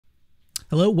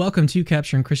Hello, welcome to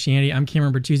Capturing Christianity. I'm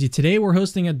Cameron Bertuzzi. Today we're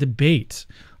hosting a debate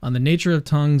on the nature of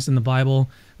tongues in the Bible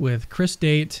with Chris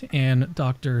Date and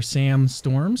Dr. Sam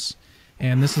Storms.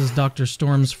 And this is Dr.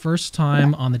 Storms' first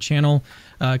time on the channel.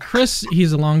 Chris,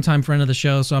 he's a longtime friend of the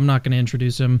show, so I'm not going to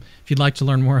introduce him. If you'd like to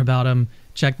learn more about him,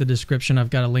 check the description.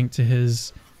 I've got a link to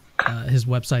his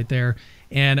website there.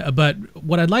 But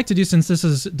what I'd like to do, since this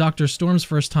is Dr. Storms'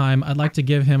 first time, I'd like to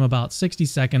give him about 60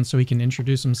 seconds so he can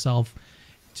introduce himself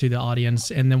to the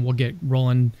audience, and then we'll get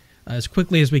rolling as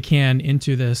quickly as we can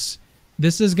into this.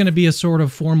 This is going to be a sort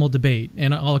of formal debate,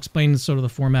 and I'll explain sort of the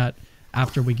format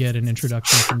after we get an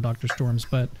introduction from Dr. Storms.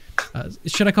 But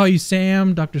should I call you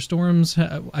Sam, Dr. Storms?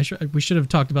 We should have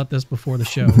talked about this before the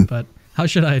show, but how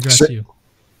should I address you?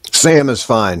 Sam is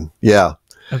fine. Yeah.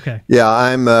 Okay. Yeah,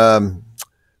 I'm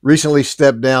recently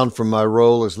stepped down from my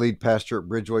role as lead pastor at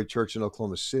Bridgeway Church in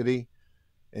Oklahoma City.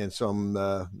 And so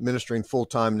I'm ministering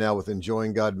full-time now with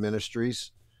Enjoying God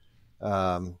Ministries,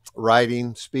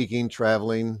 writing, speaking,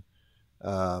 traveling.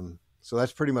 So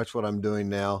that's pretty much what I'm doing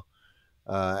now.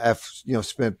 I've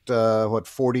spent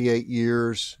 48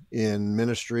 years in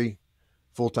ministry,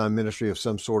 full-time ministry of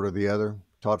some sort or the other.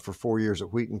 Taught for 4 years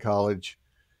at Wheaton College.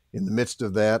 In the midst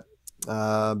of that,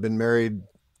 been married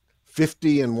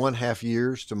 50.5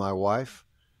 years to my wife,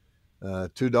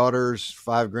 2 daughters,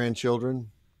 5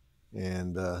 grandchildren.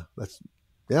 And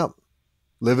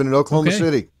living in Oklahoma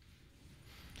City.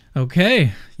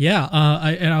 Okay, yeah.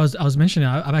 I was mentioning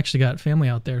I've actually got family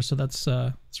out there, so that's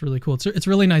it's really cool. It's a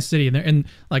really nice city, and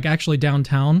like actually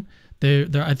downtown,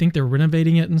 I think they're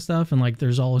renovating it and stuff, and like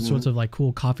there's all sorts of like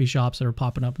cool coffee shops that are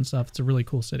popping up and stuff. It's a really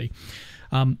cool city.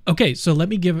 Okay, so let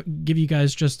me give you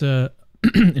guys just an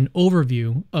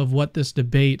overview of what this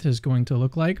debate is going to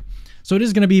look like. So it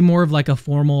is going to be more of like a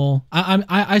formal.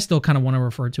 I still kind of want to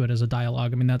refer to it as a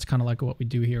dialogue. I mean, that's kind of like what we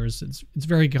do here. Is it's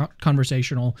very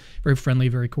conversational, very friendly,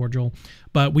 very cordial.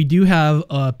 But we do have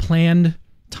planned,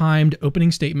 timed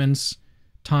opening statements,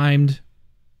 timed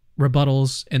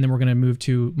rebuttals, and then we're going to move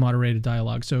to moderated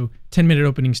dialogue. So 10-minute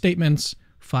opening statements,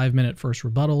 5-minute first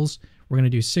rebuttals. We're going to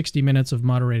do 60 minutes of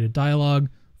moderated dialogue,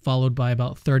 followed by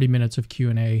about 30 minutes of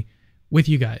Q&A with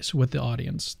you guys, with the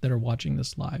audience that are watching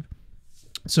this live.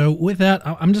 So with that,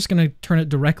 I'm just going to turn it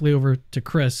directly over to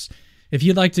Chris. If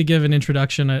you'd like to give an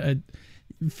introduction,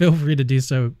 feel free to do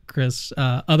so, Chris.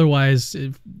 Otherwise,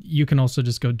 you can also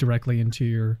just go directly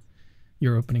into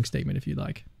your opening statement if you'd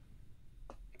like.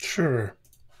 Sure.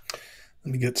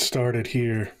 Let me get started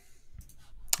here.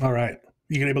 All right.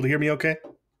 You able to hear me okay?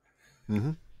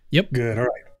 Mm-hmm. Yep. Good. All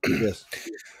right. Yes.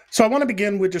 So I want to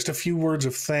begin with just a few words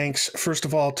of thanks. First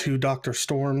of all, to Dr.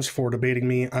 Storms for debating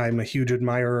me. I'm a huge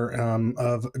admirer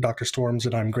of Dr. Storms,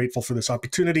 and I'm grateful for this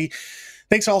opportunity.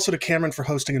 Thanks also to Cameron for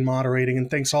hosting and moderating,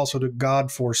 and thanks also to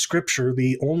God for Scripture,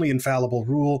 the only infallible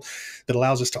rule that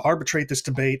allows us to arbitrate this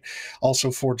debate,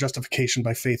 also for justification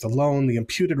by faith alone, the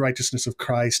imputed righteousness of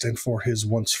Christ, and for his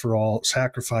once-for-all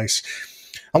sacrifice.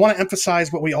 I want to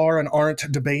emphasize what we are and aren't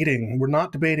debating. We're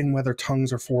not debating whether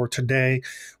tongues are for today.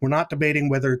 We're not debating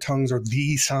whether tongues are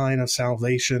the sign of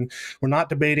salvation. We're not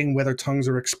debating whether tongues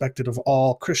are expected of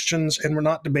all Christians. And we're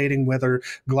not debating whether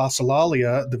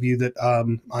glossolalia, the view that,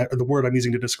 the word I'm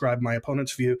using to describe my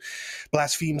opponent's view,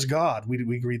 blasphemes God. We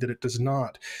agree that it does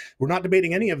not. We're not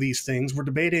debating any of these things. We're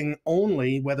debating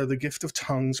only whether the gift of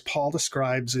tongues Paul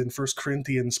describes in 1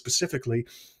 Corinthians specifically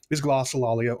is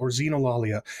glossolalia or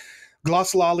xenolalia.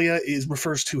 Glossolalia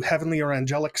refers to heavenly or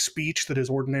angelic speech that is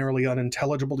ordinarily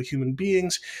unintelligible to human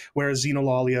beings, whereas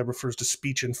xenolalia refers to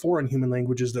speech in foreign human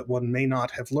languages that one may not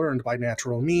have learned by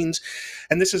natural means.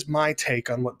 And this is my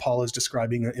take on what Paul is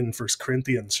describing in 1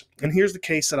 Corinthians. And here's the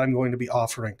case that I'm going to be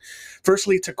offering.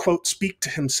 Firstly, to, quote, speak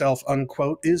to himself,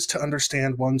 unquote, is to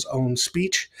understand one's own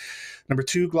speech. Number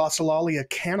 2, glossolalia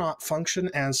cannot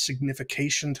function as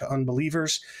signification to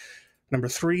unbelievers. Number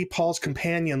 3, Paul's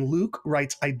companion Luke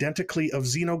writes identically of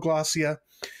xenoglossia.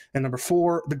 And number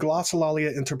 4, the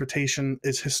glossolalia interpretation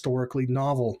is historically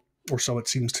novel, or so it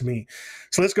seems to me.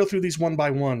 So let's go through these one by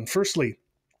one. Firstly,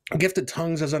 gifted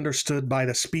tongues as understood by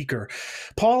the speaker.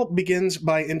 Paul begins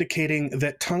by indicating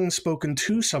that tongues spoken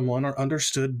to someone are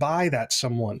understood by that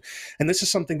someone. And this is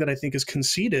something that I think is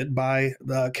conceded by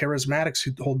the charismatics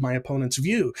who hold my opponent's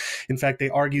view. In fact, they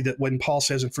argue that when Paul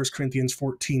says in 1 Corinthians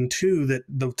 14:2 that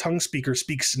the tongue speaker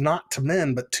speaks not to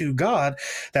men but to God,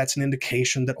 that's an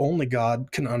indication that only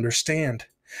God can understand.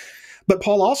 But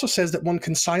Paul also says that one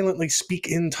can silently speak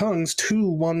in tongues to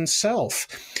oneself.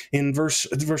 In verse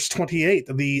 28,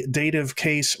 the dative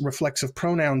case reflexive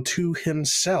pronoun to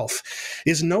himself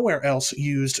is nowhere else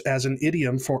used as an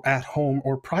idiom for at home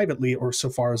or privately, or so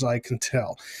far as I can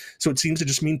tell. So it seems to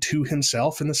just mean to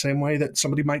himself in the same way that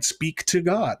somebody might speak to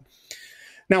God.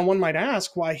 Now, one might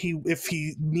ask why if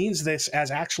he means this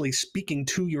as actually speaking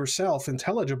to yourself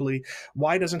intelligibly,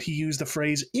 why doesn't he use the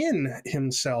phrase in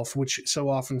himself, which so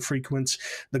often frequents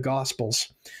the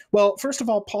Gospels? Well, first of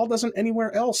all, Paul doesn't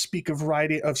anywhere else speak of a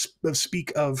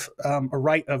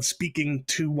right of speaking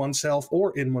to oneself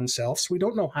or in oneself, so we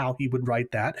don't know how he would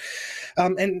write that.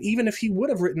 And even if he would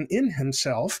have written in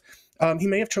himself, he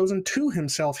may have chosen to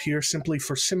himself here simply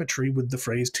for symmetry with the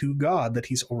phrase to God that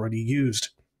he's already used.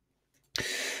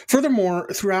 Furthermore,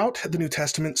 throughout the New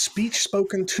Testament, speech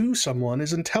spoken to someone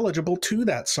is intelligible to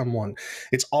that someone.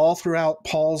 It's all throughout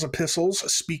Paul's epistles,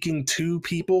 speaking to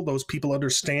people. Those people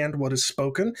understand what is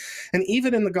spoken. And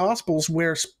even in the Gospels,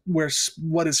 where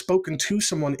what is spoken to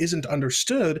someone isn't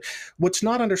understood, what's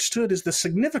not understood is the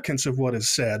significance of what is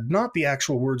said, not the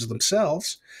actual words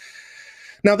themselves.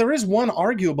 Now, there is one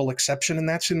arguable exception, and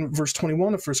that's in verse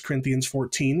 21 of 1 Corinthians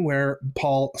 14, where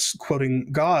Paul, quoting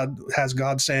God, has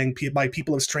God saying, by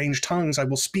people of strange tongues, I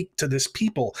will speak to this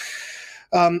people.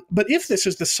 But if this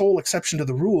is the sole exception to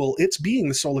the rule, its being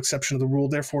the sole exception to the rule,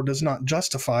 therefore, does not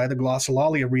justify the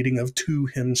glossolalia reading of to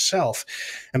himself.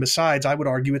 And besides, I would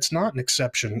argue it's not an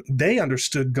exception. They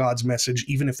understood God's message,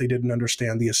 even if they didn't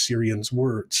understand the Assyrians'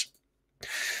 words.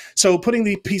 So putting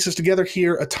the pieces together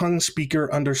here, a tongue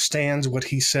speaker understands what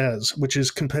he says, which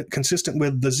is consistent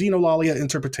with the xenolalia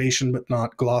interpretation, but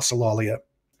not glossolalia.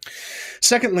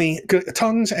 Secondly,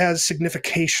 tongues as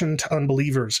signification to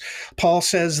unbelievers. Paul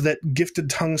says that gifted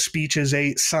tongue speech is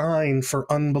a sign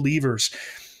for unbelievers.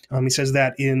 He says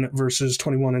that in verses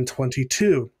 21 and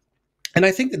 22. And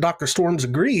I think that Dr. Storms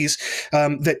agrees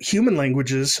that human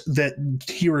languages that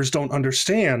hearers don't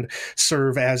understand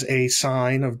serve as a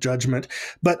sign of judgment.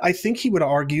 But I think he would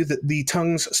argue that the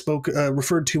tongues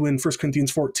referred to in 1 Corinthians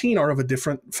 14 are of a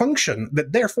different function,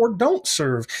 that therefore don't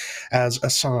serve as a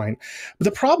sign.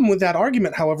 The problem with that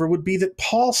argument, however, would be that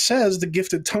Paul says the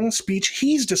gifted tongue speech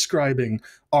he's describing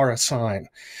are a sign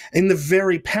in the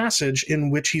very passage in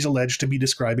which he's alleged to be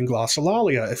describing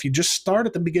glossolalia. If you just start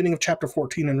at the beginning of chapter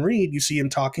 14 and read, you see him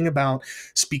talking about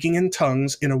speaking in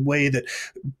tongues in a way that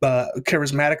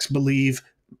charismatics believe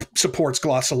supports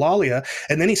glossolalia,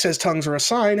 and then he says tongues are a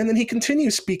sign, and then he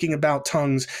continues speaking about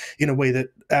tongues in a way that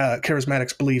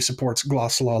charismatics believe supports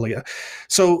glossolalia.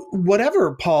 So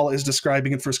whatever Paul is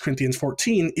describing in 1 Corinthians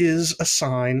 14 is a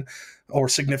sign or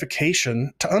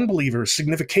signification to unbelievers.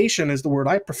 Signification is the word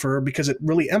I prefer because it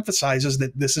really emphasizes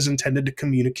that this is intended to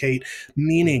communicate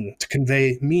meaning, to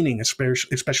convey meaning,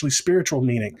 especially spiritual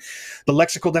meaning. The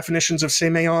lexical definitions of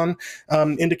semeion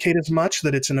indicate as much,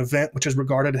 that it's an event which is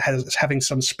regarded as having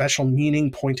some special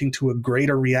meaning, pointing to a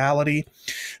greater reality.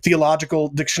 Theological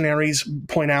dictionaries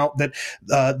point out that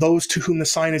those to whom the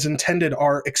sign is intended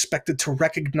are expected to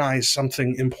recognize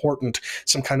something important,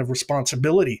 some kind of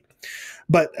responsibility.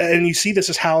 And you see this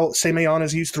is how semeion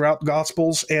is used throughout the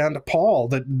Gospels and Paul,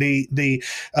 that the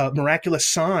miraculous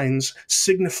signs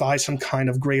signify some kind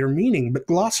of greater meaning. But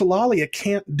glossolalia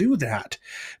can't do that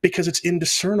because it's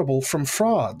indiscernible from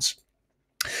frauds.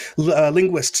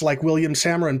 Linguists like William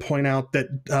Samarin point out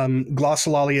that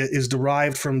glossolalia is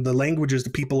derived from the languages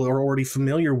that people are already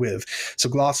familiar with. So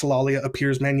glossolalia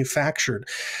appears manufactured.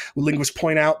 Linguists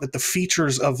point out that the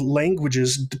features of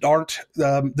languages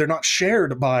they're not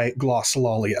shared by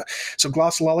glossolalia. So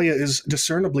glossolalia is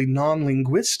discernibly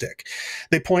non-linguistic.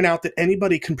 They point out that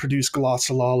anybody can produce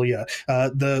glossolalia.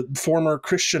 The former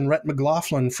Christian Rhett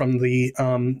McLaughlin from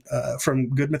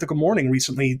Good Mythical Morning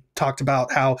recently talked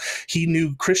about how he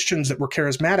knew Christians that were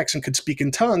charismatics and could speak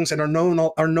in tongues and are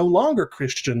no longer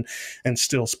Christian and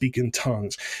still speak in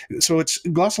tongues. So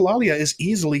glossolalia is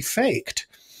easily faked.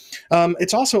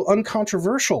 It's also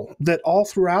uncontroversial that all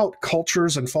throughout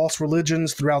cultures and false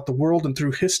religions throughout the world and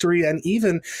through history, and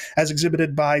even as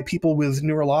exhibited by people with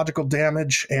neurological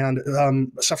damage and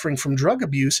suffering from drug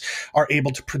abuse, are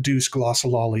able to produce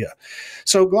glossolalia.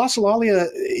 So glossolalia,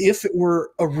 if it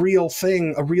were a real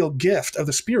thing, a real gift of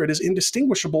the Spirit, is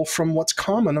indistinguishable from what's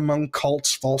common among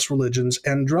cults, false religions,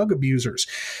 and drug abusers.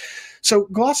 So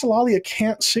glossolalia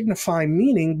can't signify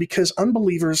meaning because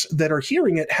unbelievers that are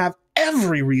hearing it have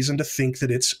every reason to think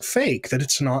that it's fake, that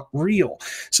it's not real.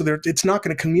 So it's not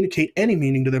going to communicate any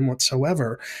meaning to them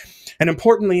whatsoever. And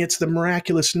importantly, it's the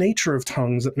miraculous nature of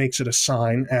tongues that makes it a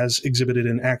sign, as exhibited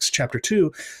in Acts chapter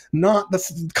 2, not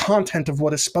the content of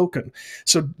what is spoken.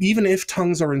 So even if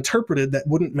tongues are interpreted, that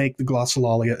wouldn't make the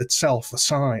glossolalia itself a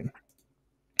sign.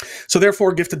 So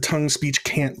therefore, gifted tongue speech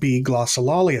can't be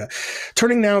glossolalia.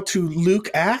 Turning now to Luke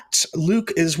Acts.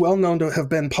 Luke is well known to have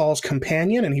been Paul's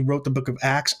companion, and he wrote the book of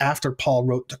Acts after Paul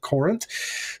wrote to Corinth.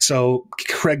 So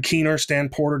Craig Keener, Stan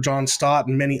Porter, John Stott,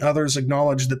 and many others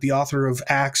acknowledge that the author of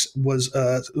Acts was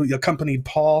accompanied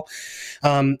Paul.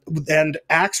 And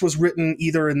Acts was written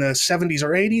either in the 70s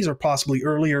or 80s, or possibly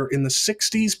earlier in the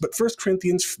 60s, but 1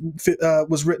 Corinthians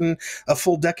was written a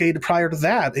full decade prior to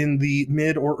that, in the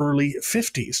mid or early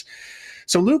 50s.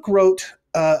 So Luke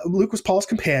was Paul's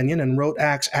companion and wrote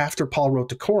Acts after Paul wrote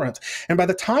to Corinth. And by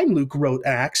the time Luke wrote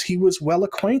Acts, he was well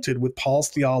acquainted with Paul's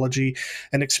theology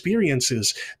and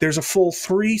experiences. There's a full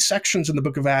 3 sections in the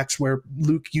book of Acts where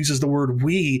Luke uses the word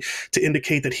 "we" to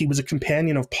indicate that he was a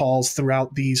companion of Paul's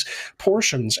throughout these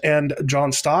portions. And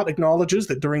John Stott acknowledges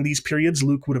that during these periods,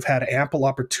 Luke would have had ample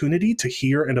opportunity to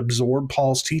hear and absorb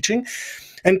Paul's teaching.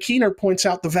 And Keener points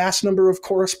out the vast number of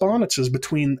correspondences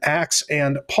between Acts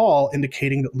and Paul,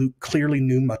 indicating that Luke clearly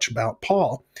knew much about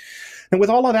Paul. And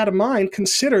with all of that in mind,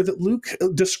 consider that Luke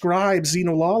describes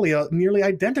xenolalia nearly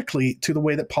identically to the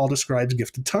way that Paul describes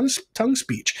gifted tongue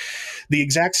speech. The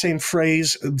exact same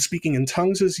phrase, speaking in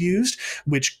tongues, is used,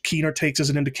 which Keener takes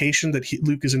as an indication that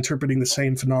Luke is interpreting the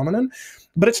same phenomenon.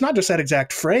 But it's not just that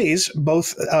exact phrase.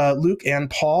 Both Luke and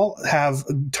Paul have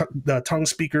tongue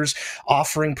speakers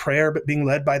offering prayer, but being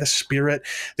led by the Spirit.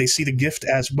 They see the gift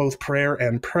as both prayer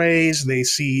and praise. They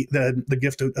see the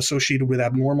gift associated with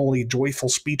abnormally joyful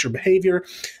speech or behavior,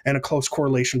 and a close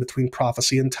correlation between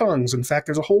prophecy and tongues. In fact,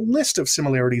 there's a whole list of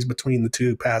similarities between the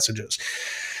two passages.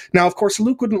 Now, of course,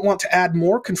 Luke wouldn't want to add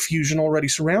more confusion already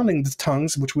surrounding the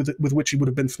tongues, with which he would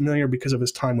have been familiar because of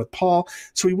his time with Paul,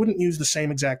 so he wouldn't use the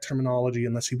same exact terminology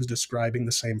unless he was describing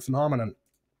the same phenomenon.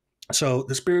 So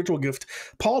the spiritual gift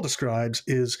Paul describes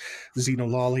is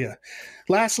xenolalia.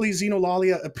 Lastly,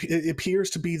 xenolalia appears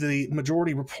to be the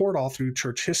majority report all through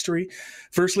church history.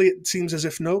 Firstly, it seems as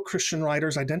if no Christian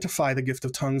writers identify the gift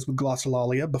of tongues with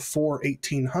glossolalia before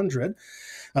 1800.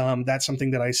 That's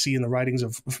something that I see in the writings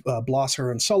of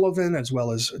Blosser and Sullivan, as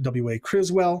well as W.A.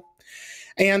 Criswell.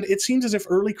 And it seems as if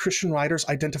early Christian writers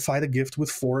identify the gift with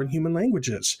foreign human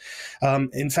languages.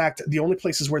 In fact, the only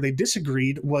places where they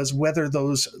disagreed was whether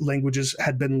those languages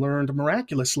had been learned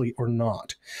miraculously or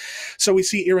not. So we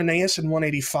see Irenaeus in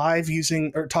 185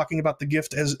 talking about the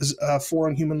gift as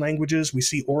foreign human languages. We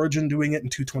see Origen doing it in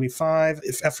 225,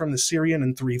 Ephraim the Syrian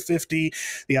in 350,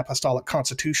 the Apostolic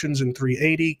Constitutions in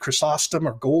 380, Chrysostom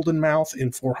or Golden Mouth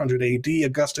in 400 AD,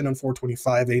 Augustine in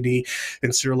 425 AD,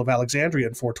 and Cyril of Alexandria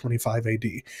in 425 AD.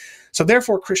 So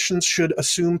therefore, Christians should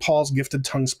assume Paul's gifted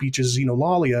tongue speech is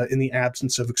xenolalia in the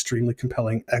absence of extremely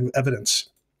compelling evidence.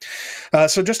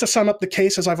 So just to sum up the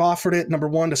case as I've offered it, number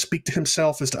 1, to speak to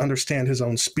himself is to understand his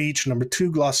own speech. Number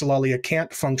 2, glossolalia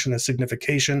can't function as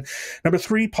signification. Number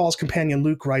 3, Paul's companion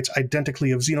Luke writes identically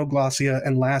of xenoglossia.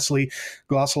 And lastly,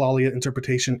 glossolalia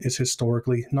interpretation is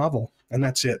historically novel. And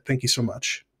that's it. Thank you so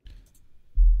much.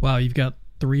 Wow, you've got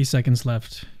 3 seconds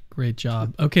left. Great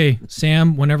job. Okay,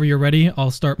 Sam, whenever you're ready, I'll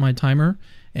start my timer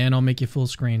and I'll make you full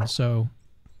screen. So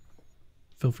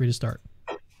feel free to start.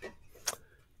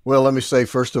 Well, let me say,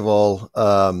 first of all,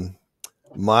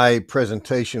 my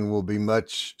presentation will be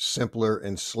much simpler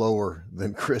and slower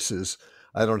than Chris's.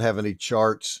 I don't have any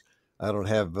charts. I don't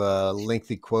have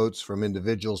lengthy quotes from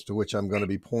individuals to which I'm going to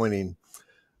be pointing.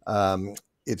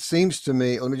 It seems to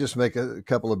me, let me just make a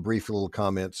couple of brief little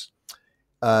comments.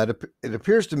 It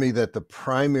appears to me that the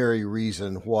primary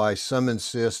reason why some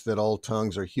insist that all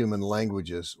tongues are human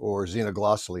languages, or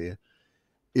xenoglossalia,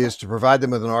 is to provide them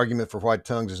with an argument for why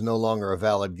tongues is no longer a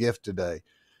valid gift today.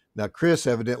 Now, Chris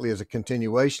evidently is a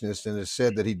continuationist and has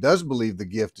said that he does believe the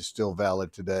gift is still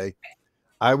valid today.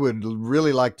 I would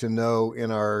really like to know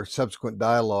in our subsequent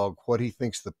dialogue what he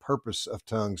thinks the purpose of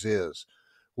tongues is.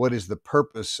 What is the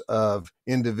purpose of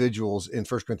individuals in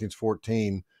 1 Corinthians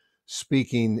 14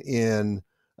 speaking in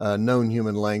known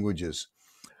human languages?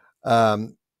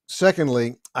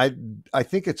 Secondly, I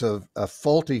think it's a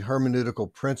faulty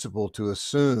hermeneutical principle to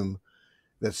assume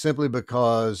that simply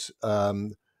because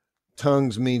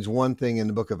tongues means one thing in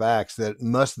the book of Acts, that it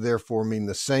must therefore mean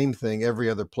the same thing every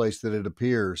other place that it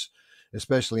appears,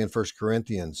 especially in 1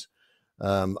 Corinthians.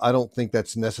 I don't think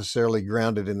that's necessarily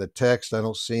grounded in the text. I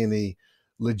don't see any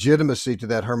legitimacy to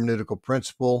that hermeneutical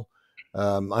principle.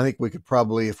 I think we could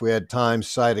probably, if we had time,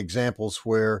 cite examples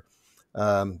where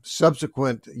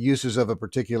Subsequent uses of a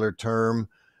particular term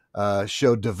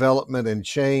show development and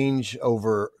change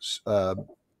over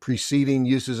preceding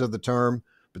uses of the term,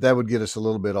 but that would get us a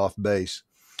little bit off base.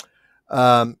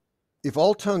 If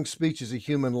all tongue speech is a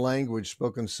human language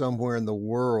spoken somewhere in the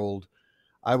world,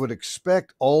 I would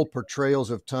expect all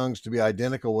portrayals of tongues to be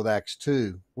identical with Acts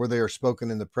 2, where they are spoken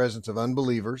in the presence of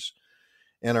unbelievers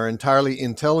and are entirely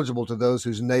intelligible to those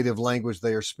whose native language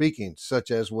they are speaking, such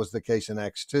as was the case in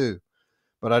Acts 2.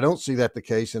 But I don't see that the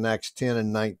case in Acts 10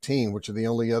 and 19, which are the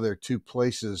only other two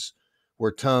places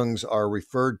where tongues are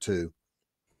referred to.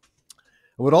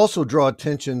 I would also draw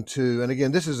attention to, and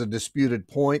again, this is a disputed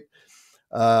point,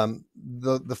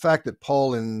 the fact that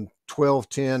Paul in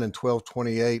 12:10 and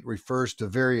 12:28 refers to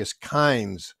various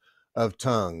kinds of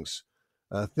tongues.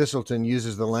 Thistleton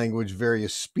uses the language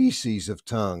various species of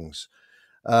tongues.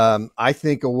 I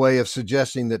think a way of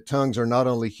suggesting that tongues are not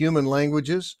only human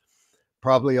languages,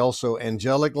 probably also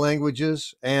angelic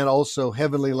languages, and also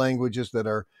heavenly languages that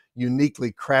are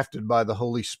uniquely crafted by the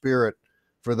Holy Spirit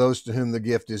for those to whom the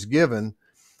gift is given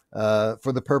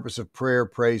for the purpose of prayer,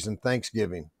 praise, and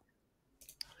thanksgiving.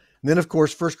 And then, of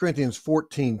course, 1 Corinthians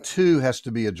 14:2 has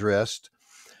to be addressed.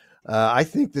 I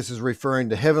think this is referring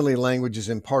to heavenly languages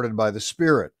imparted by the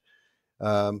Spirit.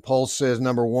 Paul says,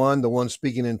 number one, the one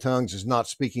speaking in tongues is not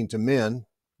speaking to men.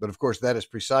 But of course, that is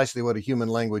precisely what a human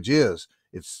language is.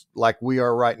 It's like we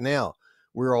are right now.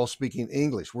 We're all speaking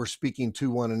English. We're speaking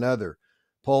to one another.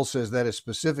 Paul says that is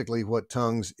specifically what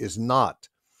tongues is not.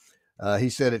 He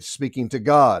said it's speaking to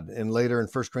God. And later in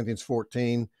 1 Corinthians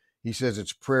 14, he says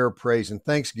it's prayer, praise, and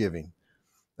thanksgiving.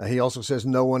 He also says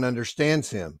no one understands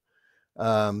him.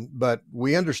 But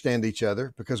we understand each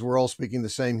other because we're all speaking the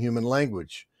same human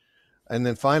language. And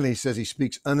then finally, he says he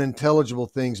speaks unintelligible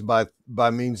things by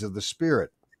means of the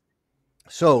Spirit.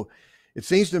 So it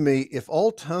seems to me if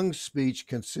all tongue speech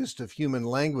consists of human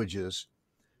languages,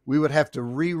 we would have to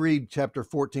reread chapter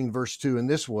 14, verse 2 in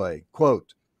this way,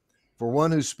 quote, "For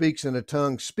one who speaks in a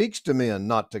tongue speaks to men,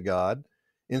 not to God,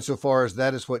 insofar as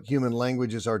that is what human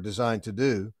languages are designed to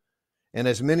do. And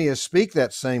as many as speak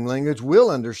that same language will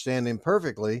understand him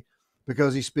perfectly,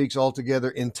 because he speaks altogether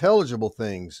intelligible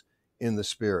things in the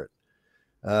Spirit."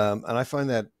 And I find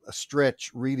that a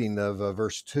stretch reading of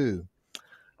verse 2.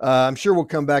 I'm sure we'll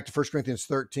come back to 1 Corinthians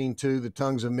 13:2, the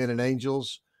tongues of men and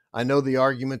angels. I know the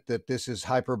argument that this is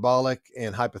hyperbolic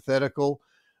and hypothetical.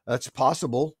 That's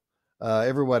possible.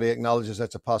 Everybody acknowledges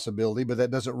that's a possibility, but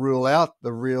that doesn't rule out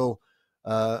the real,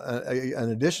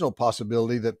 an additional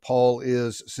possibility that Paul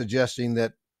is suggesting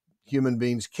that human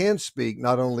beings can speak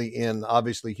not only in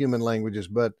obviously human languages,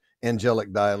 but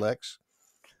angelic dialects.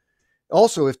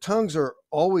 Also, if tongues are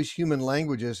always human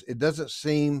languages, it doesn't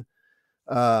seem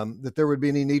that there would be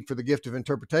any need for the gift of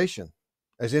interpretation,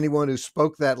 as anyone who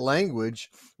spoke that language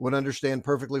would understand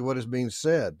perfectly what is being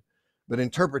said. But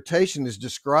interpretation is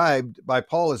described by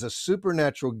Paul as a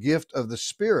supernatural gift of the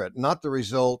Spirit, not the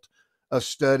result of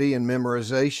study and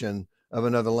memorization of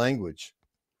another language.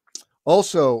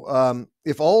 Also,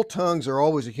 if all tongues are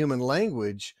always a human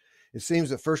language, it seems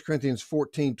that 1 Corinthians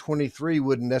 14:23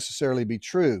 wouldn't necessarily be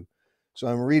true. So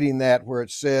I'm reading that where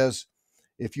it says,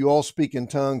 "If you all speak in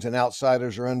tongues and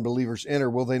outsiders or unbelievers enter,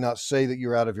 will they not say that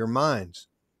you're out of your minds?"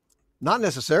 Not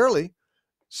necessarily.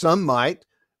 Some might,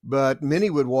 but many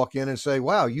would walk in and say,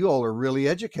 "Wow, you all are really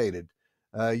educated.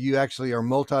 You actually are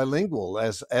multilingual,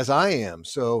 as I am."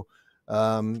 So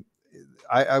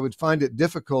I would find it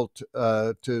difficult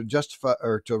to justify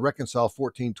or to reconcile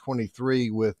 14:23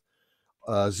 with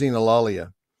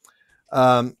xenolalia.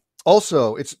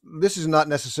 Also, this is not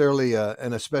necessarily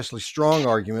an especially strong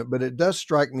argument, but it does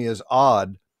strike me as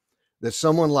odd that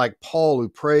someone like Paul, who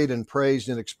prayed and praised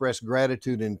and expressed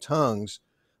gratitude in tongues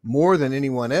more than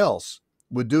anyone else,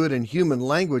 would do it in human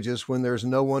languages when there's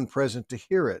no one present to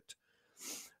hear it.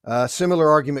 Similar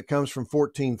argument comes from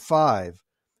 14:5.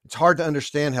 It's hard to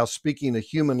understand how speaking a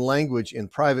human language in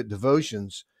private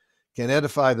devotions can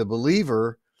edify the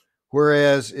believer,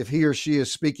 whereas if he or she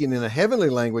is speaking in a heavenly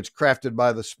language crafted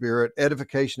by the Spirit,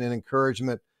 edification and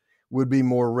encouragement would be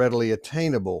more readily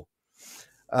attainable.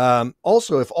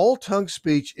 Also, if all tongue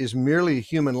speech is merely a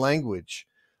human language,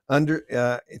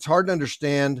 it's hard to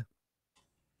understand,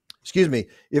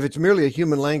 if it's merely a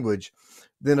human language,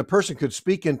 then a person could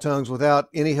speak in tongues without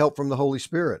any help from the Holy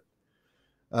Spirit.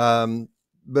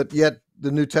 But yet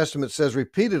the New Testament says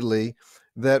repeatedly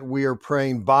that we are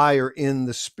praying by or in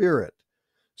the Spirit.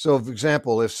 So, for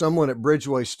example, if someone at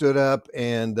Bridgeway stood up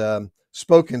and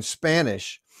spoke in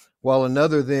Spanish, while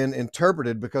another then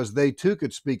interpreted because they too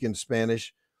could speak in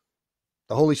Spanish,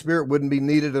 the Holy Spirit wouldn't be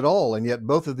needed at all. And yet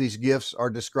both of these gifts are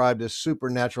described as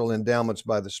supernatural endowments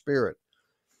by the Spirit.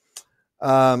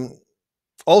 Um,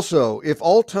 Also, if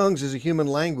all tongues is a human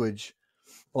language,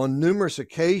 on numerous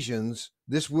occasions,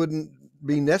 this wouldn't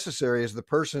be necessary, as the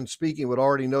person speaking would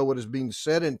already know what is being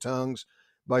said in tongues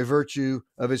by virtue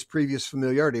of his previous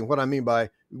familiarity. And what I mean by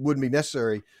wouldn't be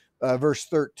necessary, verse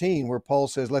 13, where Paul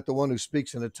says, let the one who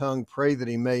speaks in a tongue pray that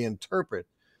he may interpret.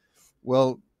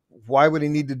 Well, why would he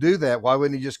need to do that? Why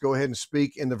wouldn't he just go ahead and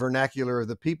speak in the vernacular of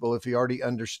the people if he already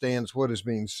understands what is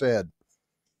being said?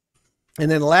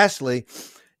 And then lastly,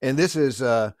 and this is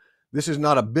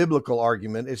not a biblical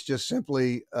argument. It's just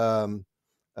simply an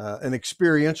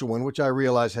experiential one, which I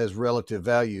realize has relative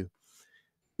value.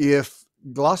 If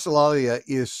glossolalia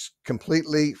is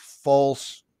completely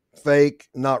false, fake,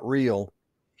 not real,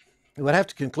 we would have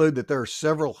to conclude that there are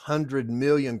several 100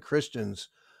 million Christians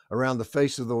around the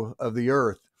face of the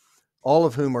earth, all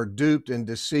of whom are duped and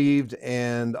deceived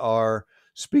and are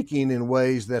speaking in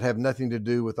ways that have nothing to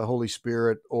do with the Holy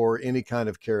Spirit or any kind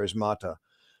of charismata.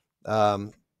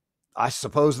 I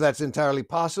suppose that's entirely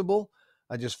possible.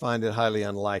 I just find it highly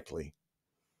unlikely.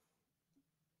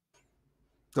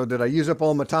 So did I use up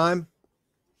all my time?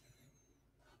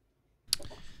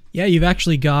 Yeah, you've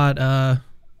actually got, let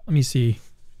me see.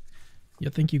 I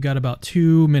think you've got about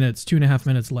 2.5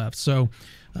 minutes left. So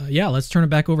yeah, let's turn it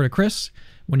back over to Chris.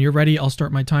 When you're ready, I'll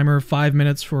start my timer. 5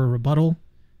 minutes for a rebuttal,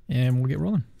 and we'll get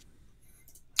rolling.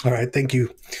 All right, thank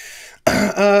you.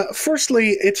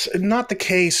 Firstly, it's not the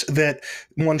case that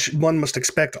one must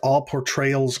expect all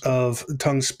portrayals of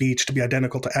tongue speech to be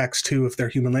identical to Acts 2 if they're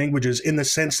human languages, in the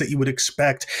sense that you would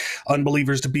expect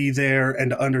unbelievers to be there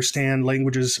and to understand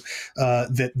languages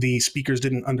that the speakers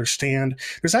didn't understand.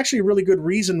 There's actually a really good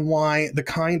reason why the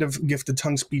kind of gifted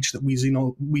tongue speech that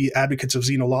we advocates of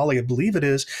xenolalia believe it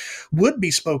is, would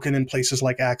be spoken in places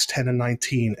like Acts 10 and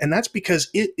 19. And that's because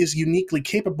it is uniquely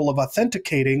capable of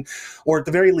authenticating, or at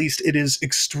the very least, it is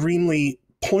extremely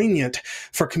poignant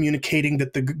for communicating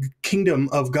that the kingdom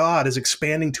of God is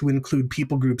expanding to include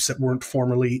people groups that weren't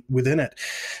formerly within it.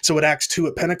 So at Acts 2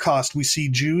 at Pentecost, we see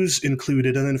Jews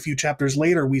included, and then a few chapters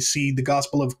later, we see the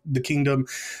gospel of the kingdom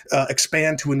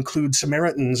expand to include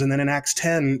Samaritans, and then in Acts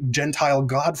 10, Gentile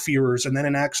God-fearers, and then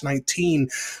in Acts 19,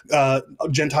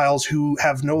 Gentiles who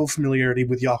have no familiarity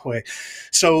with Yahweh.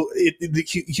 So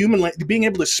being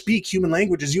able to speak human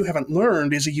languages you haven't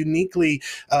learned is a uniquely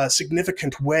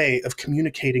significant way of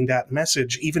communicating that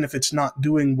message, even if it's not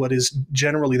doing what is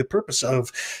generally the purpose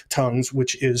of tongues,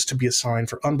 which is to be a sign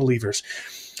for unbelievers.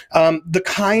 The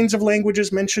kinds of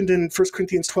languages mentioned in 1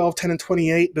 Corinthians 12, 10, and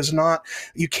 28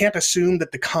 you can't assume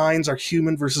that the kinds are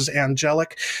human versus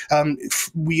angelic.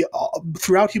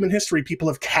 Throughout human history, people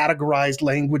have categorized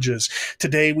languages.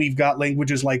 Today, we've got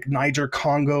languages like Niger,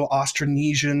 Congo,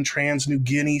 Austronesian, Trans-New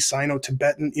Guinea,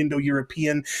 Sino-Tibetan,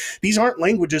 Indo-European. These aren't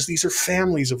languages, these are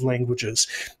families of languages.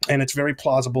 And it's very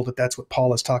plausible that that's what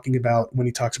Paul is talking about when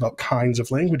he talks about kinds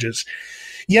of languages.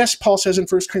 Yes, Paul says in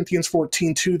 1 Corinthians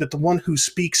 14:2 that the one who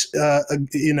speaks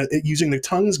using the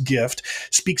tongues gift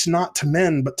speaks not to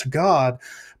men but to God.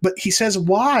 But he says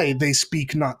why they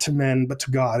speak not to men but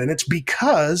to God, and it's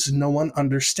because no one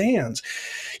understands.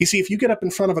 You see, if you get up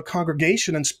in front of a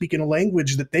congregation and speak in a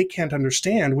language that they can't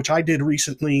understand, which I did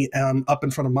recently up in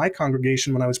front of my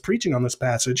congregation when I was preaching on this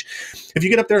passage, if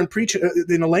you get up there and preach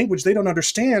in a language they don't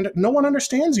understand, no one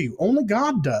understands you. Only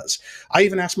God does. I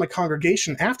even asked my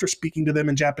congregation after speaking to them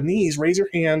in Japanese, raise your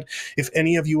hand if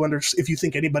any of you if you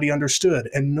think anybody understood,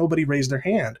 and nobody raised their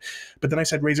hand. But then I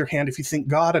said, raise your hand if you think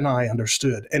God and I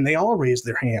understood. And they all raised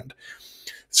their hand.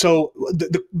 So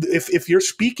if you're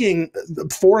speaking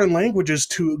foreign languages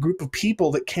to a group of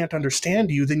people that can't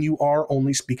understand you, then you are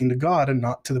only speaking to God and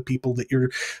not to the people that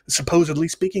you're supposedly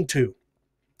speaking to.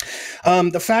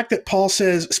 The fact that Paul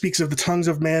speaks of the tongues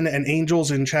of men and angels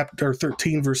in chapter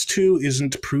 13, verse 2,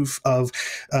 isn't proof of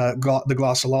the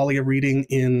glossolalia reading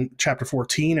in chapter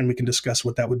 14, and we can discuss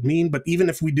what that would mean. But even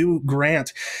if we do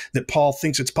grant that Paul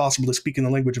thinks it's possible to speak in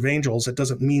the language of angels, it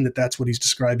doesn't mean that that's what he's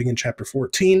describing in chapter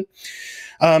 14.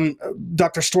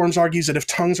 Dr. Storms argues that if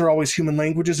tongues are always human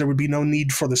languages, there would be no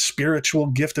need for the spiritual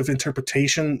gift of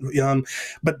interpretation.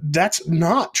 But that's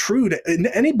not true.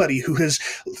 Anybody who has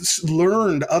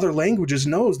learned other languages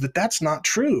knows that that's not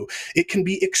true. It can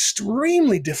be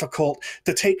extremely difficult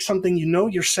to take something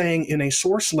you're saying in a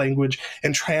source language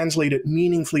and translate it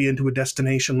meaningfully into a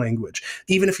destination language,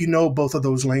 even if you know both of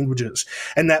those languages.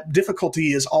 And that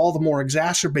difficulty is all the more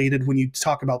exacerbated when you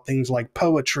talk about things like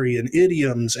poetry and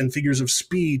idioms and figures of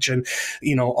speech and,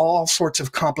 all sorts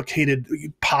of complicated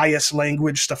pious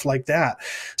language, stuff like that.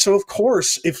 So of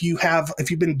course, if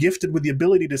you've been gifted with the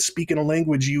ability to speak in a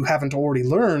language you haven't already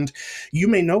learned, you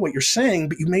may may know what you're saying,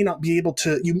 but you may not be able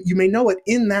to, you may know it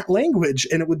in that language,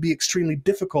 and it would be extremely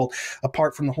difficult,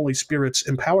 apart from the Holy Spirit's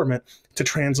empowerment, to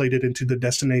translate it into the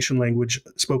destination language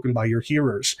spoken by your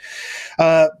hearers.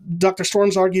 Dr.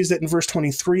 Storms argues that in verse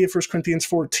 23 of 1 Corinthians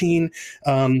 14,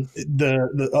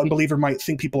 the unbeliever might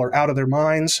think people are out of their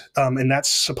minds, and that's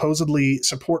supposedly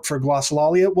support for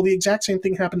glossolalia. Well, the exact same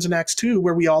thing happens in Acts 2,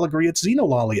 where we all agree it's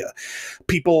xenolalia.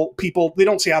 People, they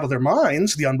don't say out of their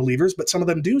minds, the unbelievers, but some of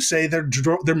them do say they're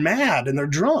mad and they're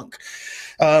drunk.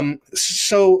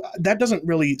 So that doesn't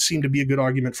really seem to be a good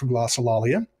argument for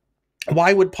glossolalia.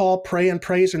 Why would Paul pray and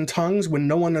praise in tongues when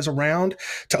no one is around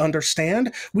to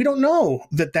understand? We don't know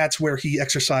that that's where he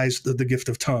exercised the gift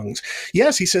of tongues.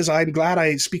 Yes, he says, I'm glad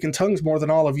I speak in tongues more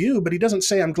than all of you, but he doesn't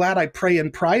say, I'm glad I pray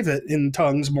in private in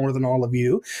tongues more than all of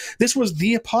you. This was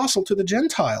the apostle to the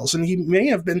Gentiles, and he may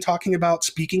have been talking about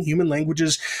speaking human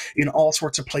languages in all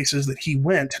sorts of places that he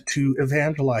went to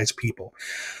evangelize people.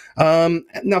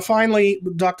 Now, finally,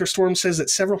 Dr. Storm says that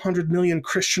several 100 million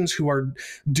Christians who are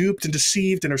duped and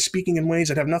deceived and are speaking in ways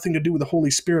that have nothing to do with the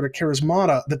Holy Spirit or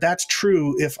charismata, that's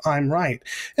true if I'm right.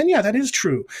 And yeah, that is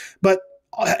true. But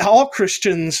all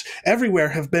Christians everywhere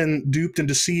have been duped and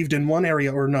deceived in one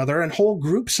area or another, and whole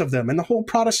groups of them. And the whole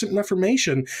Protestant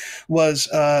Reformation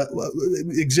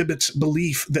exhibits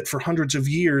belief that for hundreds of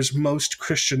years, most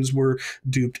Christians were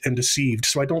duped and deceived.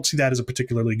 So I don't see that as a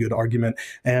particularly good argument.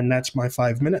 And that's my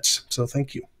 5 minutes. So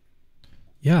thank you.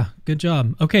 Yeah, good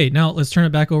job. Okay, now let's turn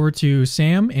it back over to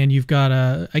Sam. And you've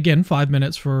got, again, 5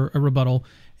 minutes for a rebuttal.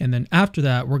 And then after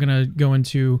that, we're going to go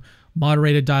into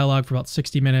moderated dialogue for about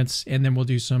 60 minutes, and then we'll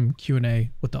do some Q&A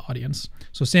with the audience.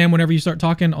 So Sam, whenever you start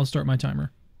talking, I'll start my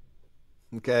timer.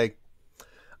 Okay.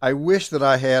 I wish that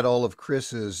I had all of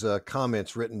Chris's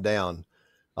comments written down.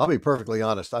 I'll be perfectly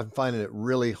honest. I'm finding it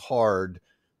really hard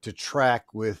to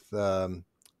track with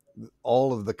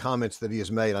all of the comments that he has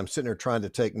made. I'm sitting there trying to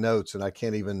take notes, and I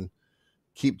can't even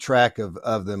keep track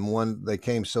of them. They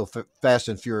came so fast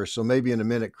and furious. So maybe in a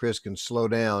minute, Chris can slow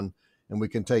down and we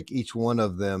can take each one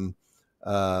of them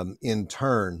in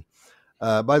turn.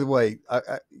 By the way,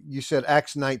 you said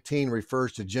Acts 19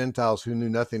 refers to Gentiles who knew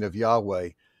nothing of Yahweh.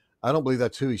 I don't believe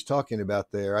that's who he's talking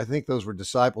about there. I think those were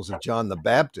disciples of John the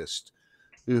Baptist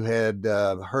who had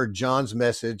heard John's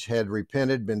message, had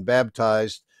repented, been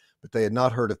baptized, but they had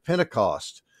not heard of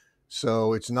Pentecost.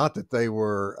 So it's not that they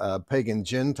were pagan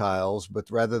Gentiles, but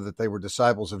rather that they were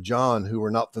disciples of John who were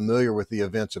not familiar with the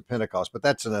events of Pentecost. But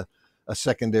that's a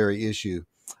secondary issue.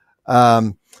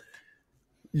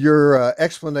 Your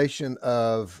explanation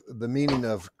of the meaning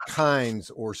of kinds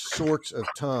or sorts of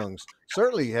tongues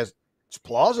certainly it's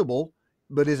plausible,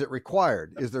 but is it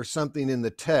required? Is there something in the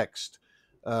text,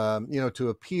 to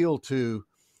appeal to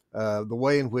the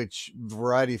way in which a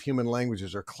variety of human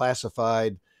languages are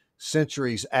classified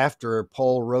centuries after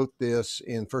Paul wrote this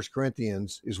in 1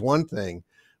 Corinthians is one thing,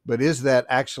 but is that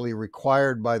actually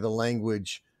required by the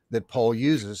language that Paul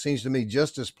uses? It seems to me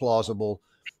just as plausible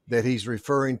that he's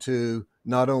referring to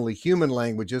not only human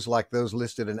languages like those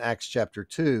listed in Acts chapter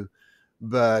 2,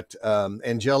 but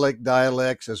angelic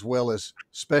dialects as well as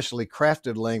specially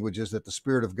crafted languages that the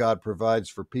Spirit of God provides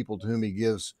for people to whom he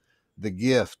gives the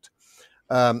gift.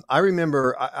 I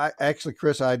remember, actually,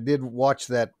 Chris, I did watch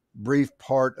that brief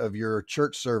part of your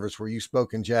church service where you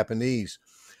spoke in Japanese,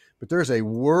 but there's a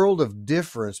world of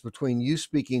difference between you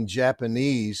speaking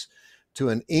Japanese to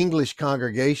an English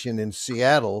congregation in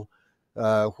Seattle,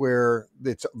 where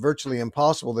it's virtually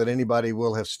impossible that anybody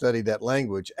will have studied that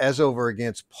language, as over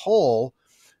against Paul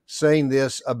saying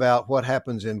this about what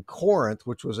happens in Corinth,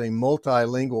 which was a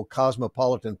multilingual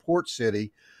cosmopolitan port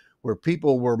city where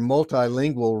people were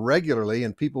multilingual regularly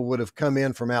and people would have come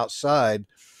in from outside.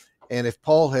 And if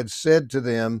Paul had said to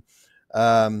them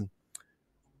that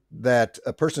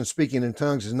a person speaking in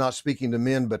tongues is not speaking to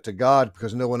men but to God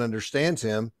because no one understands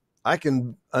him, I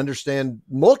can understand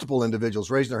multiple individuals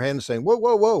raising their hand and saying, whoa,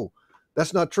 whoa, whoa,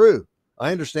 that's not true.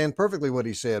 I understand perfectly what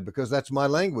he said because that's my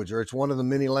language, or it's one of the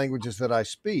many languages that I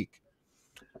speak.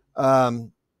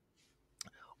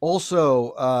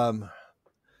 Also,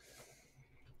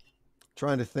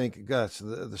 trying to think, gosh,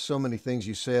 there's so many things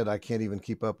you said, I can't even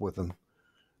keep up with them.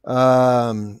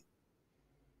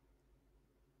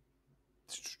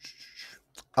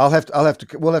 We'll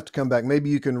have to come back. Maybe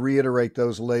you can reiterate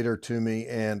those later to me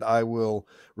and I will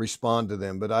respond to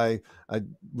them. But I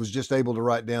was just able to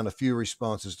write down a few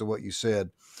responses to what you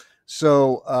said.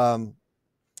 So,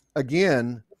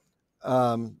 again,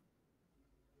 now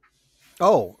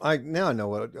I know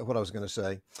what I was going to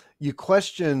say. You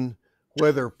question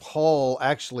whether Paul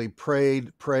actually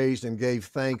prayed, praised, and gave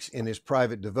thanks in his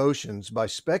private devotions by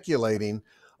speculating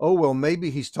oh, well,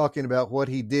 maybe he's talking about what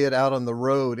he did out on the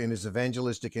road in his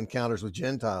evangelistic encounters with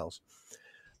Gentiles.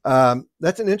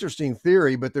 That's an interesting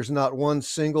theory, but there's not one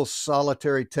single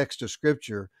solitary text of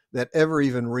scripture that ever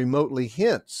even remotely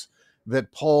hints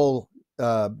that Paul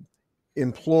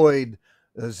employed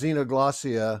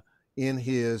xenoglossia in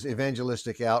his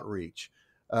evangelistic outreach.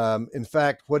 In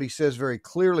fact, what he says very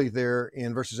clearly there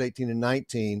in verses 18 and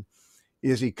 19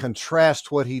 is he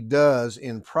contrasts what he does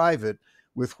in private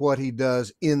with what he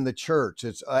does in the church.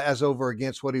 It's as over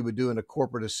against what he would do in a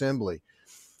corporate assembly.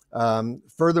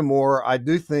 Furthermore, I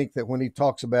do think that when he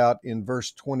talks about in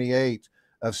verse 28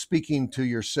 of speaking to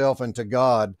yourself and to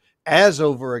God as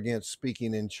over against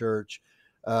speaking in church,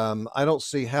 I don't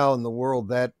see how in the world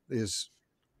that is,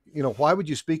 why would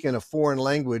you speak in a foreign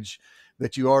language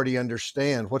that you already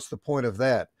understand? What's the point of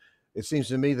that? It seems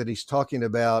to me that he's talking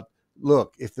about,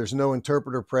 look, if there's no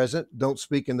interpreter present, don't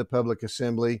speak in the public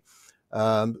assembly.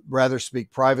 Rather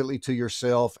speak privately to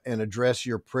yourself and address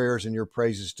your prayers and your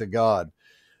praises to God.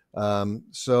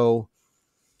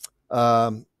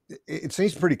 It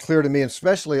seems pretty clear to me,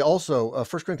 especially also 1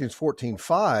 Corinthians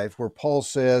 14:5, where Paul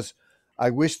says,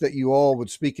 I wish that you all would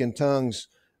speak in tongues,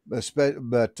 but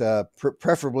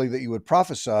preferably that you would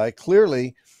prophesy.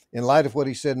 Clearly, in light of what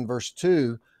he said in verse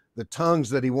 2, the tongues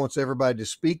that he wants everybody to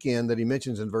speak in that he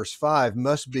mentions in verse 5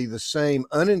 must be the same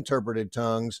uninterpreted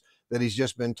tongues that he's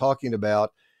just been talking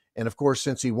about. And of course,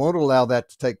 since he won't allow that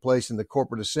to take place in the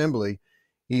corporate assembly,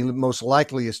 he most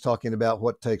likely is talking about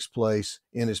what takes place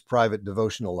in his private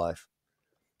devotional life.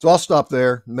 So I'll stop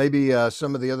there. Maybe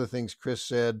some of the other things Chris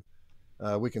said,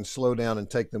 we can slow down and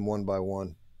take them one by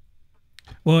one.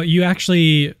 Well, you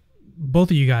actually, both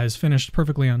of you guys finished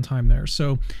perfectly on time there.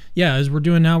 So yeah, as we're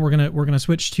doing now, we're gonna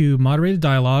switch to moderated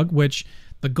dialogue, which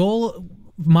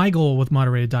my goal with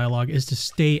moderated dialogue is to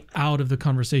stay out of the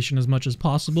conversation as much as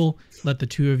possible. Let the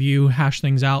two of you hash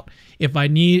things out. If I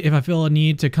feel a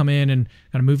need to come in and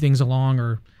kind of move things along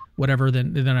or whatever,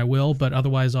 then I will. But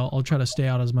otherwise, I'll try to stay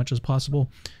out as much as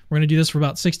possible. We're going to do this for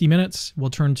about 60 minutes.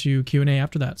 We'll turn to Q&A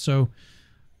after that. So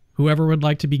whoever would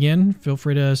like to begin, feel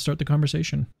free to start the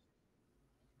conversation.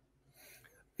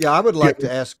 Yeah, I would like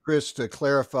to ask Chris to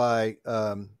clarify,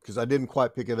 because I didn't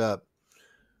quite pick it up.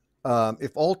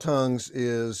 If all tongues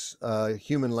is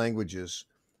human languages,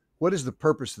 what is the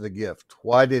purpose of the gift?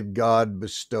 Why did God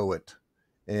bestow it?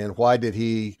 And why did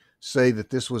he say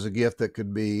that this was a gift that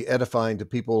could be edifying to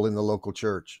people in the local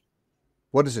church?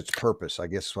 What is its purpose? I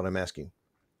guess is what I'm asking.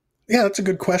 Yeah, that's a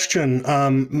good question.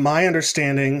 My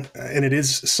understanding, and it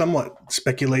is somewhat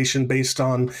speculation based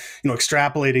on,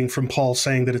 extrapolating from Paul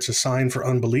saying that it's a sign for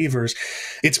unbelievers.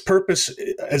 Its purpose,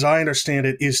 as I understand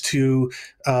it, is to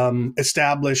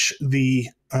establish the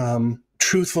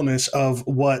truthfulness of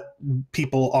what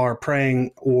people are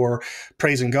praying or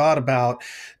praising God about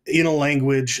in a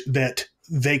language that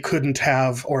they couldn't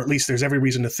have, or at least there's every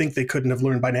reason to think they couldn't have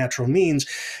learned by natural means.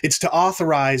 It's to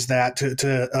authorize that,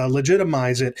 to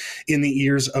legitimize it in the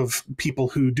ears of people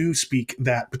who do speak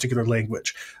that particular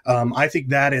language. I think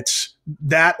that it's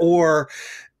that or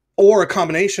a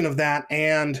combination of that,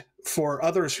 and for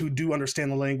others who do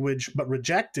understand the language but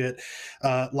reject it,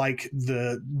 like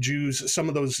the Jews, some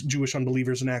of those Jewish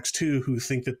unbelievers in Acts 2 who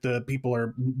think that the people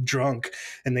are drunk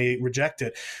and they reject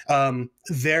it.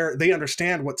 They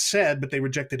understand what's said, but they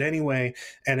reject it anyway,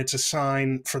 and it's a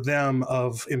sign for them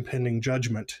of impending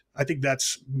judgment. I think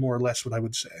that's more or less what I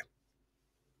would say.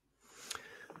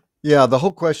 Yeah, the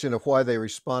whole question of why they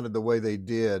responded the way they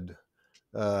did,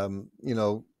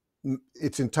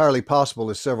 it's entirely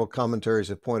possible, as several commentaries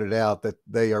have pointed out, that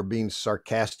they are being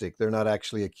sarcastic. They're not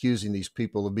actually accusing these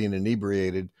people of being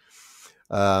inebriated.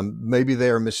 Maybe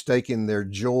they are mistaking their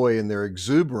joy and their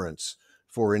exuberance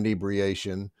for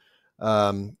inebriation.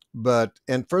 And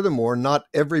furthermore, not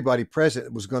everybody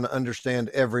present was going to understand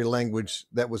every language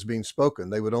that was being spoken.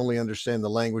 They would only understand the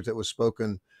language that was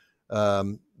spoken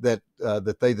that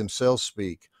they themselves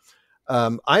speak.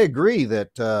 I agree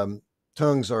that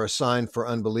tongues are a sign for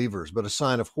unbelievers, but a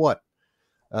sign of what?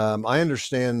 I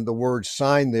understand the word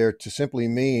sign there to simply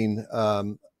mean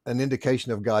an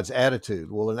indication of God's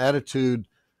attitude. Well, an attitude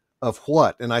of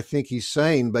what? And I think he's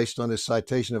saying, based on his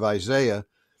citation of Isaiah,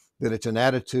 that it's an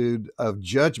attitude of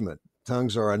judgment.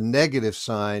 Tongues are a negative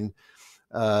sign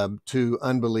to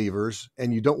unbelievers,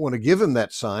 and you don't want to give them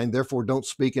that sign. Therefore, don't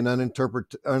speak in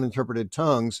uninterpreted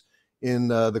tongues in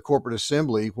the corporate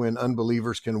assembly when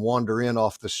unbelievers can wander in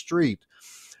off the street.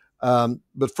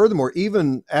 But furthermore,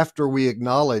 even after we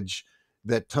acknowledge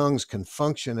that tongues can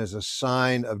function as a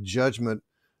sign of judgment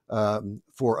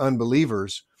for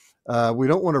unbelievers, we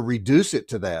don't want to reduce it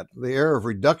to that. The error of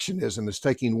reductionism is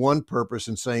taking one purpose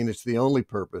and saying it's the only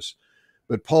purpose.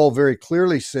 But Paul very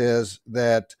clearly says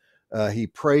that he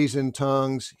prays in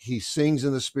tongues, he sings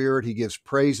in the Spirit, he gives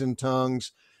praise in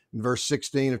tongues. In verse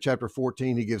 16 of chapter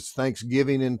 14, he gives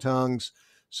thanksgiving in tongues.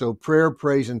 So prayer,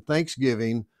 praise, and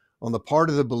thanksgiving on the part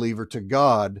of the believer to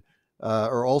God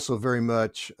are also very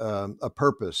much a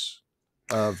purpose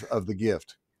of the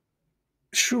gift.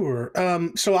 Sure.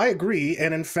 So I agree.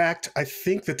 And in fact, I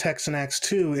think the text in Acts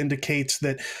 2 indicates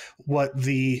that what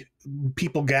the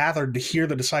people gathered to hear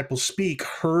the disciples speak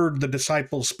heard the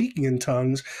disciples speaking in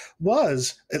tongues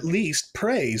was at least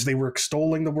praise. They were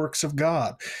extolling the works of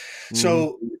God.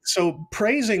 Mm-hmm. So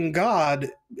praising God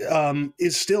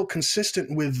is still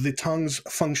consistent with the tongues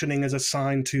functioning as a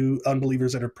sign to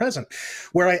unbelievers that are present.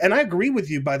 And I agree with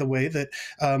you, by the way, that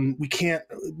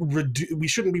we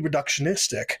shouldn't be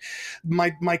reductionistic.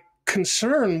 My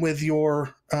concern with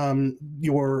your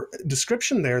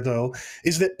description there, though,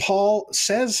 is that Paul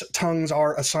says tongues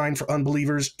are a sign for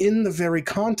unbelievers in the very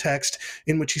context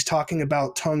in which he's talking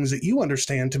about tongues that you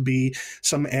understand to be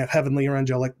some heavenly or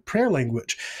angelic prayer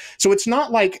language. So it's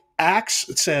not like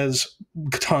Acts says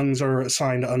tongues are a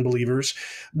sign to unbelievers,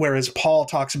 whereas Paul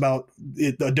talks about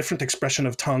a different expression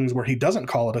of tongues where he doesn't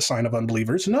call it a sign of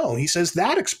unbelievers. No, he says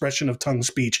that expression of tongue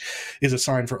speech is a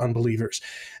sign for unbelievers.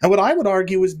 And what I would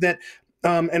argue is that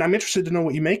and I'm interested to know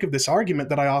what you make of this argument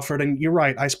that I offered. And you're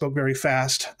right, I spoke very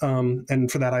fast,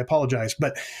 and for that I apologize.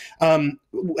 But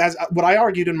as what I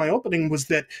argued in my opening was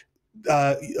that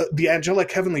the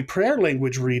angelic heavenly prayer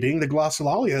language reading, the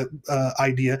glossolalia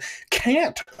idea,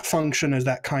 can't function as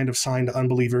that kind of sign to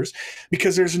unbelievers,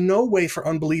 because there's no way for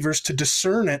unbelievers to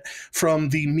discern it from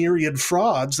the myriad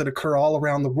frauds that occur all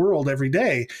around the world every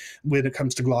day when it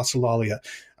comes to glossolalia.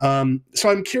 So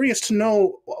I'm curious to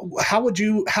know, how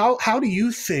do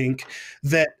you think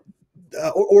that,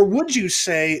 or would you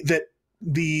say that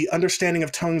the understanding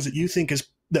of tongues that you think is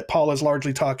that Paul is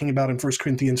largely talking about in 1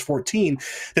 Corinthians 14,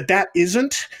 that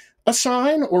isn't a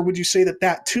sign, or would you say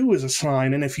that too is a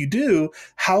sign? And if you do,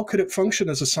 how could it function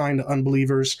as a sign to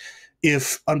unbelievers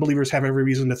if unbelievers have every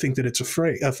reason to think that it's a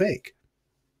fake?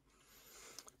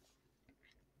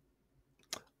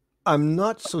 I'm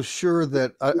not so sure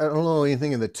that I don't know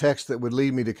anything in the text that would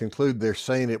lead me to conclude they're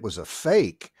saying it was a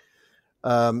fake.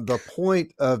 The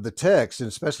point of the text, and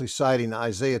especially citing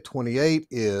Isaiah 28,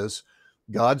 is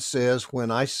God says, when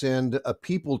I send a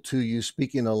people to you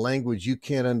speaking a language you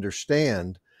can't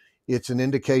understand, it's an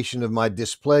indication of my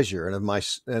displeasure and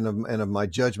of my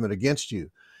judgment against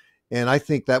you. And I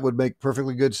think that would make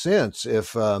perfectly good sense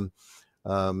if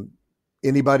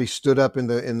anybody stood up in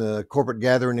the corporate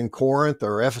gathering in Corinth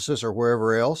or Ephesus or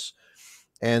wherever else,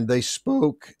 and they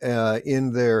spoke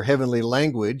in their heavenly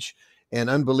language, and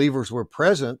unbelievers were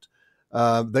present,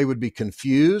 they would be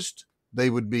confused. They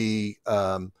would be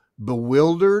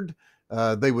bewildered.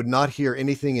 They would not hear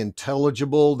anything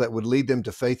intelligible that would lead them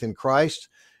to faith in Christ,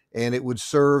 and it would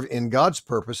serve in God's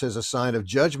purpose as a sign of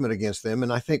judgment against them.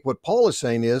 And I think what Paul is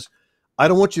saying is, I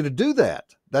don't want you to do that.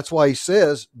 That's why he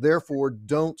says, therefore,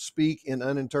 don't speak in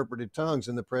uninterpreted tongues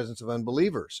in the presence of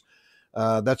unbelievers.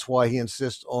 That's why he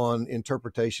insists on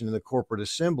interpretation in the corporate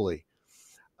assembly.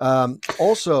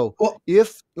 Also,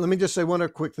 let me just say one other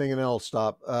quick thing and then I'll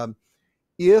stop.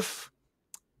 If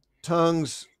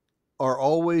tongues are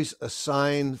always a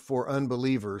sign for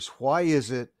unbelievers, why is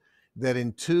it that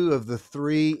in 2 of the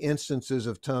 3 instances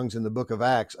of tongues in the book of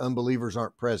Acts, unbelievers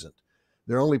aren't present?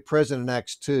 They're only present in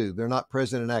Acts 2. They're not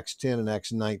present in Acts 10 and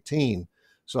Acts 19.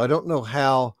 So I don't know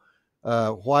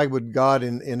why would God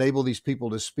enable these people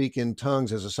to speak in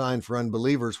tongues as a sign for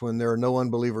unbelievers when there are no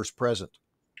unbelievers present?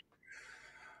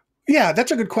 Yeah,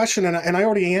 that's a good question, and I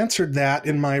already answered that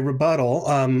in my rebuttal,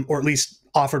 or at least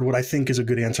offered what I think is a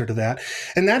good answer to that.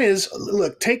 And that is,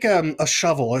 look, take a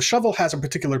shovel. A shovel has a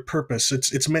particular purpose.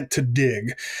 It's meant to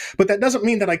dig. But that doesn't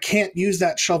mean that I can't use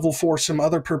that shovel for some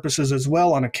other purposes as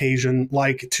well on occasion,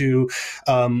 like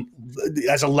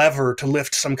as a lever to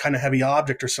lift some kind of heavy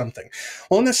object or something.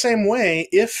 Well, in the same way,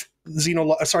 if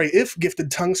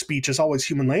gifted tongue speech is always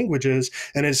human languages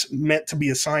and is meant to be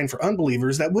a sign for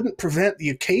unbelievers, that wouldn't prevent the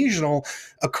occasional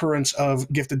occurrence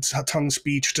of gifted tongue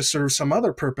speech to serve some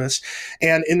other purpose.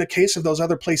 And in the case of those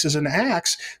other places in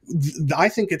Acts, I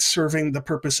think it's serving the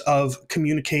purpose of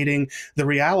communicating the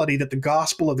reality that the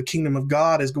gospel of the kingdom of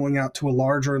God is going out to a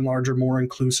larger and larger, more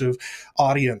inclusive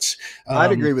audience.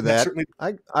 I'd agree with that.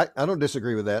 I don't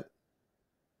disagree with that.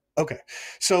 Okay.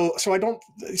 So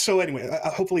anyway,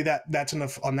 hopefully that's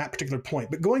enough on that particular point.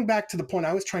 But going back to the point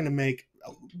I was trying to make,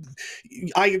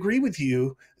 I agree with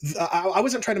you. I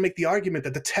wasn't trying to make the argument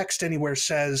that the text anywhere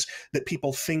says that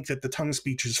people think that the tongue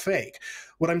speech is fake.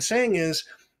 What I'm saying is,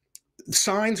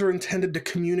 signs are intended to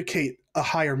communicate a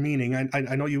higher meaning.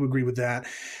 I know you agree with that.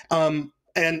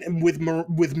 And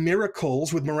with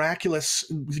miracles, with miraculous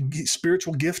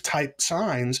spiritual gift type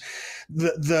signs,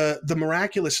 the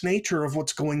miraculous nature of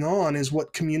what's going on is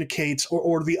what communicates,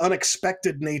 or the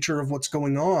unexpected nature of what's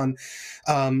going on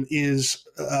is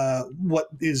what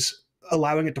is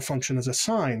allowing it to function as a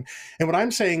sign. And what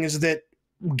I'm saying is that,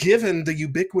 given the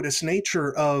ubiquitous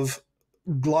nature of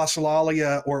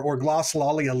glossolalia or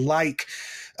glossolalia like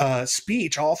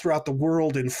speech all throughout the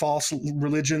world, in false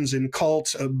religions, in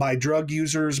cults, by drug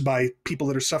users, by people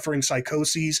that are suffering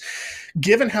psychoses,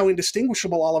 given how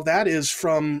indistinguishable all of that is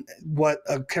from what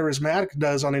a charismatic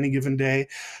does on any given day,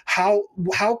 how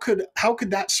could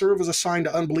that serve as a sign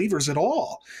to unbelievers at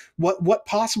all? What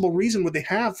possible reason would they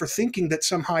have for thinking that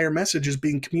some higher message is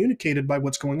being communicated by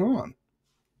what's going on?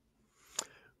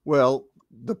 Well,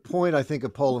 the point I think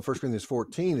of Paul in 1 Corinthians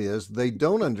 14 is they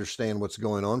don't understand what's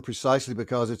going on precisely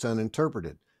because it's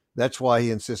uninterpreted. That's why he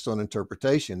insists on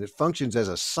interpretation. It functions as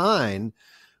a sign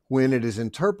when it is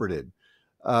interpreted.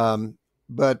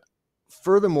 But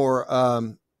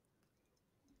furthermore,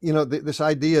 this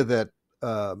idea that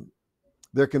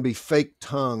there can be fake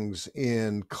tongues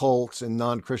in cults and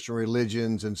non-Christian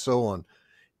religions and so on.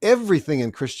 Everything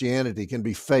in Christianity can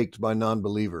be faked by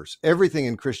non-believers. Everything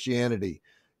in Christianity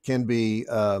can be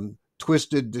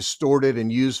twisted, distorted,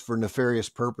 and used for nefarious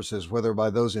purposes, whether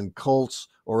by those in cults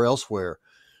or elsewhere.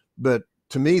 But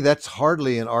to me, that's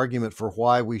hardly an argument for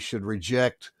why we should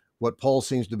reject what Paul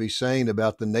seems to be saying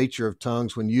about the nature of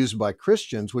tongues when used by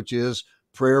Christians, which is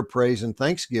prayer, praise, and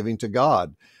thanksgiving to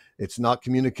God. It's not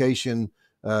communication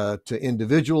to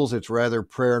individuals. It's rather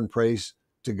prayer and praise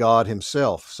to God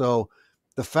himself. So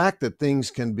the fact that things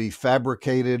can be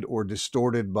fabricated or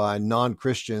distorted by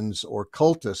non-Christians or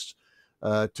cultists,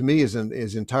 to me, is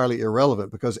entirely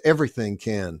irrelevant, because everything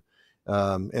can.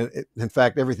 In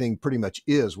fact, everything pretty much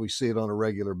is. We see it on a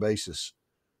regular basis.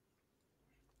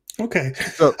 Okay.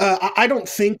 So, I don't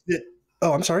think that...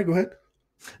 Oh, I'm sorry. Go ahead.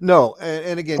 No,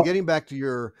 and again, getting back to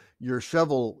your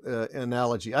shovel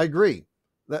analogy, I agree.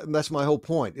 That's my whole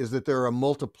point, is that there are a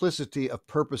multiplicity of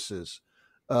purposes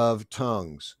of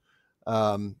tongues.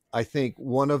 I think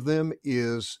one of them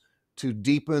is to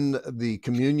deepen the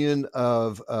communion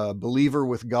of a believer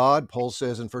with God. Paul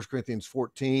says in 1 Corinthians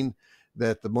 14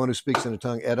 that the one who speaks in a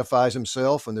tongue edifies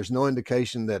himself, and there's no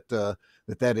indication that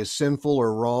that is sinful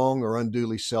or wrong or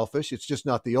unduly selfish. It's just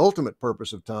not the ultimate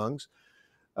purpose of tongues,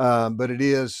 but it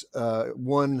is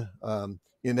one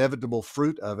inevitable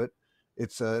fruit of it.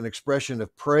 It's an expression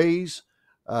of praise.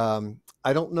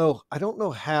 I don't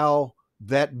know how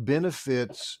that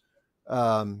benefits.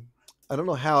 I don't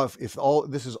know how, if all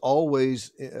this is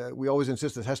always, we always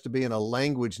insist it has to be in a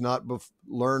language not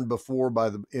learned before by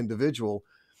the individual.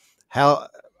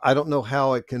 I don't know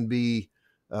how it can be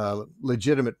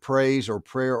legitimate praise or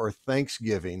prayer or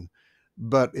thanksgiving.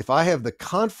 But if I have the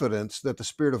confidence that the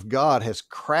Spirit of God has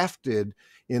crafted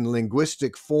in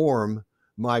linguistic form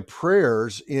my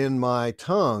prayers in my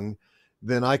tongue,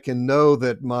 then I can know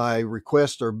that my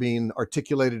requests are being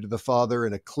articulated to the Father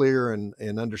in a clear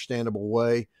and understandable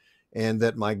way, and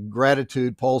that my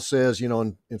gratitude, Paul says, in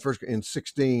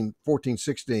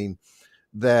 14:16,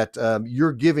 that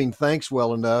you're giving thanks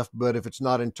well enough, but if it's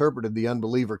not interpreted, the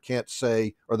unbeliever can't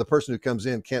say, or the person who comes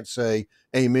in can't say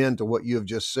amen to what you have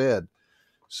just said.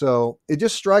 So it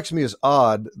just strikes me as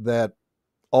odd that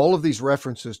all of these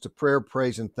references to prayer,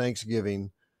 praise, and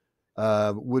thanksgiving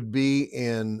would be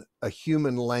in a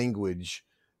human language.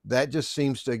 That just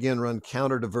seems to, again, run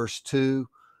counter to verse 2.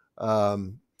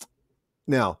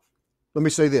 Now, let me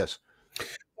say this.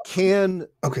 Can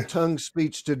tongue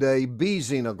speech today be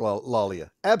xenolalia?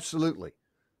 Absolutely.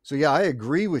 So, yeah, I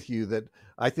agree with you that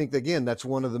I think, again, that's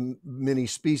one of the many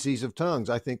species of tongues.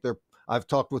 I think I've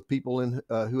talked with people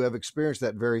who have experienced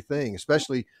that very thing,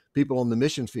 especially people on the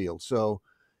mission field. So,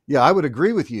 yeah, I would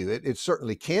agree with you. It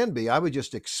certainly can be. I would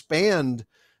just expand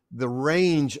the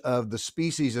range of the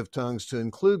species of tongues to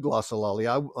include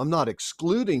glossolalia. I'm not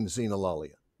excluding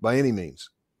xenolalia by any means.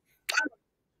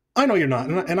 I know you're not,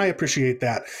 and I appreciate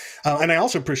that. And I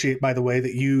also appreciate, by the way,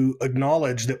 that you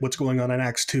acknowledge that what's going on in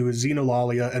Acts 2 is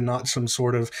xenolalia and not some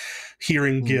sort of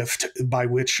hearing gift by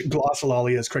which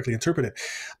glossolalia is correctly interpreted.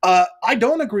 I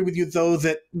don't agree with you, though,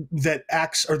 that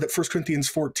Acts, or that 1 Corinthians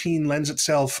 14 lends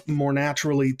itself more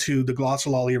naturally to the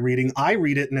glossolalia reading. I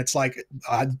read it, and it's like,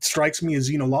 it strikes me as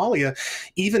xenolalia,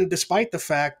 even despite the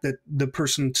fact that the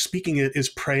person speaking it is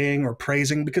praying or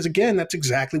praising, because, again, that's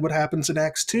exactly what happens in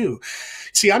Acts 2.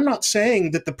 See, I'm I'm not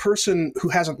saying that the person who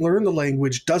hasn't learned the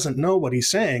language doesn't know what he's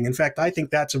saying. In fact, I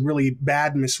think that's a really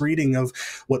bad misreading of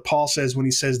what Paul says when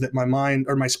he says that my mind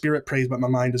or my spirit prays, but my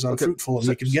mind is unfruitful. And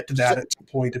we can get to that at some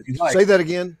point if you'd like. Say that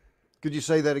again. Could you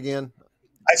say that again?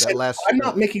 I said, I'm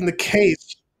not making the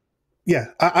case. Yeah,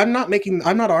 I'm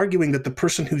not arguing that the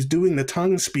person who's doing the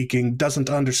tongue speaking doesn't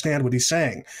understand what he's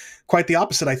saying. Quite the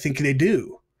opposite. I think they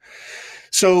do.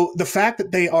 So the fact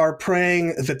that they are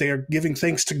praying, that they are giving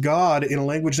thanks to God in a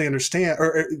language they understand,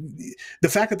 or the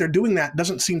fact that they're doing that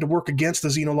doesn't seem to work against the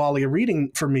xenolalia reading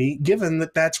for me, given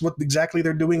that that's what exactly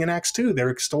they're doing in Acts 2. They're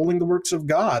extolling the works of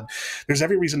God. There's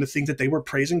every reason to think that they were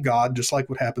praising God, just like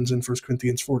what happens in 1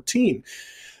 Corinthians 14.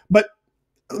 But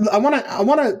I want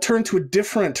to turn to a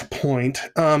different point.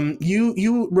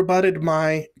 You rebutted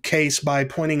my case by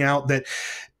pointing out that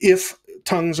if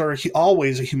tongues are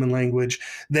always a human language,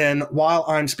 then while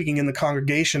I'm speaking in the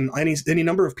congregation, any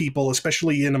number of people,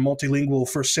 especially in a multilingual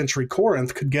first century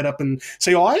Corinth, could get up and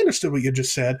say, oh, I understood what you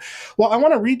just said. Well, I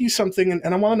want to read you something,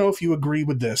 and I want to know if you agree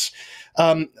with this.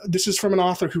 This is from an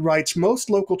author who writes, most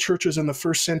local churches in the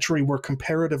first century were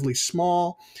comparatively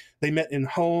small. They met in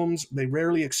homes. They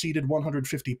rarely exceeded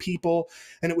 150 people.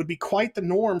 And it would be quite the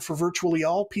norm for virtually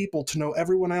all people to know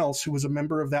everyone else who was a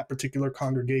member of that particular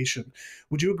congregation.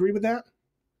 Would you agree with that?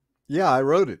 Yeah, I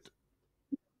wrote it.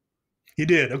 You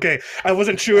did. Okay. I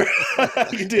wasn't sure.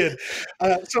 You did.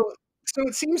 So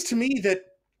it seems to me that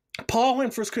Paul in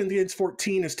 1 Corinthians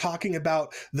 14 is talking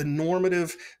about the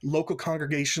normative local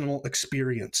congregational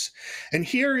experience. And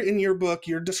here in your book,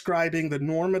 you're describing the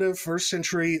normative first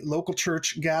century local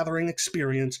church gathering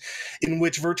experience in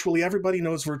which virtually everybody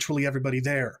knows virtually everybody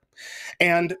there.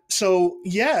 And so,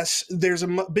 yes, there's a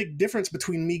big difference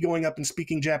between me going up and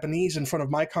speaking Japanese in front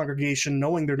of my congregation,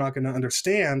 knowing they're not going to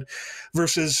understand,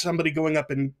 versus somebody going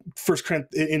up in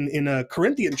in a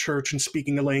Corinthian church and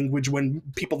speaking a language when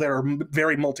people there are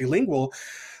very multilingual.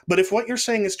 But if what you're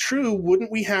saying is true,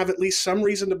 wouldn't we have at least some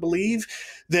reason to believe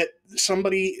that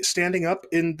somebody standing up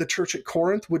in the church at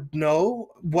Corinth would know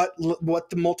what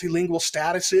the multilingual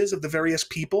status is of the various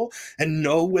people and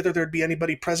know whether there'd be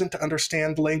anybody present to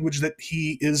understand the language that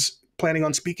he is planning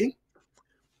on speaking?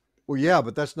 Well, yeah,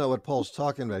 but that's not what Paul's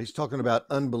talking about. He's talking about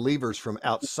unbelievers from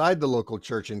outside the local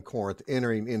church in Corinth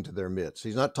entering into their midst.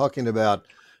 He's not talking about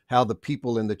how the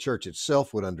people in the church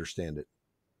itself would understand it.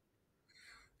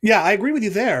 Yeah, I agree with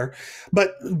you there.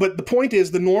 But the point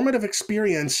is, the normative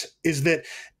experience is that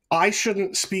I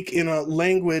shouldn't speak in a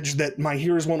language that my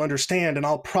hearers won't understand, and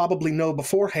I'll probably know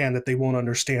beforehand that they won't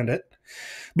understand it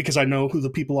because I know who the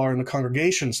people are in the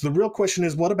congregation. So the real question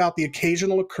is, what about the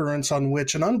occasional occurrence on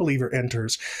which an unbeliever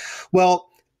enters? Well,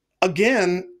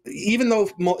 again, even though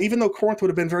Corinth would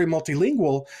have been very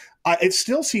multilingual, it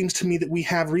still seems to me that we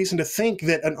have reason to think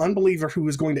that an unbeliever who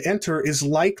is going to enter is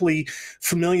likely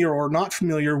familiar or not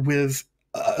familiar with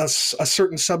a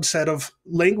certain subset of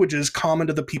languages common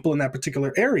to the people in that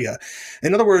particular area.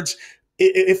 In other words,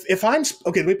 if I'm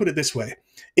okay, let me put it this way.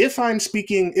 If I'm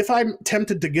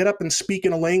tempted to get up and speak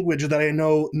in a language that I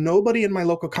know nobody in my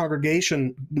local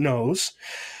congregation knows,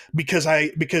 because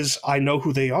I know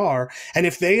who they are, and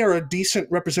if they are a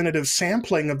decent representative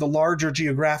sampling of the larger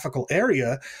geographical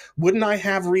area, wouldn't I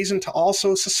have reason to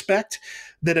also suspect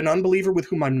that an unbeliever with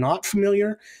whom I'm not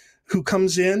familiar, who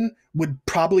comes in, would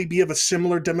probably be of a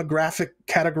similar demographic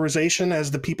categorization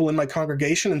as the people in my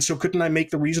congregation? And so couldn't I make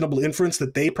the reasonable inference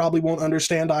that they probably won't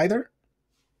understand either?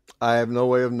 I have no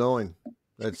way of knowing.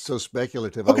 That's so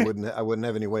speculative. Okay. I wouldn't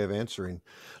have any way of answering.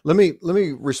 Let me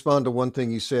respond to one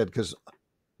thing you said, because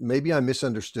maybe I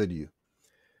misunderstood you.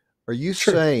 Are you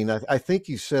saying, I think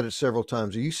you said it several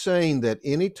times, are you saying that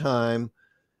anytime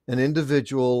an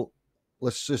individual,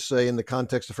 let's just say in the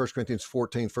context of 1 Corinthians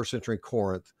 14, first century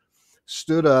Corinth,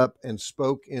 stood up and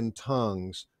spoke in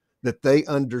tongues, that they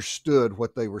understood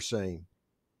what they were saying?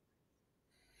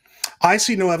 I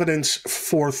see no evidence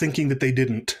for thinking that they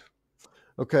didn't.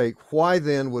 Okay, why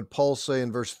then would Paul say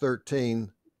in verse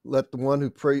 13, let the one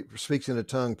who speaks in a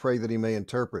tongue pray that he may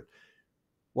interpret?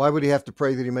 Why would he have to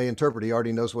pray that he may interpret? He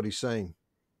already knows what he's saying.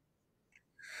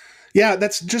 Yeah,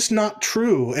 that's just not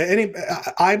true.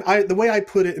 The way I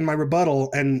put it in my rebuttal,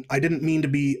 and I didn't mean to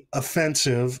be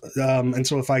offensive, and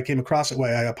so if I came across that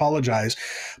way, I apologize.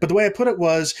 But the way I put it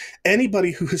was,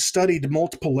 anybody who has studied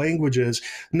multiple languages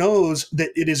knows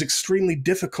that it is extremely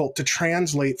difficult to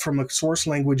translate from a source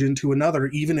language into another,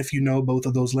 even if you know both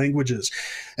of those languages.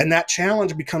 And that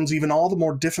challenge becomes even all the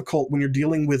more difficult when you're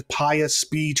dealing with pious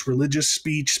speech, religious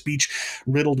speech, speech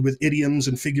riddled with idioms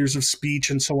and figures of speech,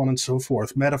 and so on and so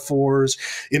forth, metaphors, metaphors,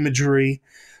 imagery.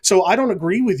 So I don't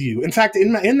agree with you. In fact,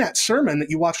 in that sermon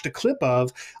that you watched a clip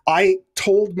of, I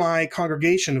told my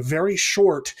congregation a very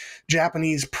short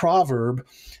Japanese proverb,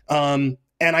 and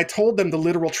I told them the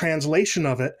literal translation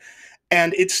of it.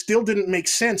 And it still didn't make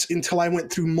sense until I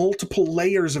went through multiple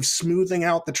layers of smoothing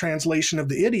out the translation of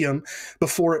the idiom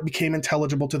before it became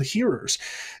intelligible to the hearers.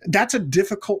 That's a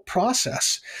difficult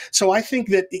process. So I think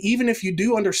that even if you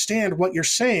do understand what you're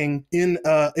saying in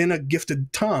a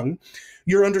gifted tongue,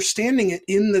 you're understanding it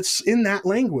in that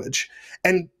language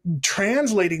and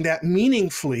translating that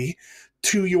meaningfully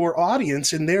to your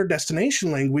audience in their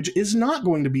destination language is not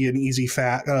going to be an easy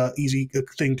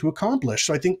thing to accomplish.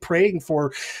 So I think praying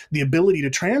for the ability to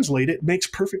translate it makes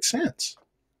perfect sense.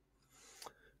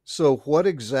 So what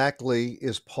exactly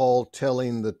is Paul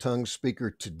telling the tongue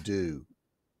speaker to do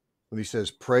when he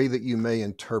says, pray that you may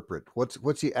interpret?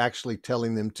 What's he actually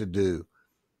telling them to do?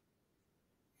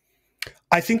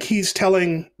 I think he's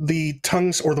telling the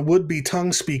tongues or the would-be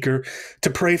tongue speaker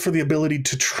to pray for the ability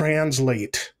to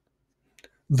translate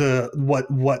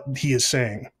what he is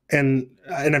saying. And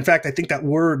in fact, I think that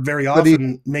word very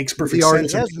often makes perfect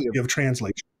sense of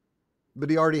translation. But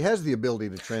he already has the ability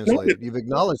to translate it. You've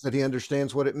acknowledged that he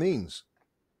understands what it means.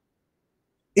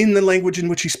 In the language in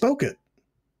which he spoke it.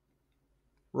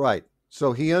 Right.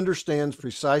 So he understands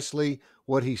precisely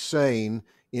what he's saying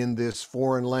in this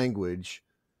foreign language.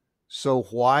 So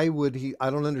why would he? I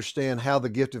don't understand how the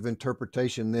gift of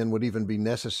interpretation then would even be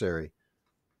necessary.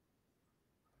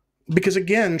 Because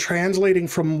again, translating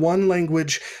from one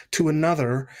language to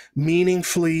another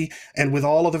meaningfully and with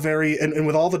all of the and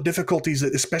with all the difficulties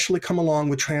that especially come along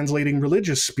with translating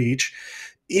religious speech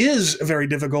is very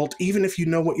difficult, even if you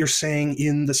know what you're saying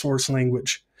in the source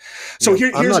language. So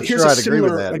here's a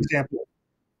similar example.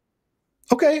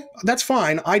 Okay, that's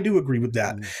fine. I do agree with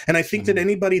that. And I think that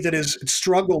anybody that has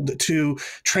struggled to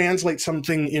translate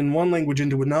something in one language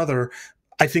into another,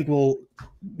 I think will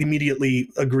immediately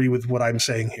agree with what I'm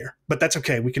saying here. But that's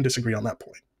okay. We can disagree on that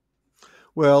point.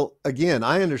 Well, again,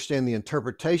 I understand the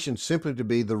interpretation simply to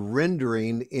be the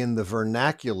rendering in the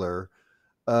vernacular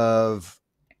of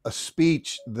a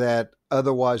speech that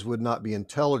otherwise would not be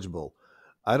intelligible.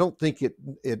 I don't think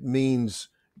it means,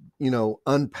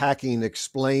 unpacking,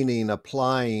 explaining,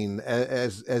 applying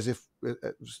as if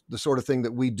the sort of thing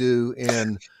that we do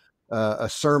in a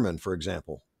sermon, for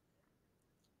example.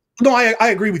 No, I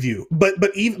agree with you, but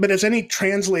as any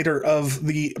translator of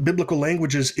the biblical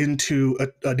languages into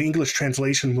an English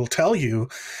translation will tell you,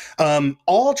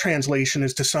 all translation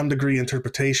is to some degree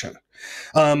interpretation.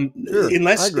 Sure,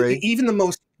 unless I agree. Even the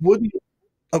most wouldn't.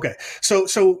 Okay,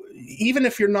 so even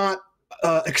if you're not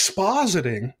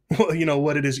expositing,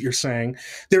 what it is you're saying,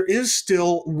 there is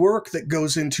still work that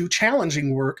goes into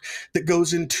challenging work that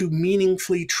goes into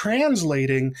meaningfully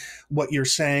translating what you're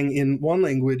saying in one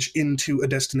language into a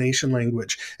destination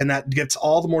language. And that gets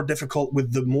all the more difficult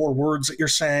with the more words that you're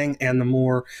saying and the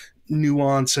more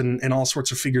nuance and all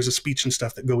sorts of figures of speech and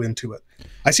stuff that go into it.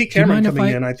 I see Cameron coming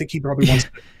in. I think he probably wants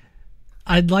to.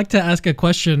 I'd like to ask a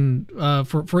question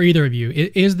for either of you.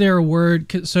 Is there a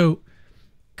word? So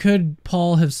could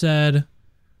Paul have said,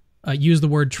 use the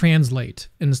word translate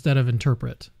instead of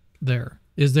interpret there?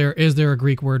 Is there a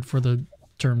Greek word for the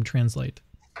term translate?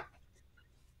 Do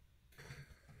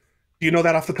you know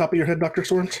that off the top of your head, Dr.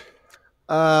 Storms?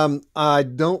 I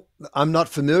don't. I'm not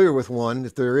familiar with one,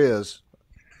 if there is.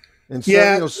 And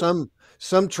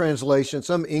some translations,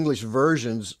 some English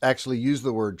versions actually use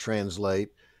the word translate.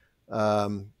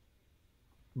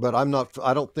 But I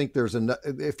don't think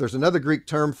if there's another Greek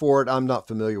term for it, I'm not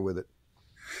familiar with it.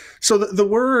 So the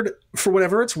word, for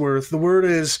whatever it's worth, the word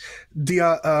is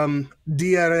diaremen.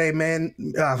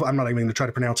 I'm not even going to try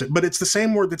to pronounce it, but it's the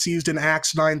same word that's used in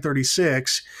Acts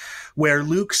 9:36, where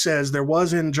Luke says there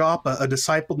was in Joppa a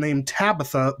disciple named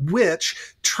Tabitha,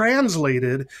 which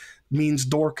translated means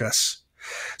Dorcas.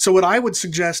 So what I would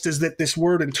suggest is that this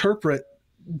word interpret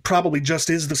probably just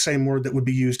is the same word that would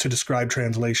be used to describe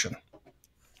translation.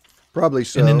 Probably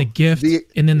so. And then the gift,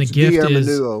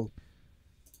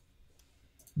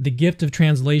 the gift of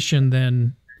translation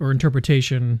then, or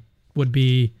interpretation, would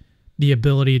be the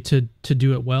ability to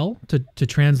do it well, to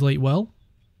translate well,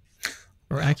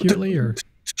 or accurately, or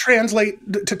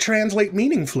to translate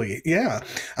meaningfully. Yeah.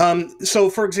 So,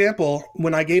 for example,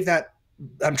 when I gave that,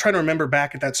 I'm trying to remember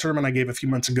back at that sermon I gave a few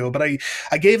months ago, but I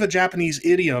gave a Japanese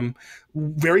idiom,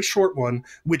 very short one,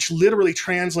 which literally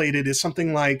translated is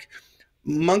something like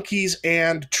monkeys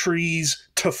and trees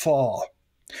to fall.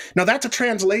 Now that's a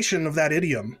translation of that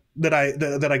idiom. that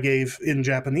I gave in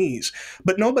Japanese,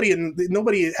 but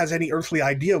nobody has any earthly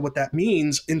idea what that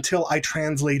means until I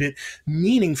translate it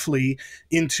meaningfully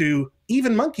into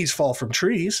even monkeys fall from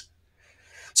trees.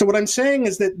 So what I'm saying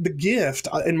is that the gift,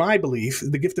 in my belief,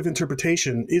 the gift of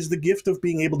interpretation is the gift of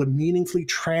being able to meaningfully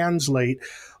translate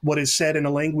what is said in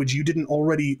a language you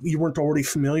weren't already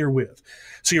familiar with.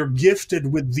 So you're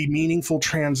gifted with the meaningful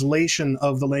translation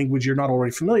of the language you're not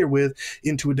already familiar with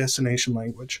into a destination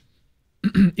language.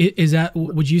 Is that,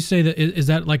 would you say that, is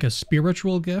that like a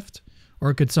spiritual gift,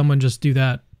 or could someone just do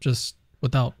that just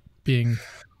without being?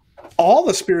 All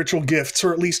the spiritual gifts,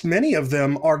 or at least many of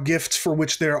them, are gifts for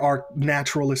which there are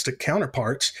naturalistic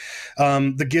counterparts.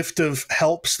 The gift of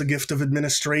helps, the gift of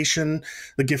administration,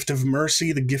 the gift of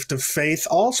mercy, the gift of faith,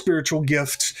 all spiritual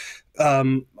gifts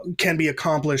can be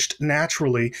accomplished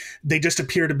naturally. They just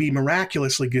appear to be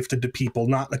miraculously gifted to people,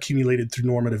 not accumulated through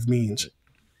normative means.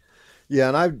 Yeah,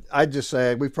 and I'd just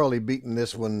say we've probably beaten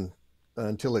this one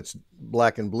until it's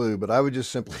black and blue, but I would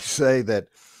just simply say that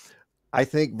I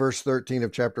think verse 13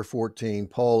 of chapter 14,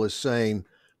 Paul is saying,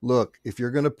 look, if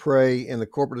you're going to pray in the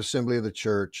corporate assembly of the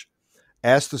church,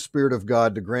 ask the Spirit of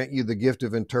God to grant you the gift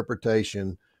of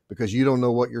interpretation, because you don't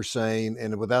know what you're saying,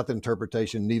 and without the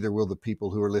interpretation, neither will the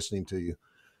people who are listening to you.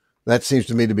 That seems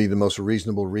to me to be the most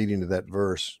reasonable reading of that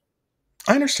verse.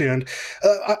 I understand.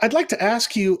 I'd like to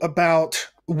ask you about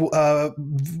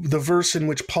the verse in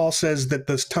which Paul says that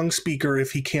the tongue speaker,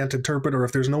 if he can't interpret or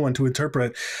if there's no one to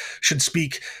interpret, should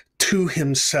speak to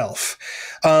himself.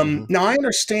 Now, I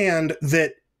understand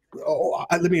that.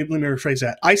 Let me rephrase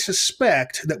that. I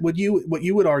suspect that what you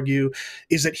would argue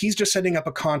is that he's just setting up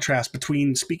a contrast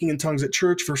between speaking in tongues at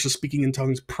church versus speaking in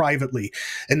tongues privately,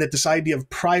 and that this idea of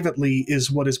privately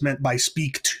is what is meant by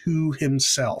speak to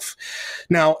himself.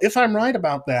 Now, if I'm right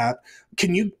about that,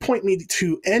 can you point me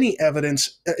to any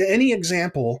evidence, any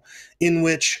example in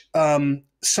which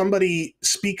somebody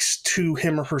speaks to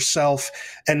him or herself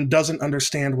and doesn't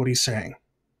understand what he's saying?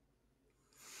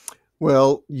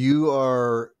 Well,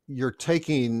 you're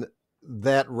taking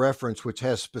that reference, which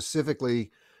has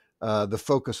specifically the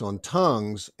focus on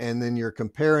tongues, and then you're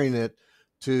comparing it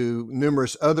to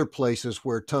numerous other places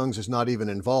where tongues is not even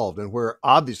involved, and where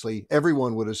obviously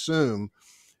everyone would assume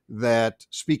that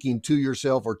speaking to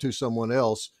yourself or to someone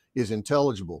else is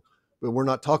intelligible. But we're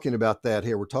not talking about that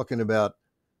here. We're talking about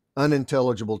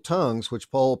unintelligible tongues, which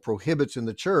Paul prohibits in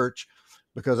the church,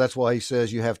 because that's why he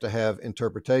says you have to have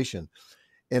interpretation.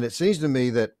 And it seems to me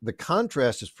that the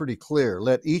contrast is pretty clear.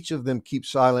 Let each of them keep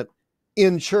silent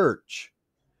in church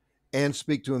and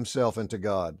speak to himself and to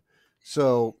God.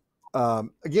 So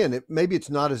again, maybe it's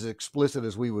not as explicit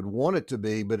as we would want it to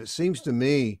be, but it seems to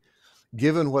me,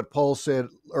 given what Paul said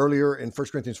earlier in 1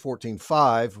 Corinthians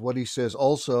 14:5, what he says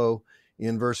also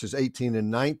in verses 18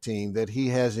 and 19, that he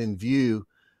has in view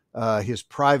his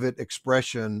private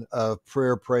expression of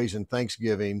prayer, praise, and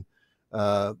thanksgiving,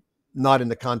 not in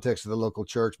the context of the local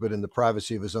church, but in the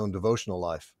privacy of his own devotional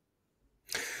life.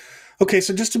 Okay,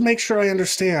 so just to make sure I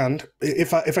understand,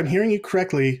 if I'm hearing you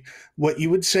correctly, what you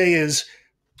would say is,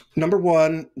 number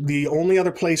one, the only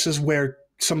other places where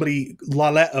somebody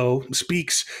laleo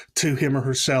speaks to him or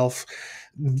herself,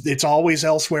 it's always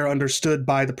elsewhere understood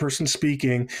by the person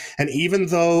speaking. And even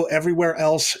though everywhere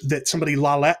else that somebody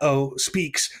laleo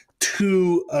speaks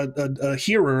to a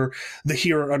hearer, the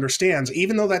hearer understands.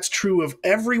 Even though that's true of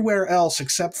everywhere else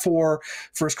except for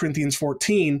 1 Corinthians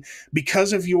 14,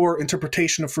 because of your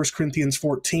interpretation of 1 Corinthians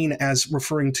 14 as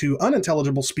referring to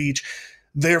unintelligible speech,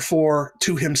 therefore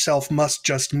to himself must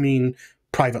just mean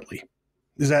privately.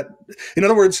 Is that, in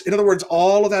other words,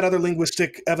 all of that other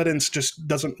linguistic evidence just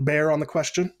doesn't bear on the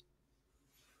question?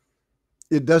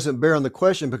 It doesn't bear on the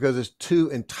question because it's two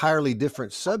entirely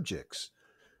different subjects.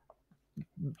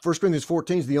 1 Corinthians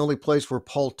 14 is the only place where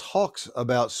Paul talks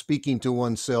about speaking to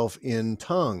oneself in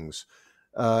tongues.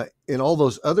 In all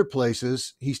those other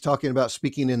places, he's talking about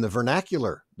speaking in the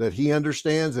vernacular that he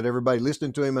understands, that everybody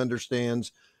listening to him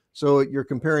understands. So you're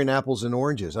comparing apples and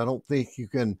oranges. I don't think you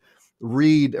can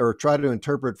read or try to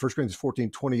interpret 1 Corinthians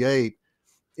 14:28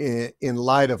 in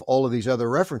light of all of these other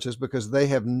references, because they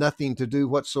have nothing to do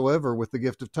whatsoever with the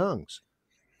gift of tongues.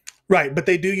 Right, but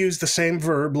they do use the same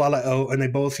verb, laleo, and they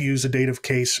both use a dative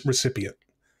case recipient.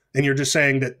 And you're just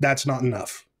saying that that's not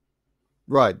enough.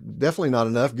 Right, definitely not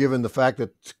enough, given the fact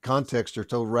that contexts are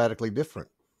so radically different.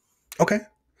 Okay.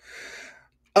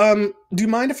 Do you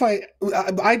mind if I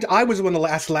was the one to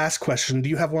ask last question. Do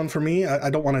you have one for me? I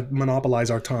don't want to monopolize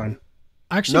our time.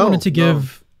 I actually wanted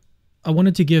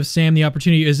to give Sam the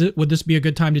opportunity. Would this be a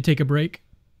good time to take a break?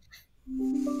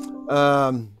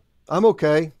 I'm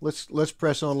okay. Let's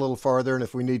press on a little farther, and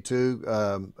if we need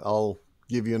to, I'll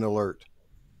give you an alert.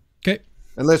 Okay.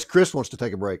 Unless Chris wants to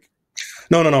take a break.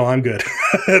 No, I'm good.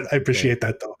 I appreciate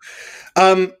Okay. that, though.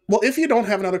 Well, if you don't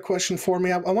have another question for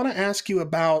me, I want to ask you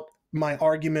about my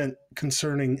argument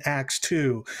concerning Acts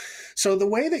 2. So, the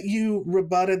way that you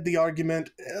rebutted the argument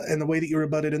and the way that you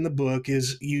rebutted in the book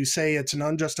is you say it's an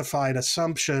unjustified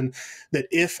assumption that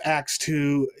if Acts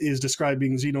 2 is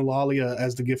describing xenolalia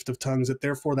as the gift of tongues, that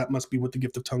therefore that must be what the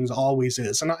gift of tongues always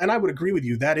is. And I would agree with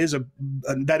you. That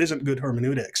isn't good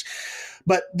hermeneutics.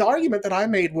 But the argument that I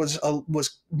made was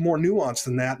more nuanced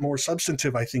than that, more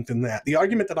substantive, I think, than that. The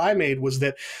argument that I made was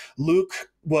that Luke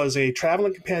was a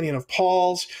traveling companion of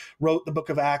Paul's, wrote the book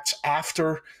of Acts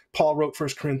after Paul wrote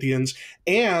 1 Corinthians,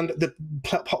 and that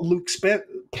Luke spent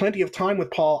plenty of time with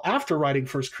Paul after writing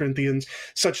 1 Corinthians,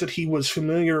 such that he was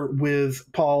familiar with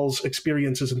Paul's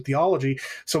experiences in theology,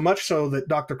 so much so that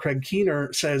Dr. Craig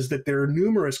Keener says that there are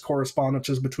numerous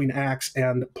correspondences between Acts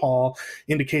and Paul,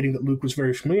 indicating that Luke was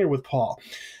very familiar with Paul.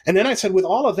 And then I said, with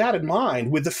all of that in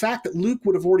mind, with the fact that Luke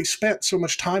would have already spent so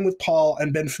much time with Paul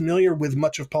and been familiar with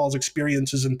much of Paul's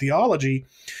experiences in theology,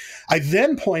 I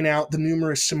then point out the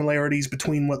numerous similarities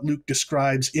between what Luke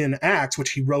describes in Acts,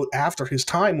 which he wrote after his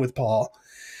time with Paul,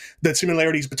 the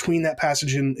similarities between that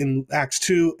passage in Acts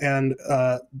 2 and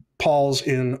Paul's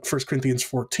in 1 Corinthians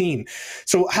 14.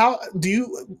 So how do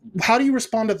you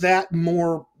respond to that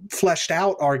more fleshed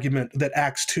out argument that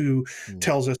Acts 2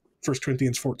 tells us 1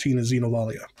 Corinthians 14 is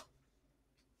xenolalia?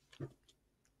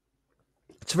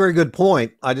 It's a very good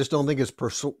point. I just don't think it's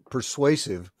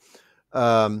persuasive.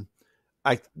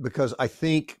 Because I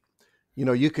think,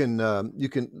 you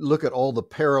can look at all the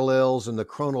parallels and the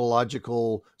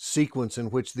chronological sequence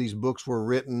in which these books were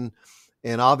written,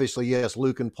 and obviously, yes,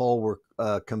 Luke and Paul were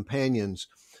companions.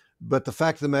 But the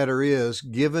fact of the matter is,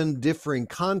 given differing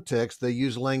contexts, they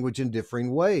use language in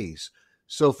differing ways.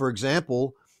 So, for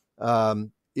example,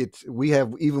 we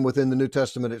have, even within the New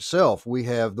Testament itself, we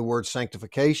have the word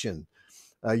sanctification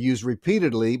used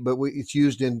repeatedly, but it's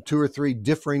used in two or three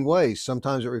differing ways.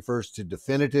 Sometimes it refers to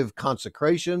definitive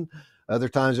consecration. Other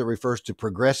times it refers to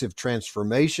progressive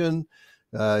transformation.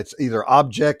 It's either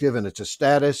objective and it's a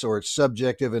status, or it's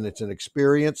subjective and it's an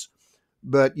experience.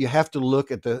 But you have to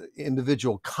look at the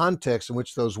individual context in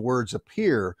which those words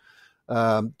appear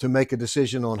to make a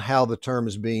decision on how the term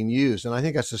is being used. And I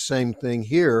think that's the same thing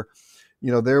here.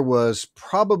 There was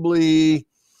probably,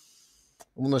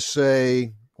 I want to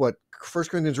say, 1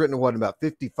 Corinthians written in about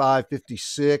 55,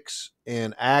 56,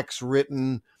 and Acts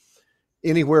written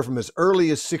anywhere from as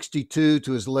early as 62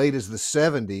 to as late as the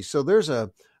 70s. So there's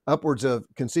upwards of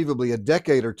conceivably a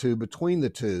decade or two between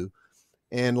the two.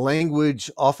 And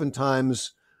language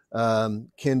oftentimes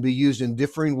can be used in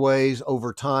differing ways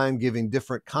over time, giving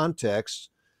different contexts.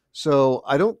 So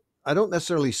I don't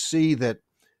necessarily see that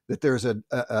there's an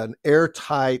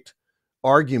airtight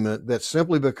argument that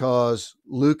simply because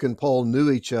Luke and Paul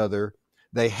knew each other,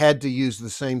 they had to use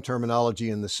the same terminology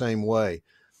in the same way.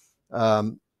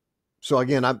 So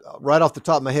again, right off the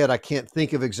top of my head, I can't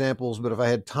think of examples, but if I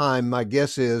had time, my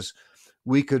guess is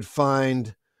we could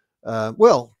find,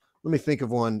 well, let me think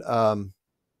of one.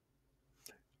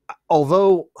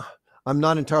 Although I'm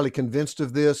not entirely convinced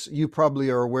of this, you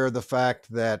probably are aware of the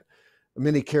fact that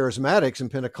many charismatics and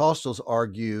Pentecostals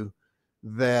argue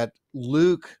that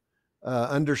Luke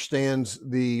understands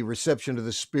the reception of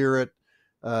the Spirit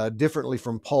differently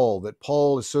from Paul, that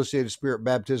Paul associated Spirit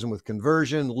baptism with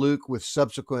conversion, Luke with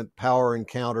subsequent power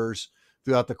encounters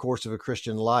throughout the course of a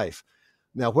Christian life.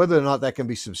 Now, whether or not that can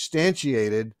be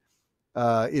substantiated,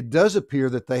 it does appear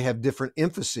that they have different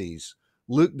emphases.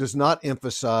 Luke does not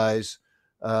emphasize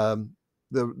the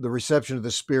reception of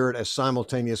the Spirit as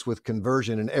simultaneous with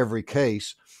conversion in every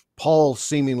case. Paul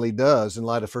seemingly does in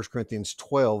light of 1 Corinthians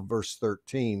 12, verse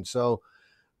 13. So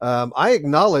I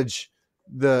acknowledge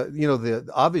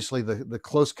obviously the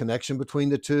close connection between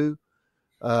the two.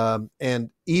 And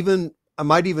even, I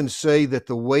might even say that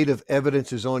the weight of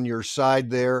evidence is on your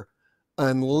side there,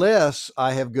 unless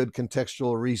I have good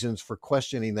contextual reasons for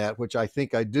questioning that, which I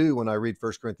think I do when I read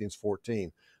 1 Corinthians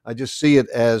 14. I just see it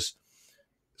as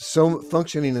so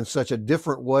functioning in such a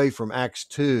different way from Acts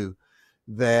 2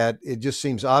 that it just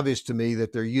seems obvious to me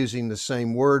that they're using the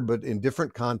same word, but in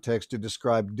different contexts to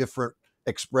describe different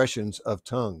expressions of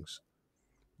tongues.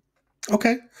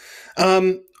 Okay.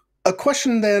 A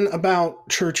question then about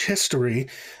church history.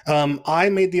 I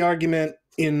made the argument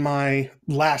in my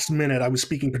last minute. I was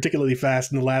speaking particularly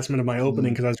fast in the last minute of my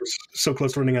opening because I was so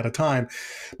close to running out of time.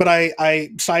 But I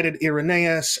cited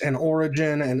Irenaeus and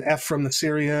Origen and Ephraim the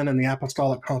Syrian and the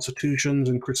Apostolic Constitutions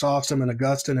and Chrysostom and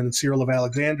Augustine and Cyril of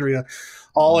Alexandria,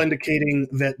 all indicating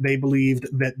that they believed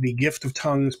that the gift of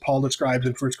tongues Paul describes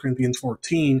in 1 Corinthians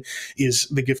 14 is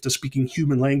the gift of speaking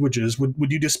human languages.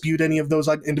 Would you dispute any of those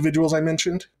individuals I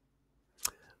mentioned?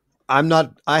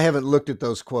 I haven't looked at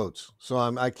those quotes, so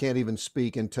I can't even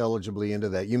speak intelligibly into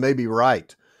that. You may be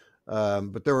right.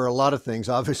 But there were a lot of things,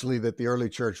 obviously, that the early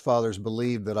church fathers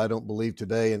believed that I don't believe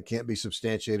today and can't be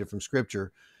substantiated from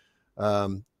Scripture.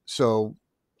 So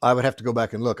I would have to go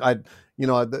back and look. The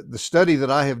study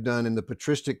that I have done in the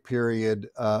patristic period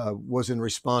was in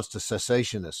response to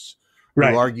cessationists who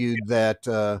argued that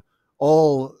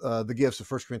all the gifts of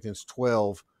 1 Corinthians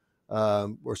 12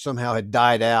 or somehow had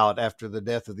died out after the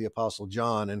death of the Apostle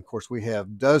John. And of course, we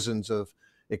have dozens of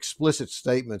explicit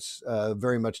statements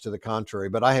very much to the contrary,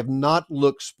 but I have not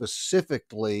looked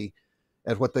specifically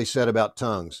at what they said about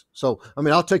tongues. So, I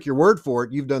mean, I'll take your word for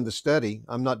it. You've done the study.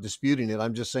 I'm not disputing it.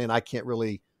 I'm just saying I can't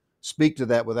really speak to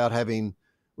that without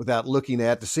looking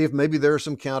at to see if maybe there are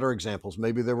some counterexamples.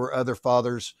 Maybe there were other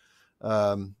fathers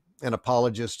and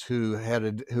apologists who had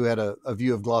a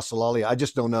view of glossolalia. I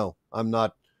just don't know. I'm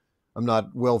not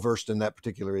well versed in that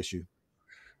particular issue.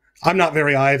 I'm not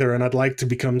very either, and I'd like to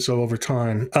become so over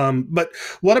time. But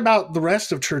what about the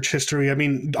rest of church history? I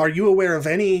mean, are you aware of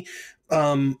any,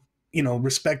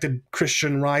 respected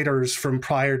Christian writers from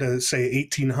prior to, say,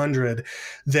 1800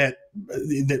 that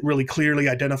really clearly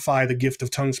identify the gift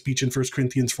of tongue speech in 1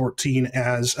 Corinthians 14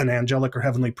 as an angelic or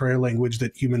heavenly prayer language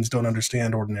that humans don't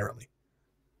understand ordinarily?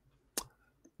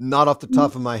 Not off the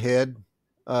top of my head,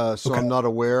 so okay. I'm not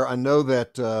aware. I know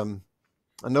that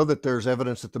there's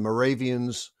evidence that the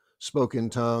Moravians spoke in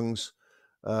tongues,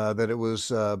 that it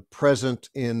was present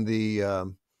in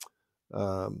the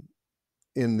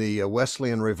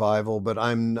Wesleyan revival, but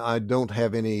I don't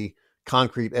have any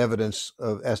concrete evidence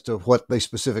as to what they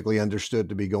specifically understood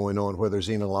to be going on, whether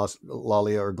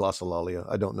xenolalia or glossolalia.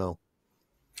 I don't know.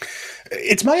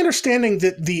 It's my understanding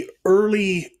that the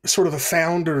early sort of the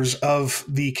founders of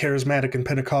the charismatic and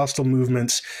Pentecostal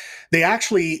movements, they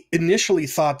actually initially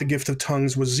thought the gift of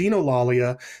tongues was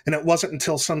xenolalia, and it wasn't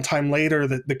until sometime later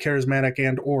that the charismatic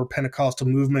and or Pentecostal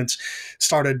movements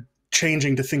started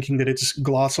changing to thinking that it's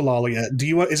glossolalia.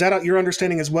 Is that your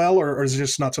understanding as well, or is it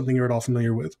just not something you're at all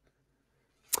familiar with?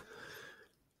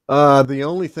 The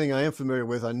only thing I am familiar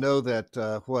with, I know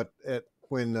that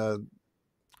when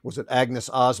was it Agnes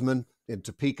Osmond in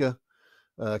Topeka,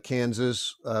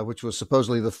 Kansas, which was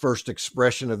supposedly the first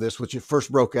expression of this, which it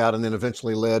first broke out and then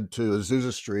eventually led to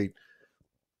Azusa Street,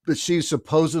 that she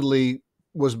supposedly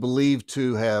was believed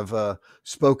to have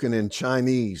spoken in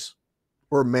Chinese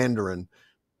or Mandarin.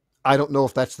 I don't know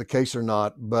if that's the case or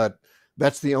not, but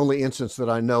that's the only instance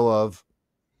that I know of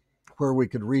where we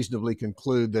could reasonably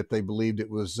conclude that they believed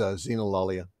it was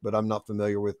xenolalia. But I'm not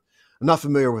familiar with enough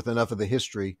of the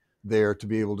history there to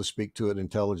be able to speak to it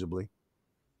intelligibly.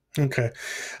 Okay.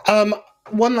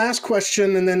 One last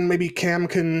question, and then maybe Cam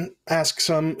can ask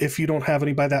some if you don't have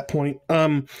any by that point.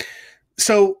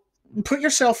 So put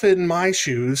yourself in my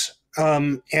shoes,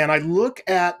 and I look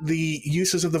at the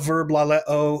uses of the verb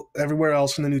laleo everywhere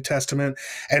else in the New Testament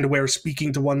and where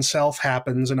speaking to oneself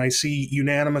happens, and I see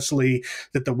unanimously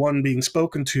that the one being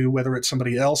spoken to, whether it's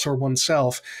somebody else or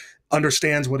oneself,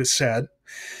 understands what is said.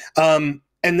 And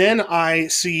then I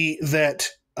see that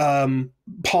Luke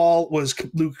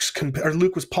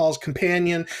was Paul's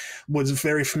companion, was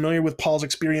very familiar with Paul's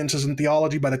experiences in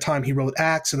theology by the time he wrote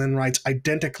Acts, and then writes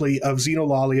identically of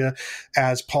xenolalia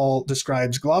as Paul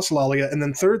describes glossolalia. And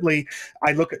then thirdly,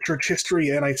 I look at church history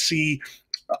and I see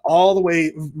all the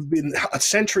way in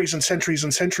centuries and centuries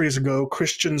and centuries ago,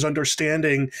 Christians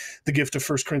understanding the gift of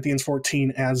 1 Corinthians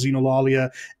 14 as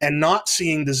xenolalia and not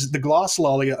seeing the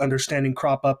glossolalia understanding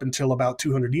crop up until about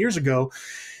 200 years ago.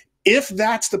 If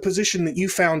that's the position that you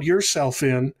found yourself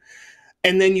in,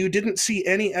 and then you didn't see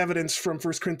any evidence from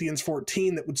 1 Corinthians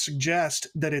 14 that would suggest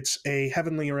that it's a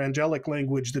heavenly or angelic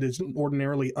language that is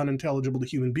ordinarily unintelligible to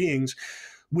human beings,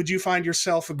 would you find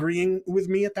yourself agreeing with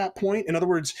me at that point? In other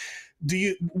words,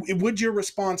 would your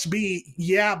response be,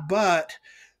 yeah, but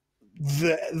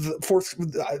the fourth,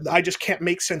 I just can't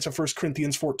make sense of 1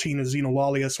 Corinthians 14 as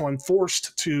xenolalia, so I'm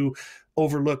forced to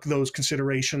overlook those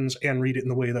considerations and read it in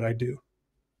the way that I do?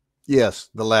 Yes,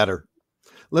 the latter.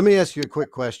 Let me ask you a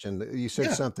quick question. You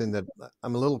said something that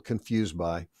I'm a little confused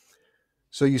by.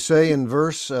 So you say in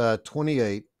verse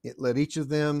 28, let each of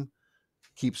them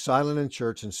keep silent in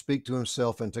church and speak to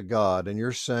himself and to God. And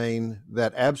you're saying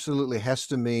that absolutely has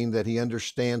to mean that he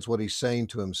understands what he's saying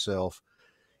to himself.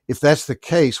 If that's the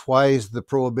case, why is the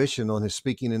prohibition on his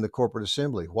speaking in the corporate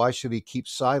assembly? Why should he keep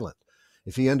silent?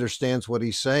 If he understands what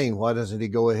he's saying, why doesn't he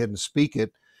go ahead and speak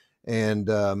it and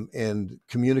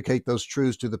communicate those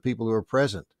truths to the people who are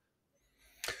present?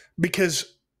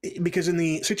 Because in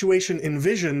the situation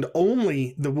envisioned,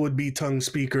 only the would-be tongue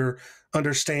speaker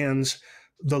understands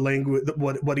the language,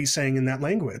 what he's saying in that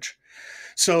language.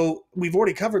 So we've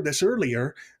already covered this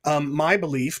earlier. My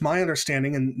belief, my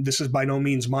understanding, and this is by no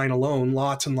means mine alone,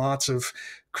 lots and lots of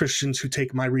Christians who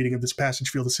take my reading of this passage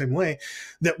feel the same way,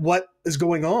 that what is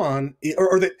going on,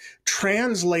 or that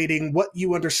translating what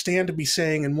you understand to be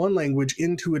saying in one language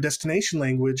into a destination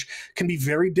language can be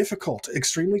very difficult,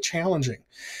 extremely challenging.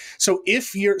 So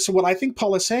so what I think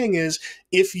Paul is saying is,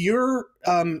 if you're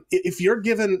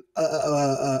given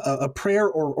a prayer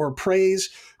or praise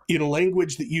in a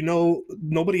language that you know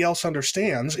nobody else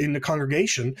understands in the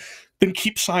congregation, then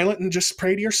keep silent and just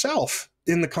pray to yourself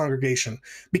in the congregation.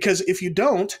 Because if you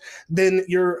don't, then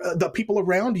the people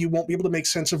around you won't be able to make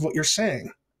sense of what you're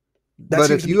saying.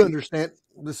 But if you understand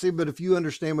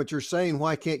what you're saying,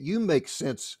 why can't you make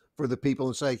sense for the people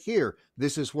and say, here,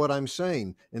 this is what I'm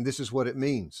saying, and this is what it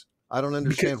means? I don't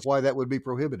understand why that would be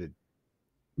prohibited.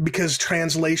 Because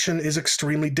translation is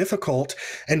extremely difficult,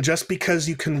 and just because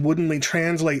you can woodenly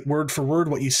translate word for word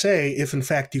what you say, if in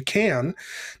fact you can,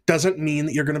 doesn't mean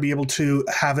that you're going to be able to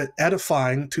have it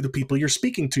edifying to the people you're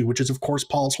speaking to, which is of course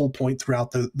Paul's whole point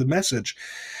throughout the message.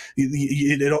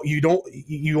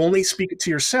 You only speak it to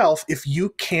yourself if you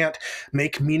can't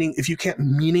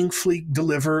meaningfully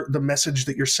deliver the message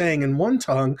that you're saying in one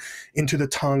tongue into the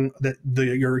tongue that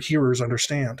your hearers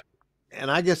understand. And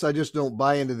I guess I just don't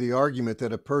buy into the argument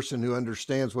that a person who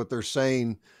understands what they're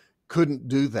saying couldn't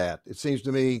do that. It seems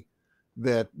to me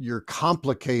that you're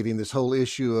complicating this whole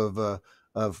issue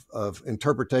of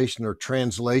interpretation or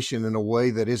translation in a way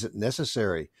that isn't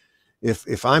necessary.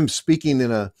 If I'm speaking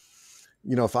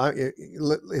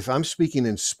if I'm speaking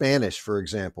in Spanish, for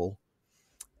example,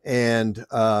 and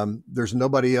there's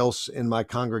nobody else in my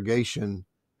congregation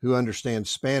who understands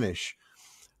Spanish,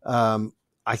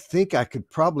 I think I could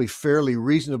probably fairly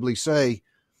reasonably say,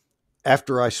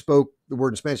 after I spoke the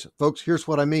word in Spanish, folks, here's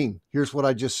what I mean. Here's what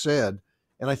I just said.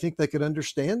 And I think they could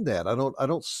understand that. I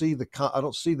don't see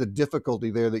the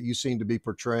difficulty there that you seem to be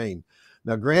portraying.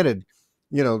 Now, granted,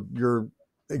 your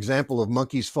example of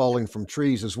monkeys falling from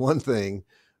trees is one thing,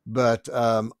 but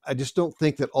I just don't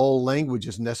think that all language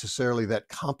is necessarily that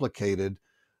complicated,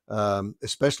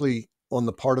 especially on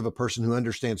the part of a person who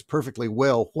understands perfectly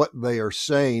well what they are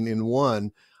saying in one.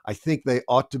 I think they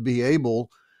ought to be able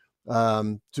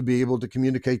to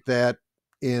communicate that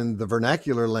in the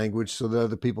vernacular language so that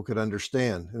other people could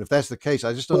understand. And if that's the case,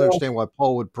 I just don't understand why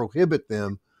Paul would prohibit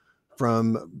them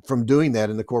from doing that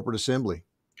in the corporate assembly.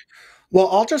 Well,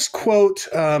 I'll just quote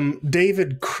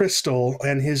David Crystal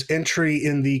and his entry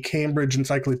in the Cambridge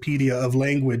Encyclopedia of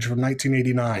Language from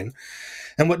 1989.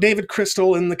 And what David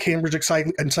Crystal in the Cambridge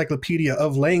Encyclopedia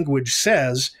of Language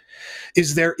says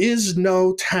is, there is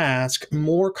no task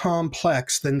more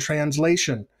complex than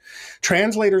translation.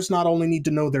 Translators not only need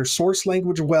to know their source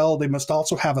language well, they must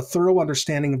also have a thorough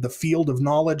understanding of the field of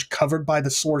knowledge covered by the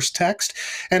source text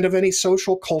and of any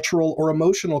social, cultural, or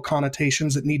emotional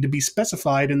connotations that need to be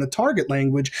specified in the target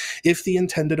language if the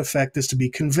intended effect is to be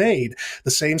conveyed.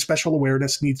 The same special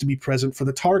awareness needs to be present for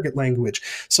the target language,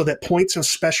 so that points of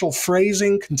special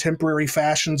phrasing, contemporary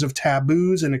fashions of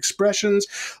taboos and expressions,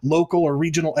 local or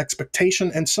regional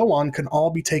expectation, and so on can all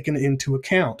be taken into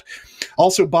account.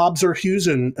 Also, Bob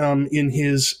Zerhusen, in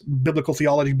his Biblical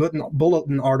Theology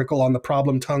Bulletin article on the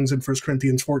problem tongues in 1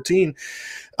 Corinthians 14,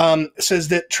 says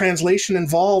that translation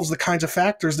involves the kinds of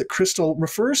factors that Crystal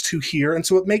refers to here, and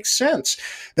so it makes sense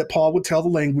that Paul would tell the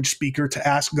language speaker to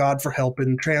ask God for help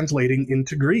in translating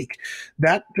into Greek.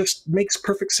 That just makes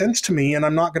perfect sense to me, and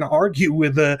I'm not going to argue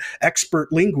with an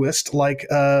expert linguist like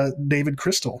David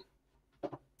Crystal.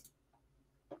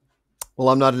 Well,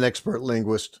 I'm not an expert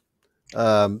linguist.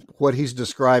 What he's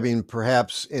describing,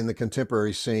 perhaps in the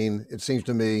contemporary scene, it seems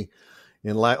to me,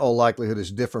 in all likelihood,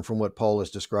 is different from what Paul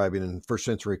is describing in first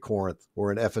century Corinth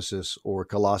or in Ephesus or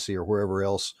Colossae or wherever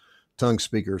else tongue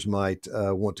speakers might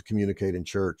want to communicate in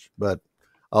church. But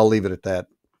I'll leave it at that.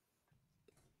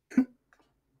 I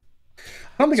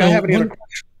don't think I have any other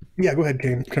questions. Yeah, go ahead,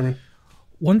 Cameron.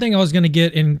 One thing I was going to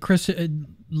get in, Chris,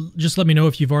 just let me know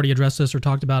if you've already addressed this or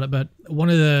talked about it, but one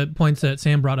of the points that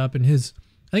Sam brought up in his,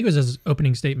 I think it was his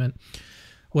opening statement,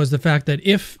 was the fact that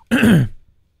if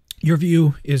your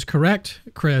view is correct,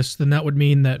 Chris, then that would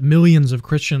mean that millions of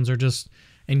Christians are just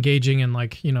engaging in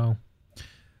like,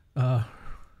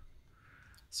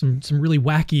 some really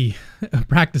wacky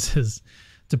practices,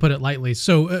 to put it lightly.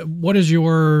 So what is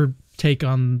your take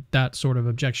on that sort of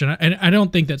objection? And I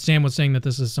don't think that Sam was saying that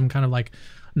this is some kind of like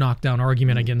knockdown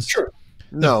argument against Sure.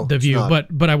 the view,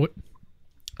 but I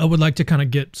would like to kind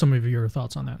of get some of your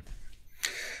thoughts on that.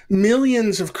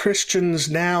 Millions of Christians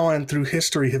now and through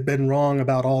history have been wrong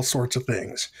about all sorts of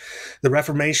things. The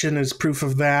Reformation is proof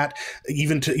of that.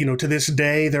 Even to this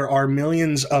day, there are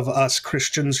millions of us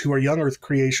Christians who are young earth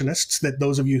creationists that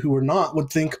those of you who are not would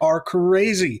think are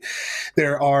crazy.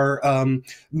 There are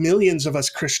millions of us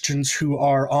Christians who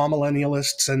are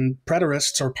amillennialists and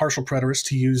preterists, or partial preterists,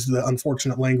 to use the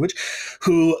unfortunate language,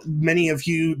 who many of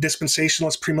you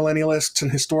dispensationalists, premillennialists, and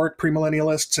historic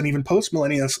premillennialists, and even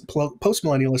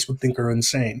postmillennialists would think are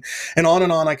insane. And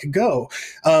on I could go.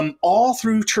 All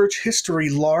through church history,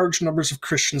 large numbers of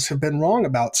Christians have been wrong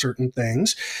about certain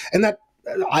things, and that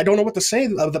I don't know what to say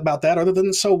about that other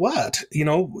than so what?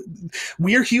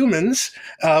 We're humans.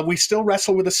 We still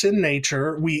wrestle with a sin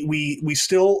nature. We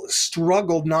still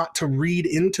struggle not to read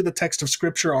into the text of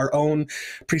Scripture our own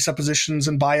presuppositions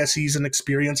and biases and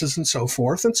experiences and so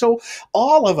forth. And so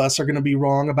all of us are going to be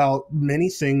wrong about many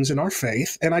things in our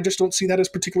faith. And I just don't see that as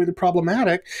particularly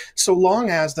problematic, so long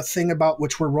as the thing about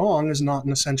which we're wrong is not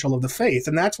an essential of the faith.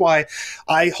 And that's why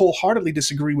I wholeheartedly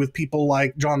disagree with people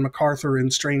like John MacArthur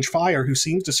in Strange Fire, who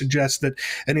seems to suggest that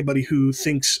anybody who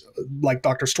thinks like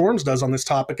Dr. Storms does on this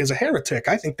topic is a heretic.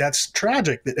 I think that's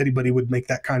tragic that anybody would make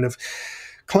that kind of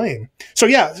claim. So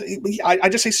yeah, I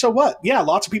just say, so what? Yeah,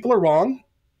 lots of people are wrong,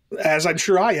 as I'm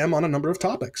sure I am on a number of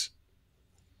topics.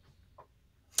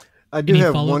 I do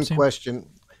have one question.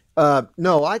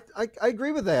 No, I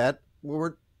agree with that.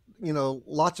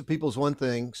 Lots of people is one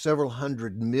thing, several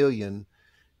hundred million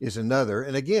is another.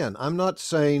 And again, I'm not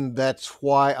saying that's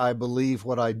why I believe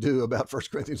what I do about 1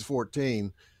 Corinthians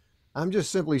 14. I'm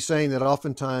just simply saying that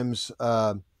oftentimes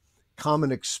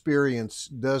common experience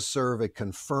does serve a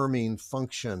confirming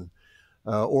function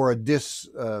or a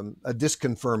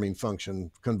disconfirming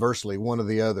function, conversely, one or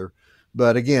the other.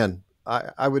 But again,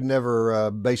 I would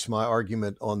never base my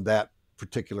argument on that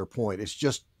particular point. It's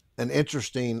just an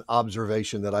interesting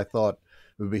observation that I thought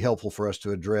would be helpful for us to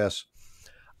address.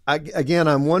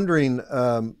 I'm wondering,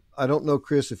 I don't know,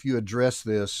 Chris, if you address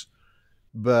this,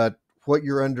 but what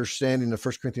your understanding of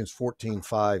 1 Corinthians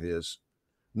 14:5 is.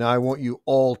 Now, I want you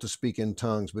all to speak in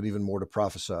tongues, but even more to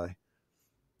prophesy.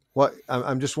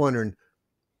 I'm just wondering,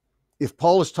 if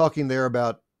Paul is talking there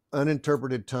about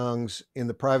uninterpreted tongues in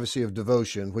the privacy of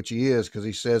devotion, which he is, because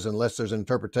he says, unless there's an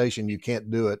interpretation, you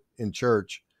can't do it in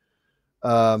church.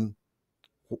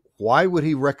 Why would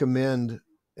he recommend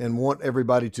and want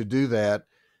everybody to do that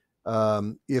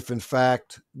if in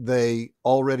fact they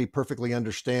already perfectly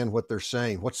understand what they're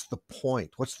saying? What's the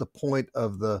point? What's the point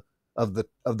of the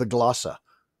glossa?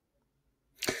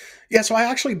 Yeah, so I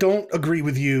actually don't agree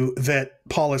with you that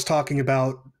Paul is talking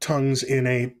about tongues in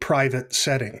a private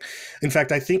setting. In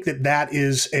fact, I think that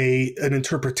is an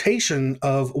interpretation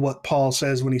of what Paul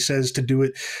says when he says to do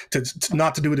it, to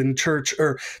not to do it in church,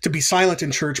 or to be silent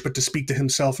in church, but to speak to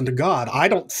himself and to God. I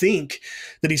don't think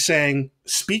that he's saying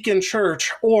speak in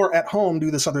church or at home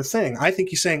do this other thing. I think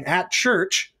he's saying at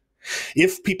church,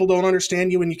 if people don't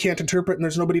understand you and you can't interpret and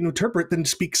there's nobody to interpret, then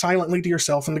speak silently to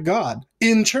yourself and to God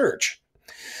in church.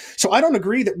 So I don't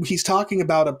agree that he's talking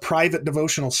about a private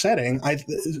devotional setting. I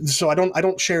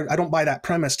don't buy that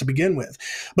premise to begin with.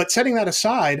 But setting that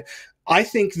aside, I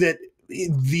think that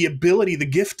the ability, the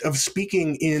gift of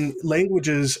speaking in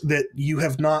languages that you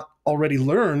have not already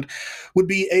learned would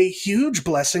be a huge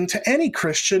blessing to any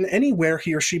Christian anywhere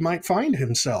he or she might find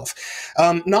himself.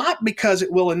 Not because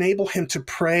it will enable him to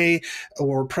pray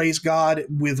or praise God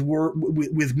with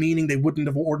meaning they wouldn't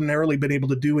have ordinarily been able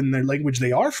to do in their language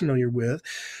they are familiar with,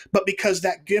 but because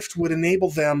that gift would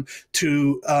enable them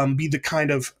to be the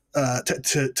kind of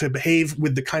to behave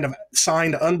with the kind of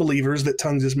signed unbelievers that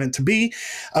tongues is meant to be.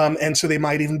 And so they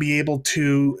might even be able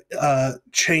to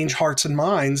change hearts and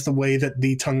minds the way that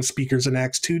the tongue speakers in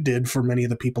Acts 2 did for many of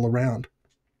the people around.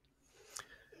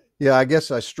 Yeah, I guess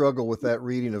I struggle with that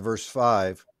reading of verse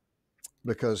 5,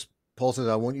 because Paul says,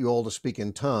 I want you all to speak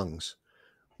in tongues.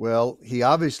 Well, he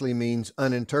obviously means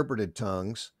uninterpreted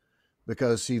tongues,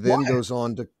 because he then goes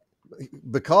on to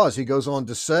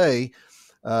say,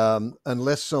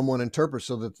 unless someone interprets,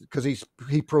 so that because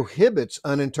he prohibits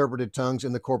uninterpreted tongues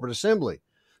in the corporate assembly.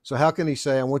 So how can he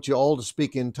say, I want you all to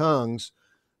speak in tongues,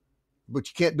 but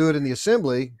you can't do it in the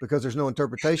assembly because there's no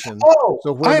interpretation?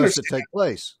 So where does it take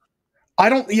place? I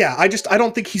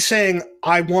don't think he's saying,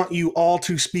 I want you all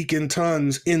to speak in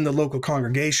tongues in the local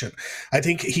congregation. I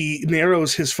think he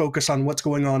narrows his focus on what's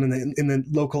going on in the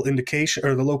local indication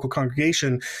or the local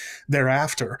congregation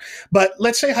thereafter. But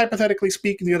let's say, hypothetically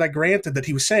speaking, that I granted that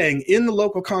he was saying, in the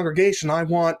local congregation, I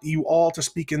want you all to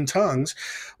speak in tongues.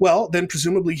 Well, then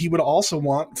presumably he would also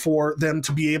want for them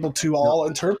to be able to all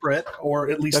interpret, or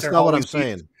at least that's not what I'm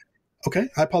saying. Okay,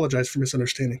 I apologize for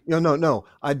misunderstanding. No.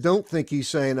 I don't think he's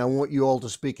saying, I want you all to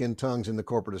speak in tongues in the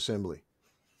corporate assembly.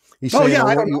 He's Oh saying, yeah,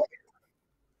 I I want don't know.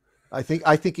 you.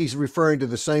 I think he's referring to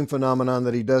the same phenomenon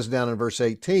that he does down in verse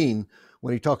 18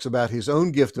 when he talks about his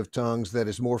own gift of tongues that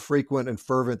is more frequent and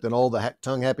fervent than all the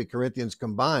tongue happy Corinthians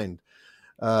combined.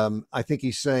 I think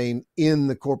he's saying in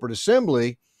the corporate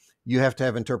assembly, you have to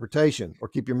have interpretation or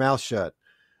keep your mouth shut.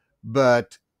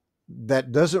 But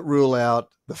that doesn't rule out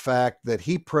the fact that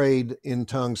he prayed in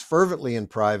tongues fervently in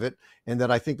private, and that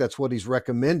I think that's what he's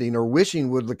recommending or wishing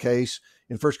would the case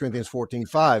in 1 Corinthians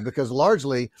 14:5, because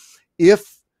largely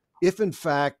if in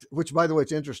fact, which by the way,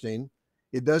 it's interesting,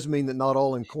 it does mean that not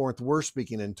all in Corinth were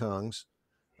speaking in tongues,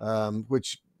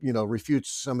 which, refutes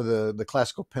some of the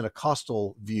classical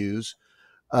Pentecostal views.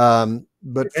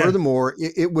 But furthermore,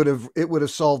 it would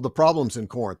have solved the problems in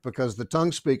Corinth, because the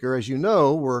tongue speaker, as you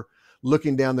know, were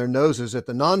looking down their noses at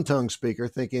the non-tongue speaker,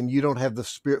 thinking you don't have the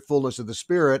spirit fullness of the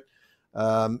Spirit.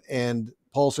 And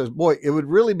Paul says, boy, it would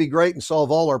really be great and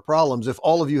solve all our problems if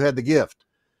all of you had the gift.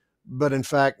 But in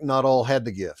fact, not all had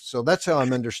the gift. So that's how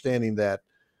I'm understanding that,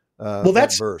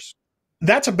 that verse.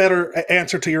 That's a better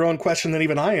answer to your own question than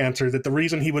even I answered, that the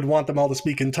reason he would want them all to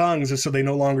speak in tongues is so they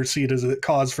no longer see it as a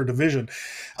cause for division.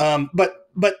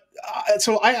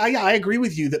 So I agree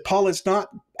with you that Paul is not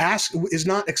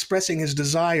expressing his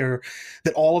desire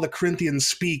that all of the Corinthians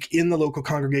speak in the local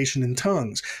congregation in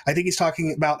tongues. I think he's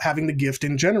talking about having the gift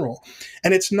in general.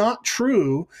 And it's not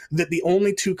true that the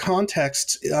only two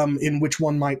contexts in which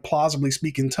one might plausibly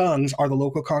speak in tongues are the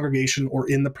local congregation or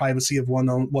in the privacy of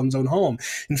one's own home.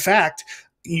 In fact,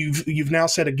 you've now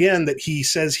said again that he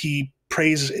says he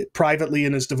prays privately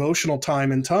in his devotional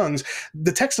time in tongues.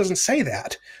 The text doesn't say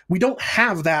that. We don't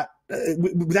have that.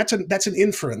 That's an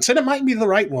inference, and it might be the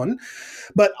right one,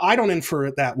 but I don't infer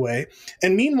it that way.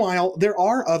 And meanwhile, there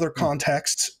are other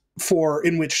contexts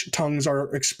in which tongues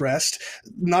are expressed,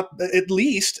 not at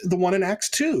least the one in Acts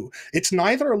 2. It's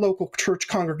neither a local church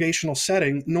congregational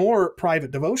setting nor private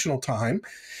devotional time.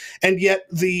 And yet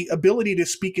the ability to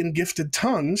speak in gifted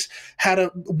tongues had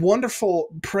a wonderful,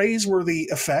 praiseworthy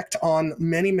effect on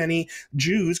many, many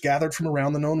Jews gathered from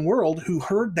around the known world who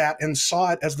heard that and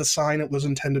saw it as the sign it was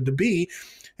intended to be,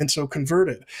 and so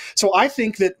converted. So I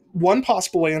think that one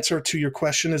possible answer to your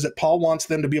question is that Paul wants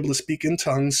them to be able to speak in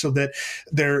tongues so that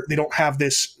they don't have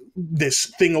this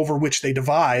thing over which they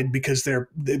divide because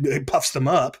it puffs them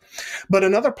up. But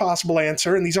another possible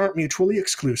answer, and these aren't mutually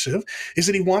exclusive, is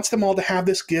that he wants them all to have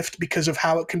this gift because of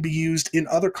how it can be used in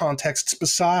other contexts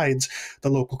besides the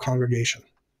local congregation.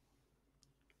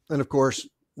 And of course,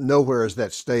 nowhere is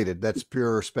that stated. That's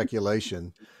pure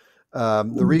speculation.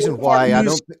 The reason why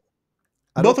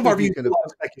both of our views are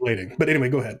speculating, but anyway,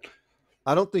 go ahead.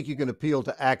 I don't think you can appeal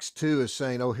to Acts 2 as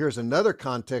saying, oh, here's another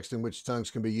context in which tongues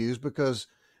can be used, because,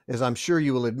 as I'm sure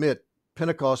you will admit,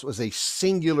 Pentecost was a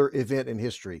singular event in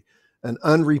history, an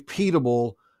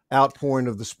unrepeatable outpouring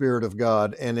of the Spirit of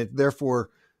God. And therefore,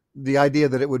 the idea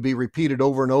that it would be repeated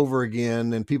over and over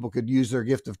again and people could use their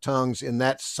gift of tongues in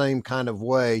that same kind of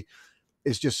way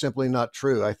is just simply not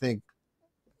true. I think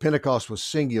Pentecost was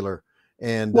singular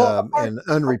and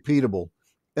unrepeatable.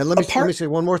 And let me say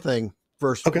one more thing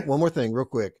first. Okay. One more thing real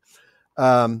quick.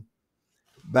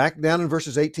 Back down in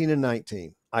verses 18 and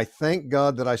 19. I thank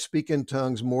God that I speak in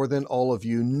tongues more than all of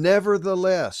you.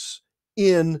 Nevertheless,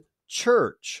 in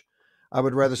church, I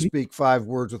would rather speak 5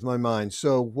 words with my mind.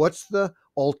 So what's the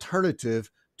alternative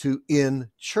to in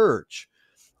church?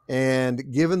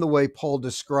 And given the way Paul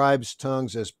describes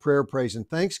tongues as prayer, praise, and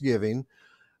thanksgiving,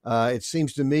 it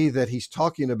seems to me that he's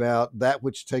talking about that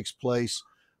which takes place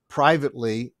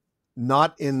privately,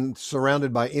 not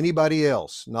surrounded by anybody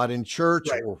else, not in church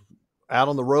or out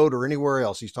on the road or anywhere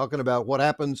else. He's talking about what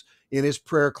happens in his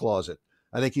prayer closet.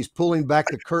 I think he's pulling back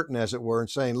the curtain, as it were, and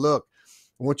saying, look,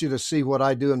 I want you to see what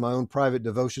I do in my own private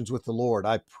devotions with the Lord.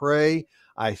 I pray,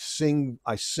 I sing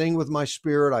with my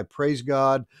spirit, I praise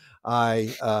God,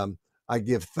 I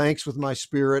give thanks with my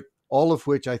spirit, all of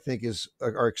which I think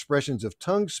are expressions of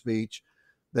tongue speech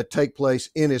that take place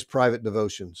in his private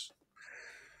devotions.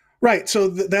 Right. So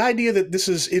the idea that this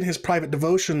is in his private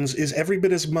devotions is every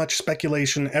bit as much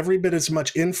speculation, every bit as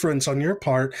much inference on your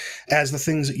part as the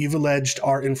things that you've alleged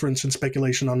are inference and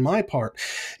speculation on my part.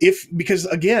 Because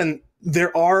again,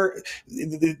 there are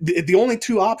the only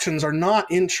two options are not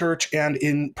in church and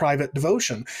in private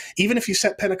devotion. Even if you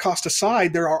set Pentecost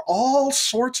aside, there are all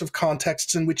sorts of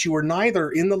contexts in which you are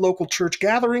neither in the local church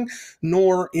gathering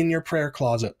nor in your prayer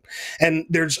closet. And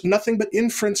there's nothing but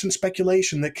inference and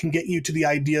speculation that can get you to the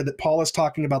idea that Paul is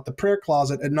talking about the prayer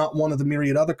closet and not one of the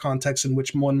myriad other contexts in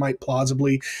which one might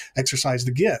plausibly exercise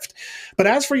the gift. But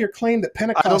as for your claim that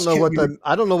Pentecost,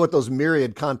 I don't know what those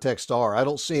myriad contexts are. I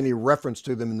don't see any reference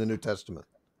to them in the New Testament.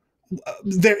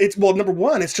 Well, number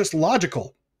one, it's just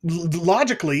logical.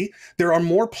 Logically, there are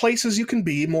more places you can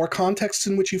be, more contexts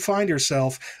in which you find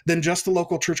yourself than just the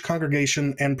local church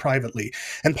congregation and privately.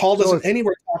 And Paul doesn't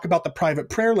anywhere talk about the private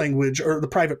prayer language or the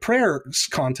private prayer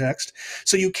context,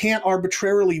 so you can't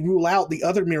arbitrarily rule out the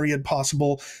other myriad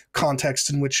possible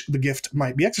contexts in which the gift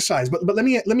might be exercised. But let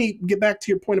me get back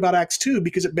to your point about Acts 2,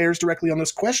 because it bears directly on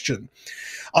this question.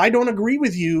 I don't agree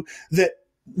with you that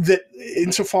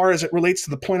insofar as it relates to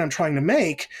the point I'm trying to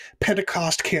make,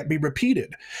 Pentecost can't be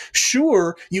repeated.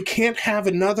 Sure, you can't have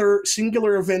another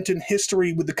singular event in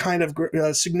history with the kind of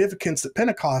significance that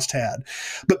Pentecost had,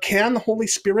 but can the Holy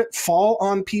Spirit fall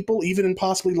on people even in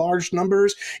possibly large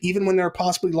numbers, even when there are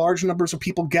possibly large numbers of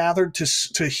people gathered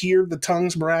to hear the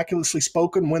tongues miraculously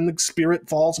spoken when the Spirit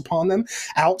falls upon them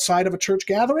outside of a church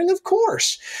gathering? Of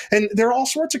course. And there are all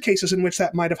sorts of cases in which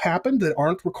that might have happened that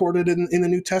aren't recorded in the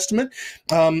New Testament.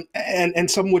 And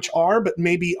some which are, but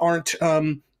maybe aren't,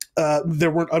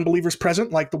 there weren't unbelievers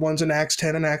present like the ones in Acts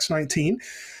 10 and Acts 19.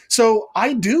 So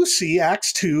I do see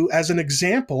Acts 2 as an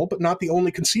example, but not the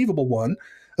only conceivable one,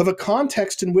 of a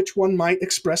context in which one might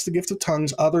express the gift of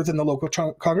tongues other than the local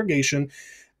congregation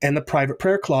and the private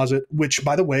prayer closet, which,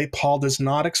 by the way, Paul does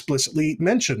not explicitly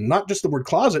mention. Not just the word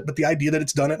closet, but the idea that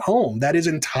it's done at home. That is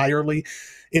entirely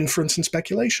inference and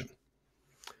speculation.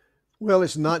 Well,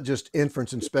 it's not just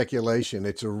inference and speculation.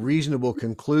 It's a reasonable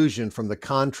conclusion from the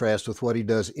contrast with what he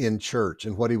does in church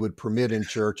and what he would permit in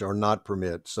church or not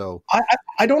permit. So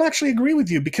I don't actually agree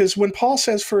with you, because when Paul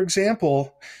says, for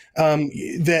example,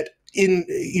 that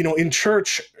in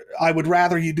church, I would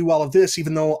rather you do all of this,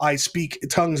 even though I speak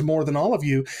tongues more than all of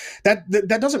you. That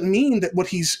doesn't mean that what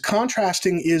he's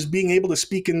contrasting is being able to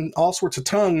speak in all sorts of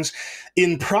tongues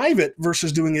in private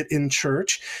versus doing it in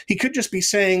church. He could just be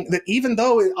saying that even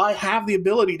though I have the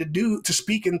ability to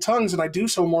speak in tongues, and I do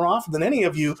so more often than any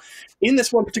of you, in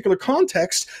this one particular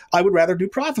context, I would rather do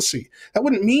prophecy. That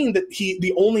wouldn't mean that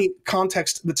the only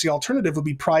context that's the alternative would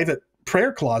be private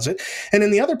prayer closet. And in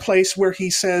the other place where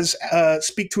he says,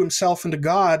 speak to himself and to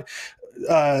God,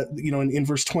 in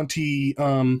verse 28.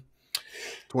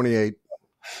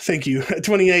 Thank you.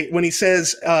 28, when he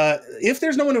says, if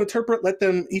there's no one to interpret, let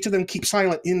each of them keep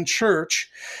silent in church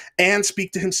and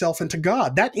speak to himself and to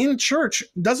God. That in church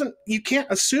you can't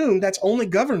assume that's only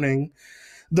governing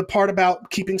the part about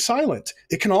keeping silent.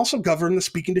 It can also govern the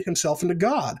speaking to himself and to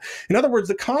God. In other words,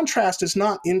 the contrast is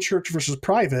not in church versus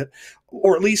private,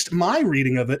 or at least my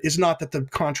reading of it is not that the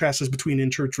contrast is between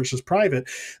in church versus private.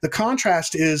 The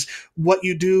contrast is what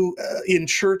you do in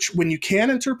church when you can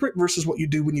interpret versus what you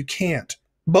do when you can't.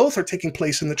 Both are taking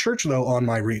place in the church, though, on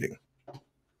my reading.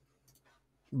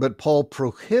 But Paul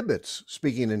prohibits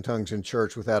speaking in tongues in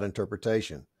church without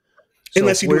interpretation. So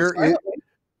unless you do it silently.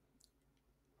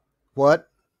 What?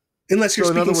 Unless you're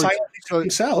speaking silently to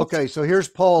himself. Okay, so here's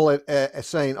Paul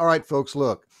saying, all right, folks,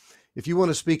 look, if you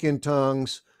want to speak in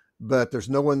tongues, but there's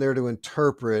no one there to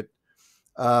interpret,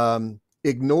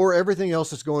 ignore everything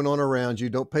else that's going on around you.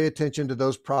 Don't pay attention to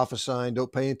those prophesying.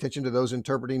 Don't pay attention to those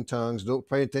interpreting tongues. Don't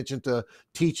pay attention to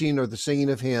teaching or the singing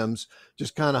of hymns.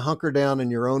 Just kind of hunker down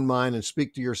in your own mind and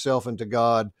speak to yourself and to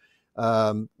God,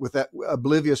 with that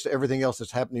oblivious to everything else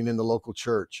that's happening in the local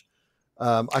church.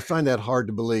 I find that hard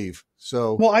to believe.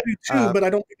 Well, I do too, but I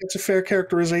don't think that's a fair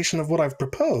characterization of what I've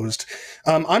proposed.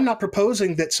 I'm not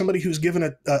proposing that somebody who's given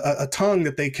a tongue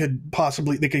that they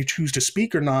could choose to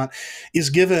speak or not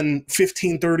is given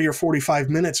 15, 30, or 45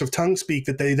 minutes of tongue speak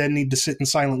that they then need to sit and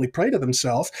silently pray to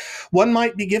themselves. One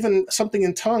might be given something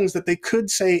in tongues that they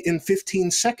could say in 15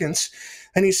 seconds,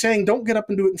 and he's saying, don't get up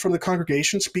and do it in front of the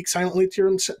congregation, speak silently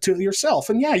to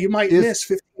yourself. And yeah, you might miss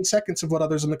 15 seconds of what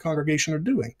others in the congregation are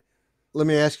doing. Let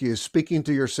me ask you, is speaking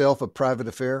to yourself a private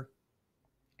affair?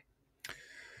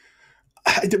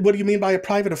 What do you mean by a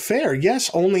private affair?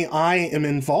 Yes, only I am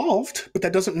involved, but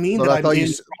that doesn't mean that I'm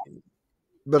in.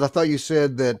 But I thought you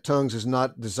said that tongues is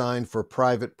not designed for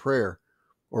private prayer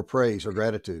or praise or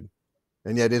gratitude.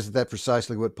 And yet, isn't that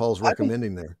precisely what Paul's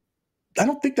recommending there? I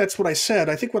don't think that's what I said.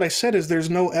 I think what I said is there's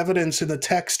no evidence in the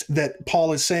text that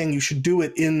Paul is saying you should do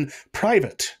it in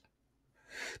private.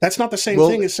 That's not the same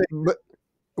thing as saying...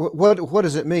 What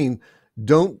does it mean?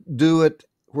 Don't do it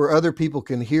where other people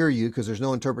can hear you because there's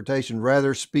no interpretation,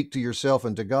 rather speak to yourself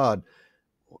and to God.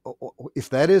 If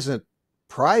that isn't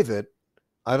private,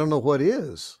 I don't know what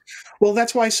is. Well,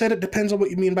 that's why I said it depends on what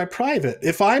you mean by private.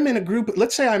 If I'm in a group,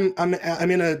 let's say I'm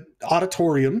in an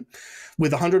auditorium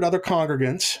with 100 other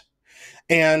congregants,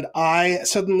 and I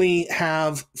suddenly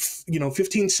have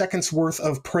 15 seconds worth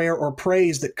of prayer or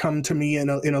praise that come to me in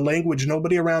a language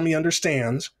nobody around me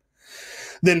understands,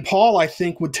 then Paul, I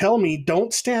think, would tell me,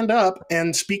 don't stand up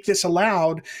and speak this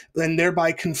aloud and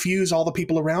thereby confuse all the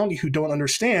people around you who don't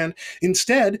understand.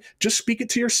 Instead, just speak it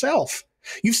to yourself.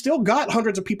 You've still got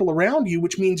hundreds of people around you,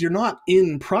 which means you're not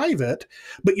in private,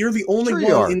 but you're the only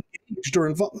one engaged or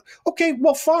involved. Okay,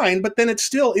 well, fine, but then it's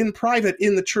still in private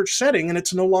in the church setting, and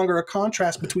it's no longer a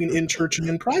contrast between in church and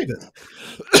in private.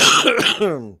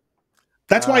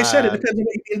 That's why I said it depends on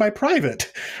what you mean by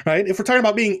private, right? If we're talking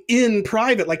about being in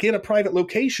private, like in a private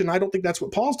location, I don't think that's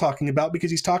what Paul's talking about, because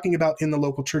he's talking about in the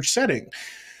local church setting.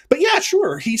 But yeah,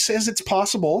 sure, he says it's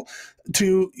possible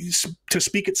to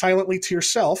speak it silently to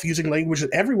yourself using language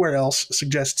that everywhere else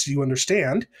suggests you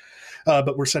understand,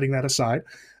 but we're setting that aside.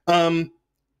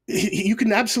 You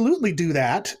can absolutely do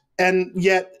that, and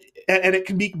it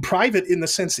can be private in the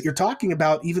sense that you're talking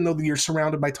about, even though you're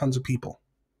surrounded by tons of people.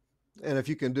 And if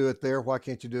you can do it there, why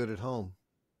can't you do it at home?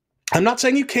 I'm not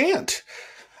saying you can't.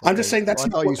 Okay. I'm just saying that's.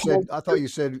 Well, I thought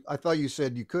you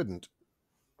said you couldn't.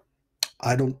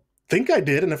 I don't think I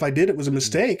did, and if I did, it was a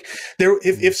mistake.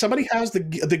 If somebody has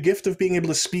the gift of being able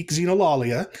to speak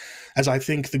xenolalia, as I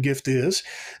think the gift is,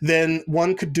 then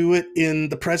one could do it in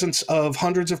the presence of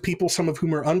hundreds of people, some of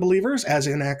whom are unbelievers, as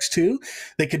in Acts 2.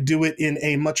 They could do it in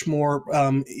a much more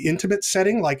intimate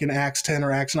setting, like in Acts 10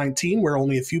 or Acts 19, where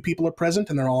only a few people are present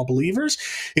and they're all believers.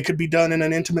 It could be done in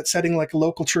an intimate setting like a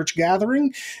local church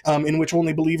gathering, in which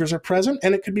only believers are present,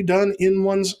 and it could be done in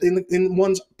one's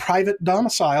private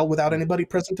domicile without anybody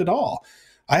present at all.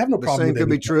 I have no problem with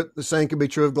it. The same could be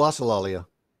true of glossolalia.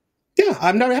 Yeah,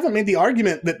 I haven't made the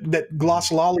argument that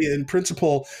glossolalia in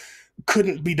principle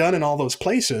couldn't be done in all those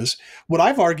places. What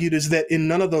I've argued is that in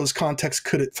none of those contexts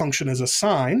could it function as a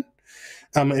sign,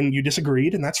 and you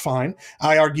disagreed, and that's fine.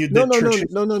 I argued that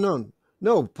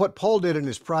No. What Paul did in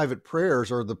his private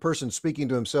prayers, or the person speaking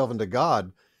to himself and to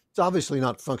God, it's obviously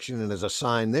not functioning as a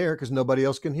sign there because nobody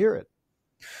else can hear it.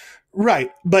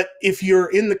 Right, but if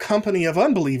you're in the company of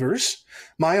unbelievers,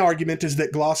 my argument is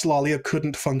that glossolalia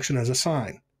couldn't function as a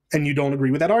sign. And you don't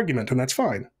agree with that argument, and that's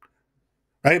fine.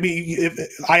 Right? I mean,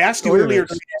 I asked you earlier.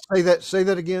 Say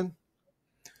that again.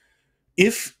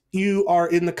 If you are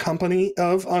in the company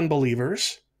of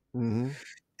unbelievers, mm-hmm.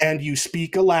 and you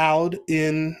speak aloud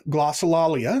in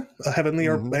glossolalia, a heavenly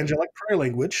or angelic prayer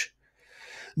language,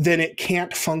 then it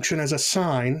can't function as a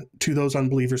sign to those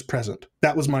unbelievers present.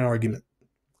 That was my argument.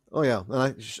 Oh, yeah.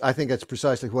 And I think that's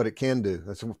precisely what it can do.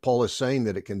 That's what Paul is saying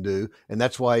that it can do. And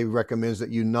that's why he recommends that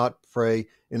you not pray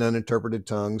in uninterpreted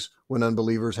tongues when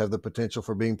unbelievers have the potential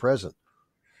for being present.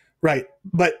 Right.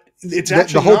 But it's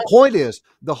actually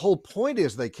the whole point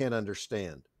is they can't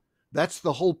understand. That's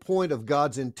the whole point of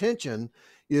God's intention,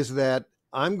 is that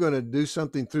I'm going to do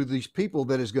something through these people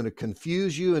that is going to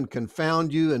confuse you and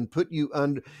confound you and put you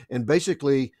under, and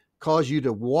basically cause you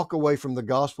to walk away from the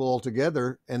gospel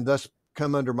altogether, and thus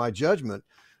come under my judgment.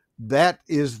 That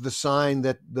is the sign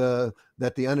that the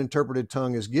uninterpreted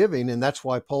tongue is giving. And that's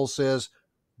why Paul says,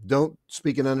 don't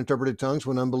speak in uninterpreted tongues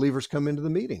when unbelievers come into the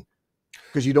meeting,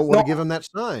 because you don't want to give them that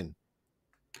sign.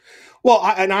 Well,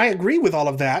 I agree with all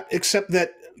of that, except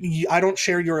that I don't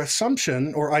share your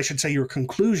assumption, or I should say your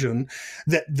conclusion,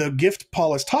 that the gift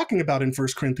Paul is talking about in 1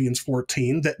 Corinthians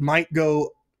 14 that might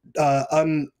go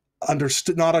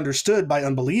not understood by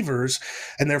unbelievers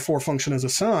and therefore function as a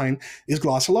sign is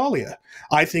glossolalia.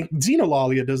 I think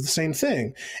xenolalia does the same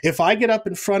thing. If I get up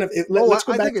in front of it, let's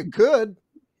go back. I think it could.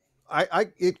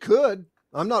 It could.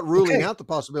 I'm not ruling out the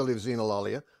possibility of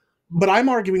xenolalia. But I'm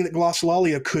arguing that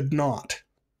glossolalia could not.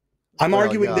 I'm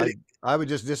arguing that I would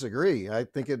just disagree. I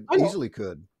think it easily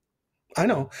could. I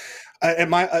know.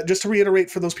 And just to reiterate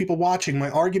for those people watching, my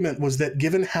argument was that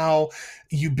given how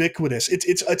ubiquitous,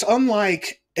 it's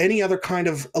unlike any other kind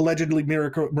of allegedly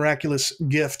miraculous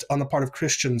gift on the part of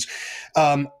Christians.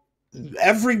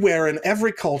 Everywhere in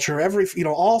every culture,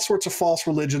 all sorts of false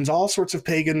religions, all sorts of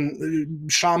pagan,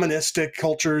 shamanistic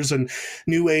cultures and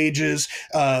new ages,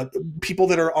 people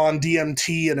that are on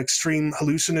DMT, an extreme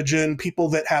hallucinogen, people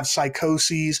that have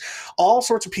psychoses, all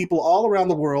sorts of people all around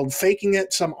the world faking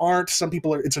it. Some aren't. Some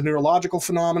people it's a neurological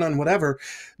phenomenon, whatever,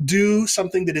 do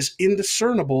something that is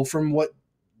indiscernible from what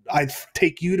I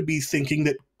take you to be thinking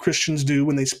that Christians do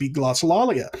when they speak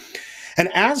glossolalia.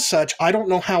 And as such, I don't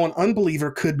know how an unbeliever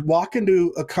could walk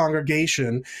into a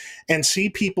congregation and see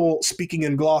people speaking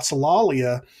in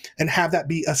glossolalia and have that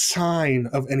be a sign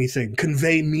of anything,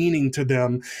 convey meaning to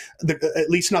them, at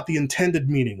least not the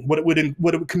intended meaning. What it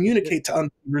would communicate to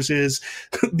unbelievers is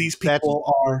these people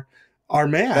are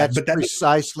mad. That's But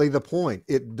precisely the point.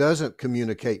 It doesn't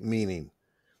communicate meaning.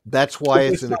 That's why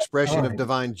it's an expression of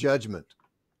divine judgment.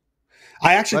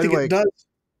 I actually think it does.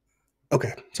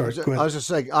 Okay, sorry. Go ahead. I was just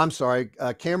saying, I'm sorry,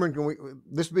 Cameron.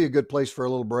 This would be a good place for a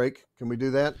little break. Can we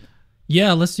do that?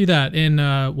 Yeah, let's do that.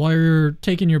 And while you're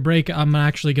taking your break, I'm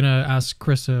actually gonna ask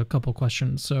Chris a couple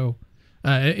questions. So,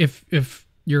 if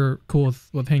you're cool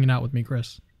with hanging out with me,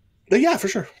 Chris. Yeah, for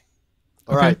sure.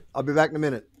 All right, I'll be back in a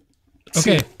minute.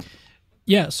 Okay.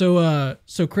 Yeah.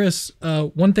 So Chris,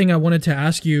 one thing I wanted to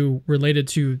ask you related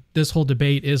to this whole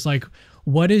debate is like,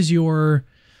 what is your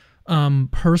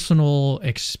personal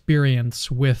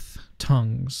experience with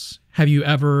tongues? Have you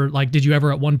ever did you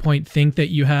ever at one point think that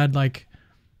you had like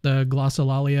the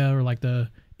glossolalia or like the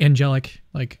angelic,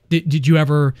 did you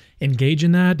ever engage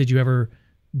in that? Did you ever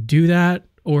do that?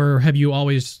 Or have you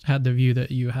always had the view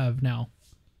that you have now?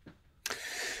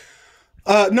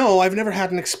 No, I've never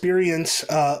had an experience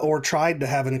or tried to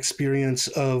have an experience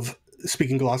of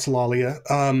speaking glossolalia.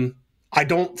 I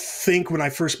don't think when I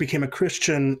first became a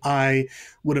Christian, I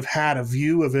would have had a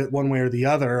view of it one way or the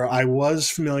other. I was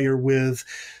familiar with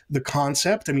the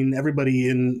concept. I mean, everybody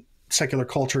in secular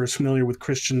culture is familiar with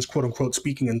Christians, quote unquote,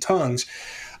 speaking in tongues.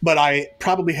 But I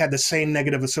probably had the same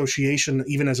negative association,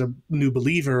 even as a new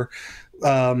believer,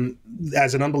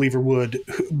 as an unbeliever would,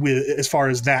 as far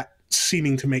as that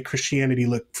seeming to make Christianity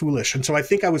look foolish. And so I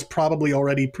think I was probably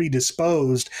already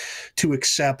predisposed to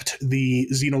accept the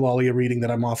xenolalia reading that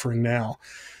I'm offering now.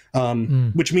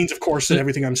 Which means, of course, that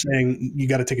everything I'm saying, you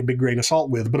got to take a big grain of salt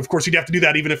with. But of course, you'd have to do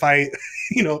that even if I,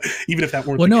 even if that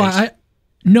weren't the case.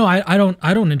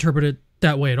 I don't interpret it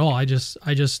that way at all. I just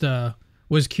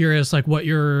was curious, like what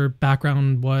your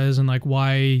background was and like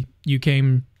why you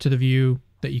came to the view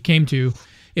that you came to,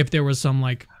 if there was some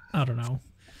like, I don't know,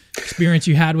 experience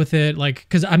you had with it. Like,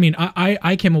 cause I mean,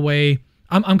 I came away,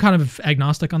 I'm kind of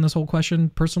agnostic on this whole question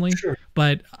personally, Sure.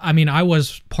 But I mean, I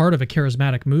was part of a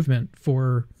charismatic movement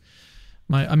for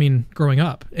growing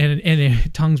up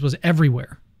and tongues was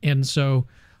everywhere. And so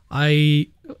I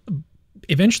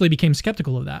eventually became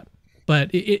skeptical of that.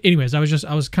 But anyways, I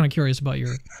was kind of curious about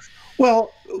your.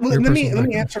 Well, let me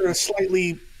answer a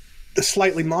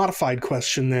slightly modified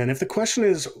question then. If the question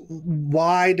is,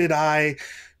 why did I,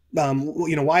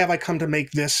 why have I come to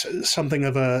make this something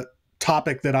of a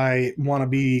topic that I want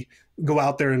to go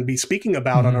out there and be speaking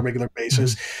about on a regular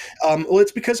basis? Well,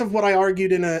 it's because of what I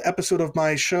argued in an episode of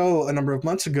my show a number of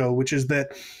months ago, which is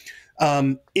that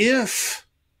if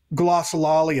the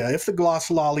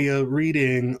glossolalia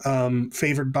reading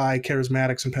favored by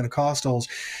charismatics and Pentecostals,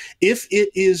 if it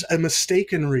is a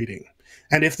mistaken reading,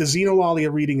 and if the xenolalia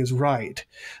reading is right,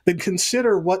 then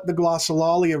consider what the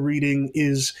glossolalia reading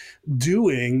is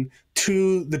doing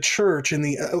to the church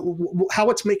and how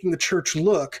it's making the church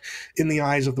look in the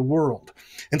eyes of the world.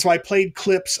 And so I played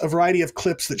a variety of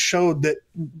clips that showed that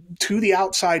to the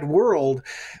outside world,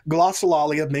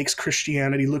 glossolalia makes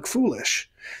Christianity look foolish.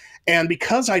 And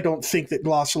because I don't think that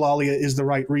glossolalia is the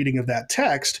right reading of that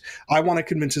text, I want to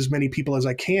convince as many people as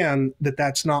I can that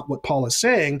that's not what Paul is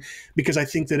saying, because I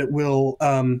think that it will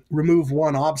remove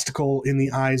one obstacle in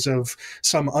the eyes of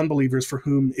some unbelievers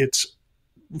who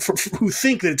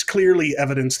think that it's clearly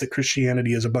evidence that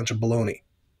Christianity is a bunch of baloney.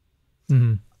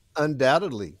 Mm-hmm.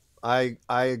 Undoubtedly, I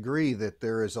agree that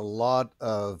there is a lot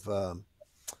of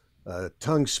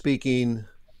tongue-speaking,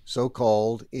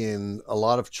 so-called, in a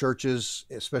lot of churches,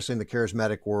 especially in the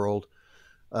charismatic world,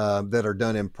 that are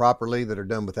done improperly, that are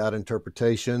done without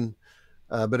interpretation.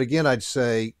 But again, I'd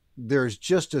say there's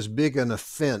just as big an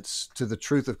offense to the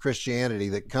truth of Christianity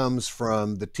that comes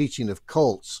from the teaching of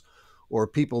cults, or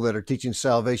people that are teaching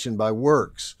salvation by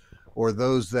works, or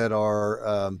those that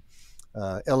are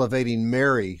elevating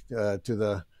Mary to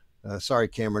the, sorry,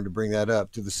 Cameron, to bring that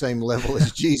up, to the same level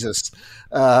as Jesus.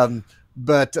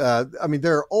 But I mean,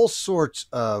 there are all sorts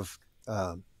of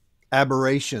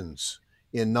aberrations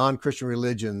in non-Christian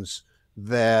religions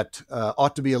that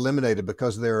ought to be eliminated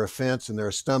because they're offense and they're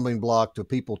a stumbling block to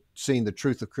people seeing the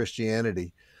truth of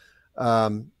Christianity.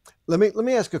 Let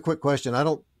me ask a quick question. I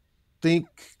don't think,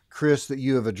 Chris, that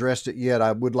you have addressed it yet.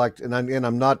 I would like to, and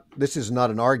I'm not. This is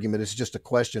not an argument. It's just a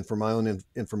question for my own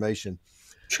information.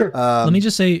 Sure. Let me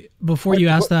just say, before you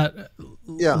ask that,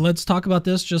 yeah, let's talk about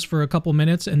this just for a couple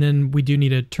minutes, and then we do need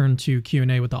to turn to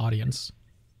Q&A with the audience.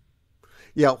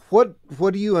 Yeah. What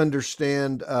do you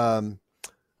understand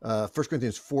 1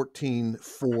 Corinthians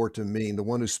 14:4 to mean the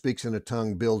one who speaks in a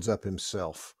tongue builds up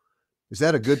himself. Is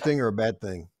that a good thing or a bad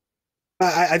thing?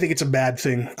 I think it's a bad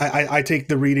thing. I take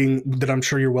the reading that I'm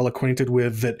sure you're well acquainted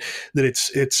with, that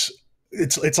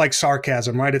it's like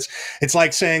sarcasm, right? It's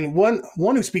like saying one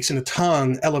who speaks in a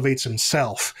tongue elevates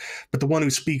himself, but the one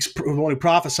who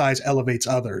prophesies elevates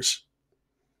others.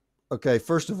 Okay,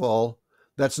 first of all,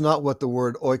 that's not what the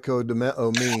word oikodomeo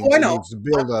Oh, means. I It know. means to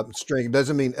build up, strength. It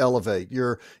doesn't mean elevate.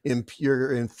 You're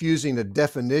infusing a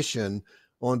definition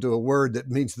onto a word that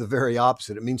means the very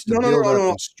opposite. It means to No, no, no, build no, up no.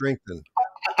 and strengthen.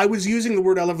 I was using the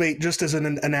word elevate just as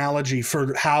an analogy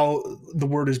for how the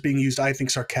word is being used, I think,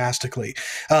 sarcastically.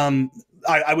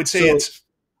 I would say So, it's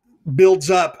builds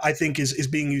up, I think, is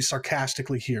being used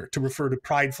sarcastically here to refer to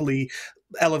pridefully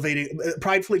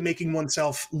making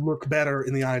oneself look better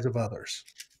in the eyes of others.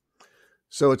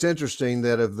 so it's interesting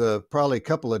that of the probably a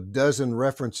couple of dozen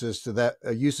references to that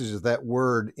uses of that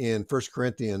word in 1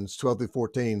 Corinthians 12 through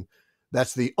 14,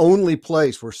 that's the only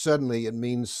place where suddenly it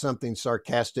means something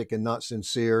sarcastic and not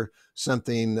sincere,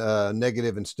 something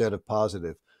negative instead of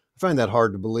positive. I find that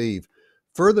hard to believe.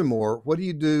 Furthermore, what do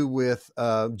you do with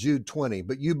Jude 20?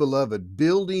 But you, beloved,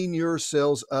 building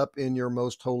yourselves up in your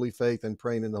most holy faith and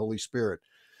praying in the Holy Spirit.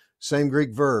 Same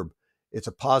Greek verb. It's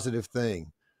a positive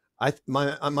thing.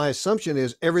 My assumption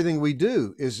is everything we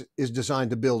do is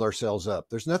designed to build ourselves up.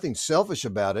 There's nothing selfish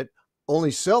about it.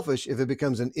 Only selfish if it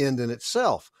becomes an end in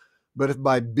itself. But if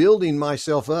by building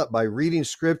myself up, by reading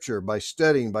scripture, by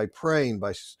studying, by praying,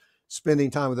 by spending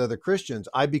time with other Christians,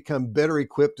 I become better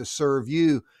equipped to serve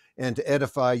you and to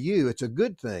edify you, it's a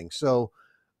good thing. So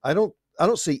I don't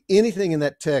see anything in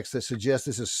that text that suggests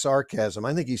this is sarcasm.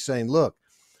 I think he's saying, look,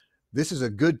 this is a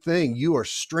good thing. You are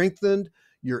strengthened.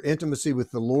 Your intimacy with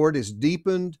the Lord is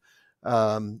deepened.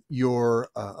 Your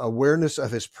awareness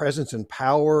of his presence and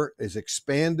power is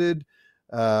expanded.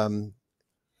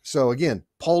 So again,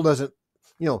 Paul doesn't,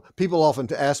 people often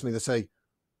ask me, they say,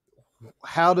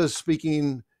 how does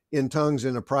speaking in tongues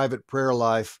in a private prayer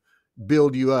life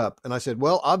build you up? And I said,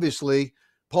 well, obviously,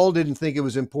 Paul didn't think it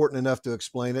was important enough to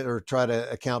explain it or try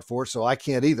to account for it. So I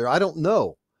can't either. I don't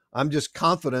know. I'm just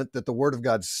confident that the word of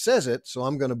God says it, so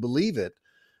I'm going to believe it.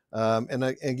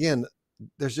 Again,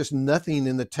 there's just nothing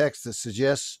in the text that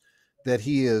suggests that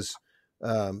he is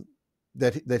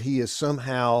that he is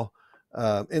somehow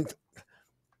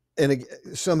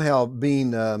somehow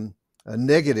being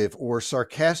negative or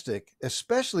sarcastic,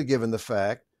 especially given the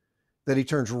fact that he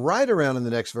turns right around in the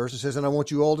next verse and says, "And I want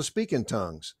you all to speak in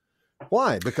tongues."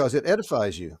 Why? Because it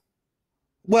edifies you.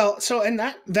 Well, so and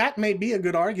that may be a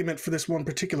good argument for this one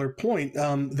particular point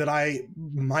that I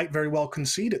might very well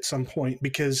concede at some point,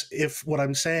 because if what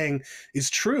I'm saying is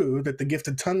true, that the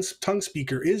gifted tongue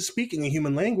speaker is speaking a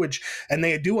human language and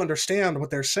they do understand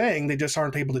what they're saying, they just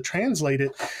aren't able to translate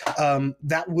it,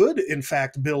 that would in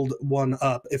fact build one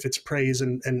up if it's praise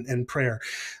and prayer.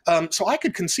 So I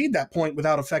could concede that point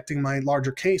without affecting my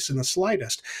larger case in the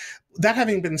slightest. That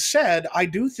having been said, I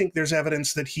do think there's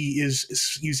evidence that he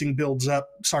is using builds up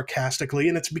sarcastically,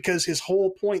 and it's because his whole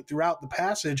point throughout the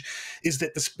passage is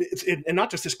that and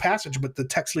not just this passage, but the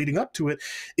text leading up to it,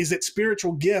 is that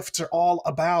spiritual gifts are all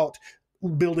about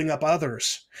building up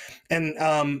others, and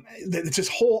it's his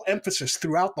whole emphasis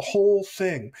throughout the whole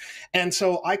thing. And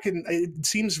so it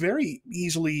seems very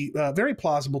easily, very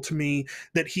plausible to me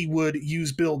that he would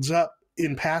use builds up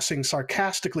in passing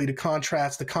sarcastically to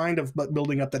contrast the kind of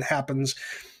building up that happens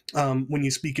when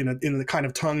you speak in the kind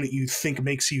of tongue that you think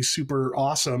makes you super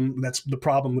awesome. That's the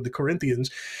problem with the Corinthians.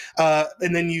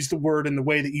 And then use the word in the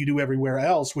way that you do everywhere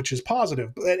else, which is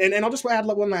positive. And I'll just add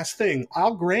one last thing.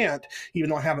 I'll grant, even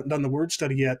though I haven't done the word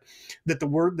study yet, that the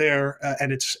word there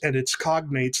and its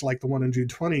cognates, like the one in Jude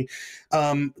 20,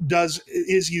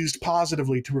 is used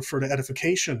positively to refer to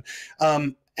edification.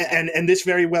 And this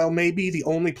very well may be the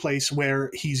only place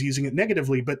where he's using it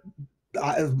negatively, but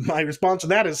my response to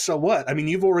that is, so what? I mean,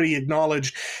 you've already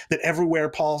acknowledged that everywhere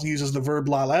Paul uses the verb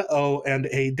laleo and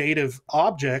a dative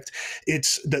object,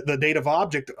 it's the dative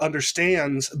object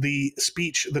understands the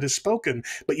speech that is spoken.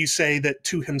 But you say that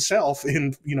to himself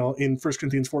in 1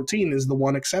 Corinthians 14 is the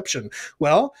one exception.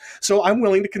 Well, so I'm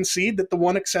willing to concede that the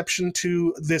one exception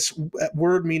to this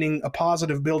word meaning a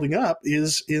positive building up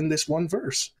is in this one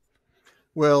verse.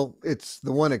 Well, it's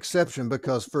the one exception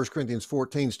because 1 Corinthians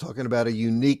 14 is talking about a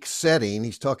unique setting.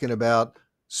 He's talking about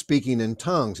speaking in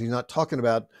tongues. He's not talking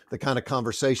about the kind of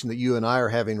conversation that you and I are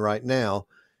having right now.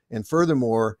 And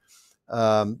furthermore,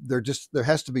 there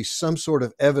has to be some sort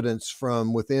of evidence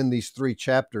from within these 3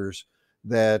 chapters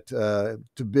that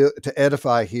to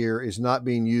edify here is not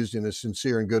being used in a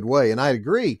sincere and good way. And I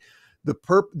agree.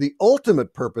 The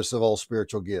ultimate purpose of all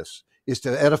spiritual gifts is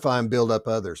to edify and build up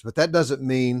others. But that doesn't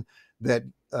mean that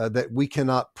that we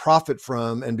cannot profit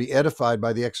from and be edified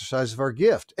by the exercise of our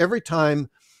gift.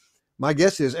 My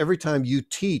guess is every time you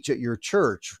teach at your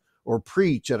church or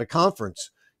preach at a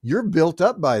conference, you're built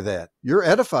up by that. You're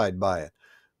edified by it.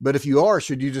 But if you are,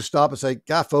 should you just stop and say,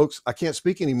 God, folks, I can't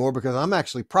speak anymore because I'm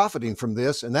actually profiting from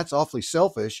this, and that's awfully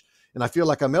selfish, and I feel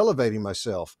like I'm elevating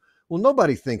myself. Well,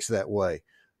 nobody thinks that way.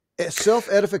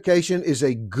 Self-edification is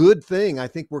a good thing. I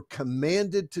think we're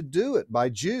commanded to do it by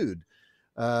Jude.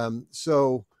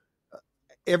 So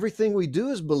everything we do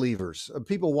as believers,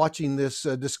 people watching this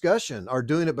discussion are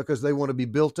doing it because they want to be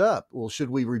built up. Well, should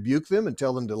we rebuke them and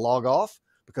tell them to log off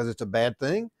because it's a bad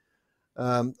thing?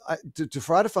 To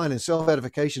try to find in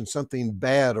self-edification something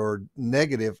bad or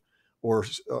negative or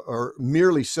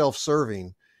merely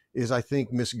self-serving is, I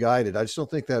think, misguided. I just don't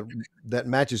think that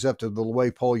matches up to the way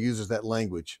Paul uses that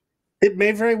language. It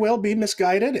may very well be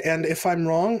misguided, and if I'm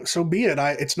wrong, so be it.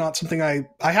 It's not something I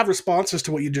have responses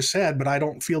to what you just said, but I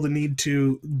don't feel the need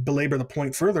to belabor the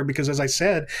point further because, as I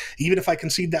said, even if I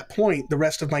concede that point, the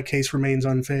rest of my case remains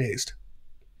unfazed.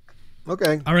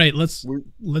 Okay. All right, let's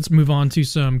move on to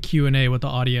some Q&A with the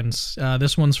audience.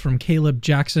 This one's from Caleb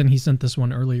Jackson. He sent this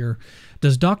one earlier.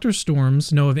 Does Dr.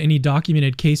 Storms know of any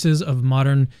documented cases of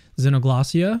modern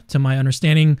xenoglossia? To my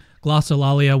understanding,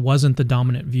 glossolalia wasn't the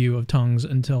dominant view of tongues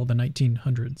until the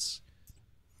 1900s.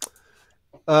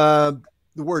 The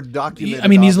word documented. I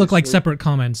mean, these look like separate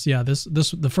comments. Yeah,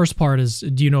 the first part is,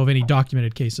 do you know of any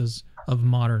documented cases of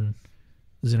modern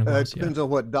xenoglossia? It depends on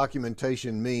what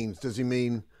documentation means. Does he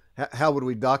mean, how would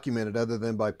we document it other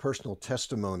than by personal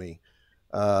testimony?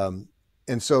 And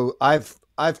so I've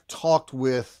talked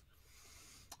with,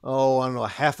 I don't know, a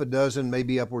half a dozen,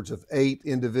 maybe upwards of 8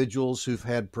 individuals who've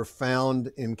had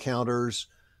profound encounters,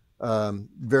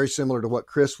 very similar to what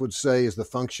Chris would say is the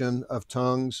function of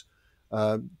tongues,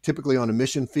 typically on a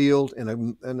mission field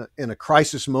in a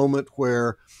crisis moment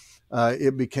where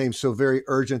it became so very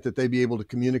urgent that they be able to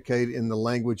communicate in the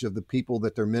language of the people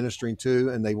that they're ministering to,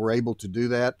 and they were able to do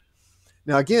that.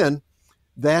 Now, again,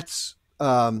 that's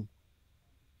not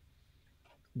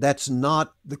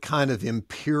the kind of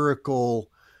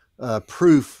empirical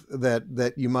proof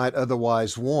that you might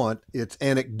otherwise want. It's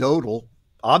anecdotal.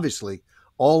 Obviously,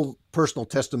 all personal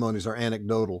testimonies are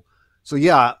anecdotal. So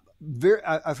yeah,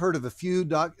 I've heard of a few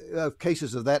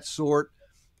cases of that sort,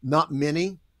 not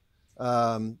many,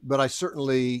 but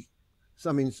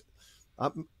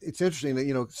it's interesting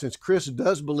that, since Chris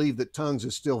does believe that tongues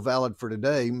is still valid for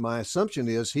today, my assumption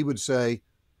is he would say,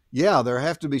 yeah, there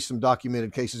have to be some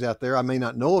documented cases out there. I may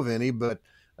not know of any, but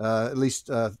at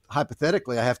least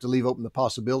hypothetically, I have to leave open the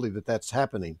possibility that that's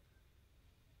happening.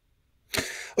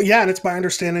 Well, yeah, and it's my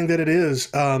understanding that it is.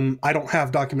 I don't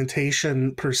have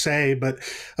documentation per se, but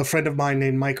a friend of mine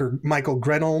named Michael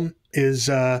Grenholm is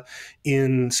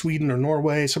in Sweden or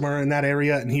Norway, somewhere in that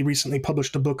area, and he recently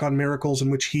published a book on miracles in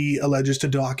which he alleges to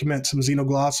document some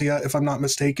xenoglossia, if I'm not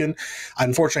mistaken.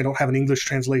 Unfortunately, I don't have an English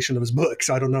translation of his book,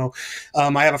 so I don't know.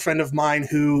 I have a friend of mine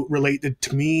who related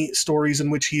to me stories in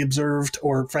which he observed,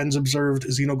 or friends observed,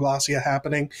 xenoglossia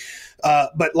happening.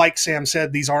 But like Sam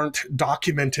said, these aren't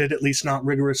documented, at least not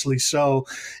rigorously so.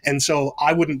 And so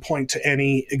I wouldn't point to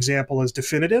any example as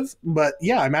definitive, but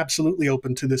yeah, I'm absolutely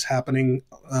open to this happening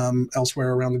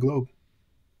elsewhere around the globe.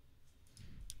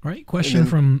 All right, question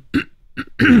from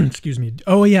excuse me.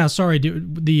 Oh yeah, sorry.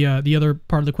 The other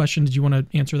part of the question, did you want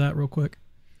to answer that real quick?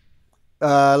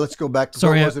 Let's go back to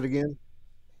what was it again?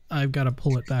 I've got to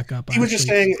pull it back up. He was just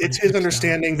saying it's his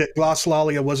understanding that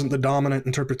glossolalia wasn't the dominant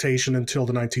interpretation until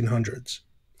the 1900s.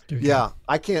 Yeah,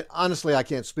 I can't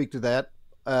speak to that.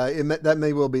 That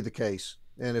may well be the case.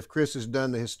 And if Chris has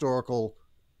done the historical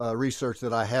research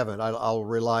that I haven't, I'll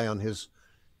rely on his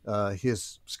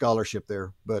scholarship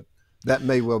there. But that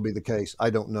may well be the case. I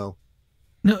don't know.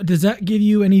 No, does that give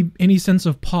you any sense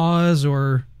of pause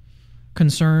or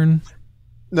concern?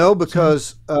 No,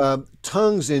 because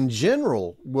tongues in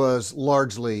general was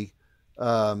largely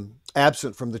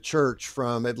absent from the church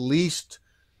from at least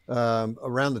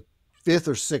around the 5th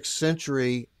or 6th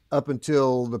century up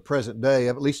until the present day,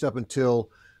 at least up until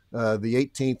the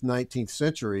 18th, 19th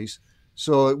centuries.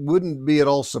 So it wouldn't be at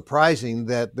all surprising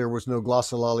that there was no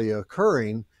glossolalia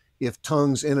occurring if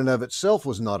tongues in and of itself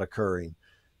was not occurring.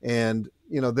 And,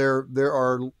 there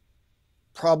are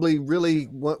probably really,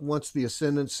 once the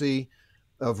ascendancy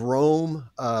of Rome,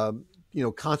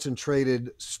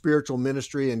 concentrated spiritual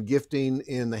ministry and gifting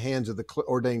in the hands of the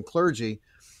ordained clergy,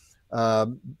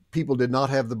 people did not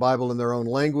have the Bible in their own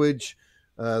language.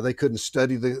 They couldn't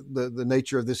study the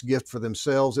nature of this gift for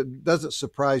themselves. It doesn't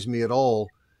surprise me at all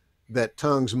that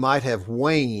tongues might have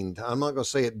waned. I'm not going to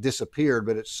say it disappeared,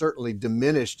 but it's certainly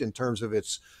diminished in terms of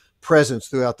its presence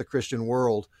throughout the Christian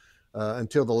world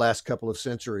until the last couple of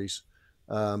centuries.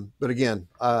 But again,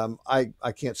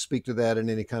 I can't speak to that in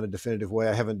any kind of definitive way.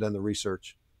 I haven't done the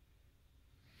research.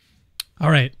 All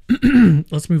right,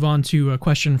 let's move on to a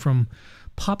question from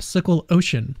Popsicle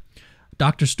Ocean.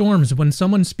 Dr. Storms, when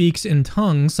someone speaks in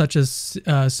tongues, such as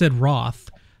Sid Roth,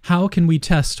 how can we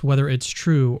test whether it's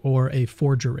true or a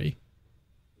forgery?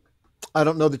 I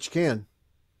don't know that you can.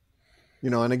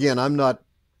 And again, I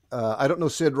don't know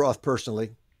Sid Roth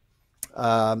personally.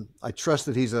 I trust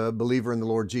that he's a believer in the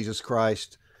Lord Jesus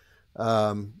Christ.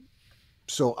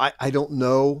 So I don't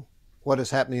know what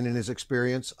is happening in his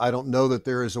experience. I don't know that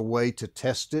there is a way to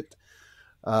test it.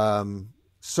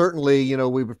 Certainly,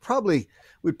 we'd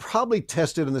probably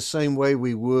test it in the same way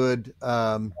we would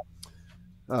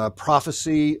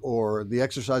prophecy or the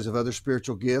exercise of other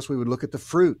spiritual gifts. We would look at the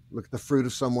fruit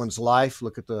of someone's life,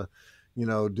 look at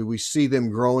do we see them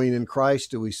growing in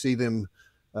Christ? Do we see them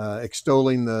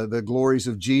extolling the glories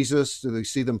of Jesus? Do we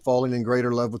see them falling in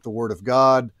greater love with the Word of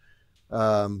God?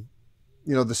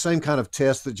 The same kind of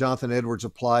test that Jonathan Edwards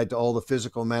applied to all the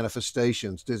physical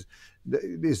manifestations.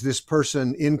 Is this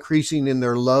person increasing in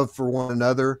their love for one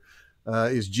another?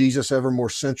 Is Jesus ever more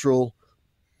central?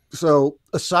 So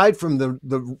aside from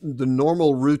the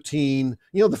normal routine,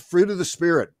 the fruit of the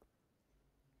Spirit,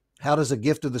 how does a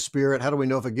gift of the Spirit, how do we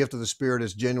know if a gift of the Spirit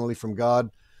is genuinely from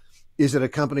God? Is it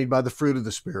accompanied by the fruit of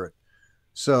the Spirit?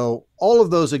 So all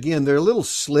of those, again, they're a little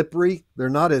slippery. They're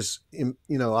not as,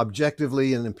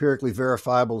 objectively and empirically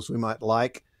verifiable as we might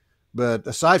like. But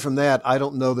aside from that, I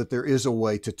don't know that there is a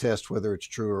way to test whether it's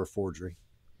true or a forgery.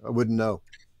 I wouldn't know.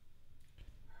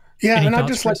 Yeah, Any and thoughts, I'd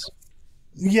just Chris?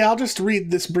 I'll just read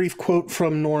this brief quote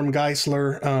from Norm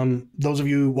Geisler. Those of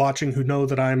you watching who know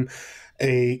that I'm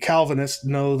a Calvinist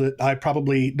know that I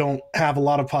probably don't have a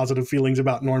lot of positive feelings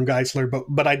about Norm Geisler,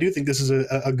 but I do think this is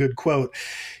a good quote.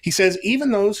 He says, even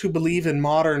those who believe in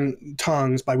modern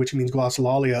tongues, by which he means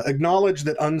glossolalia, acknowledge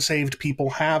that unsaved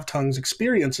people have tongues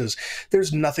experiences.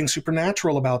 There's nothing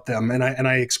supernatural about them. And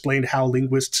I explained how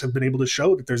linguists have been able to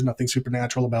show that there's nothing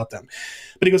supernatural about them.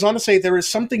 But he goes on to say, there is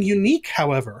something unique,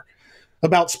 however,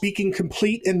 about speaking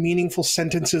complete and meaningful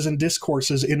sentences and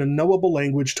discourses in a knowable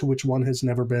language to which one has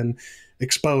never been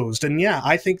exposed. And yeah,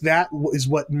 I think that is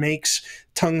what makes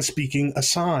tongue speaking a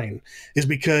sign, is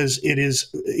because it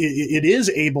is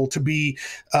able to be,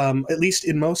 at least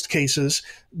in most cases,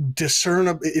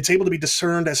 discernible. It's able to be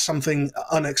discerned as something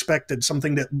unexpected,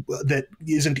 something that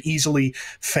isn't easily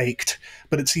faked.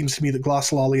 But it seems to me that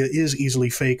glossolalia is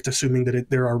easily faked, assuming that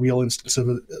there are real instances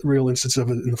of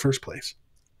it in the first place.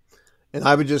 And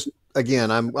I would just,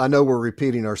 again, I know we're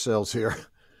repeating ourselves here.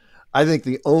 I think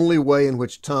the only way in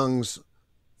which tongues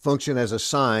function as a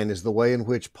sign is the way in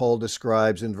which Paul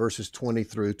describes in verses 20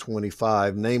 through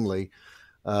 25, namely,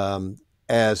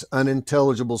 as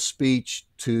unintelligible speech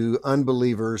to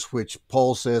unbelievers, which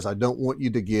Paul says, I don't want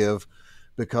you to give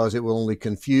because it will only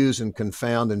confuse and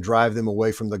confound and drive them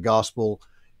away from the gospel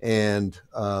and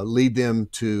lead them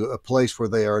to a place where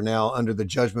they are now under the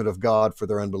judgment of God for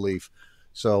their unbelief.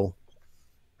 So,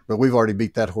 but we've already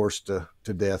beat that horse to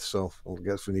death, so I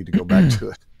guess we need to go back to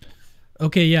it.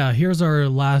 Okay, yeah, here's our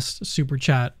last super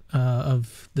chat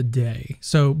of the day.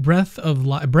 So Bread of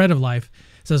Life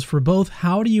says, for both,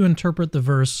 how do you interpret the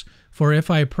verse, for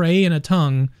if I pray in a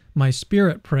tongue, my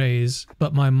spirit prays,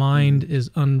 but my mind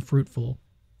is unfruitful?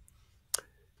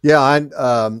 Yeah,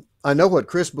 I know what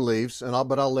Chris believes,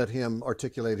 but I'll let him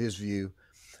articulate his view.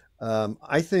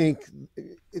 I think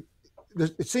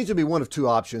it seems to be one of two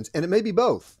options, and it may be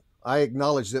both. I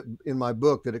acknowledge that in my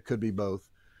book that it could be both.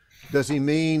 Does he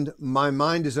mean my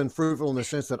mind is unfruitful in the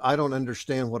sense that I don't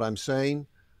understand what I'm saying?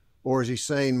 Or is he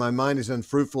saying my mind is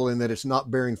unfruitful in that it's not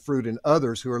bearing fruit in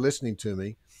others who are listening to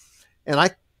me? And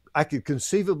I could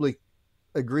conceivably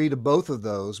agree to both of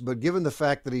those, but given the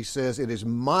fact that he says it is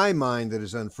my mind that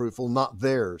is unfruitful, not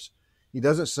theirs. He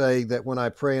doesn't say that when I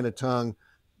pray in a tongue,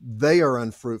 they are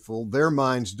unfruitful, their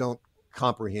minds don't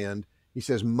comprehend. He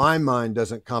says, my mind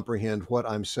doesn't comprehend what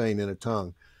I'm saying in a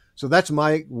tongue. So that's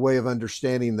my way of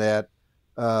understanding that.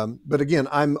 But again,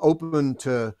 I'm open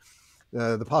to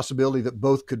the possibility that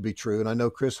both could be true. And I know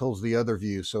Chris holds the other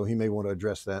view, so he may want to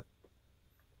address that.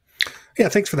 Yeah,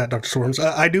 thanks for that, Dr. Storms.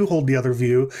 I do hold the other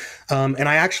view. And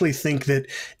I actually think that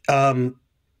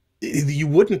you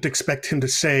wouldn't expect him to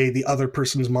say the other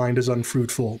person's mind is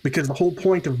unfruitful, because the whole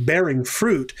point of bearing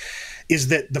fruit is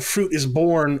that the fruit is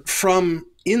born from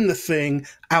in the thing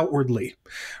outwardly,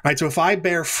 right? So if I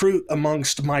bear fruit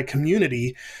amongst my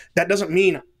community, that doesn't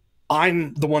mean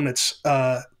I'm the one that's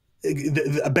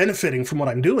benefiting from what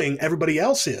I'm doing, everybody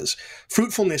else is.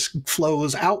 Fruitfulness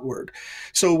flows outward.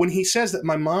 So when he says that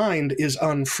my mind is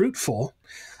unfruitful,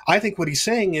 I think what he's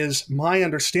saying is my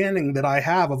understanding that I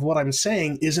have of what I'm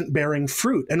saying isn't bearing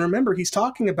fruit. And remember, he's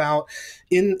talking about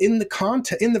in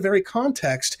the very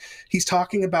context, he's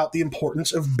talking about the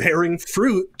importance of bearing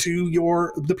fruit to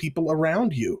the people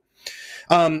around you.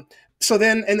 So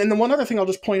then the one other thing I'll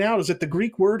just point out is that the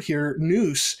Greek word here,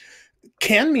 nous,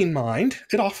 can mean mind.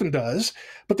 It often does,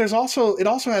 but it also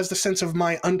has the sense of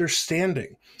my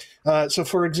understanding. So,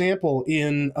 for example,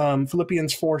 in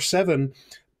Philippians 4:7,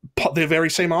 the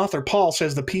very same author, Paul,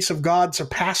 says the peace of God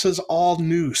surpasses all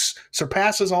nous,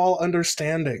 surpasses all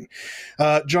understanding.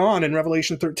 John in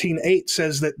Revelation 13:8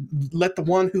 says that let the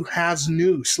one who has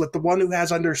nous, let the one who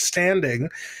has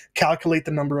understanding calculate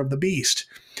the number of the beast.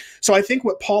 So I think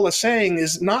what Paul is saying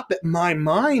is not that my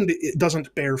mind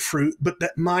doesn't bear fruit, but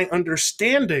that my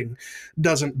understanding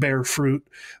doesn't bear fruit,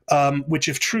 which,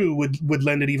 if true, would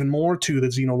lend it even more to the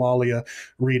xenolalia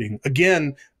reading.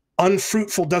 Again,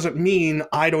 unfruitful doesn't mean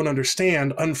I don't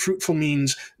understand. Unfruitful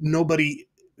means my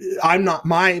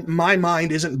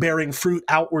mind isn't bearing fruit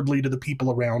outwardly to the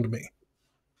people around me.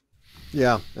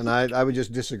 Yeah, and I would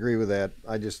just disagree with that.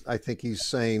 I think he's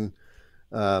saying,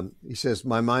 he says,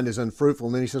 my mind is unfruitful.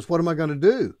 And then he says, what am I going to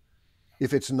do?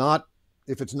 If I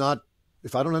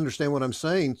don't understand what I'm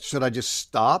saying, should I just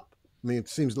stop? I mean, it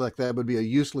seems like that would be a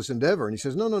useless endeavor. And he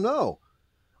says, no.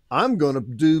 I'm going to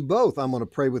do both. I'm going to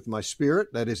pray with my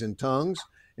spirit, that is in tongues,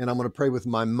 and I'm going to pray with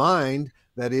my mind,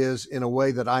 that is in a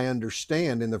way that I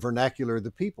understand in the vernacular of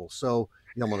the people. So,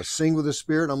 I'm going to sing with the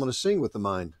spirit. I'm going to sing with the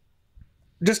mind.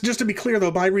 Just to be clear, though,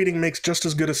 my reading makes just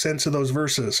as good a sense of those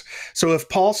verses. So if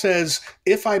Paul says,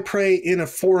 if I pray in a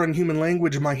foreign human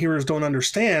language my hearers don't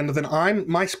understand, then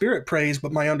my spirit prays,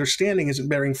 but my understanding isn't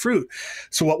bearing fruit.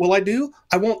 So what will I do?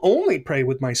 I won't only pray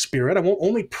with my spirit. I won't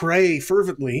only pray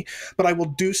fervently, but I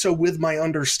will do so with my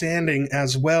understanding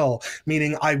as well,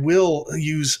 meaning I will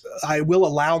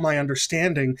allow my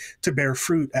understanding to bear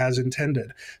fruit as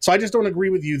intended. So I just don't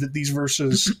agree with you that these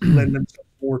verses lend themselves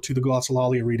more to the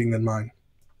glossolalia reading than mine.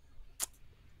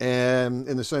 And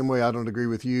in the same way, I don't agree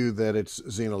with you that it's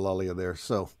xenolalia there.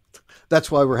 So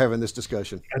that's why we're having this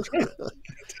discussion. That's right.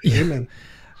 Amen.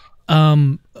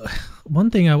 One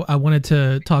thing I wanted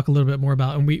to talk a little bit more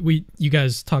about, and you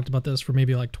guys talked about this for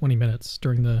maybe like 20 minutes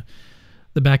during the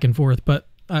back and forth, but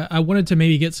I wanted to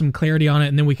maybe get some clarity on it,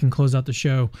 and then we can close out the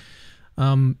show.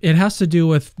 It has to do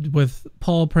with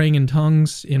Paul praying in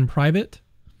tongues in private,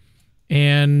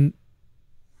 and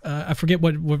I forget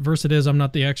what verse it is. I'm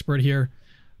not the expert here.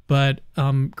 But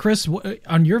Chris,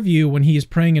 on your view, when he is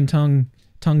praying in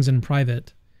tongues in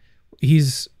private,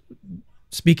 he's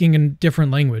speaking in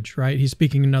different language, right? He's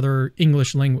speaking another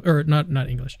English language, or not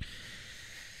English.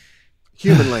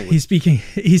 Human language.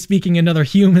 He's speaking another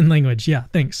human language. Yeah,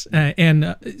 thanks.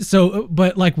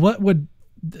 But like, doesn't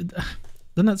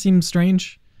that seem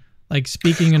strange? Like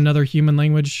speaking another human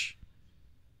language?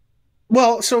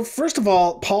 Well, so first of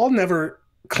all, Paul never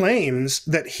claims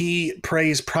that he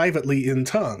prays privately in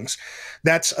tongues.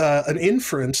 That's an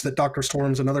inference that Dr.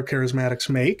 Storms and other charismatics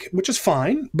make, which is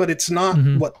fine, but it's not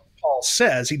what Paul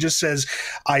says. He just says,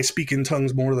 I speak in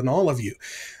tongues more than all of you.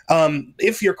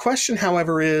 If your question,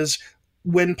 however, is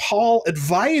when Paul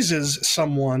advises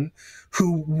someone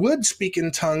who would speak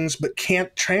in tongues but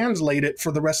can't translate it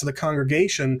for the rest of the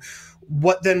congregation,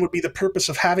 what then would be the purpose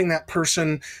of having that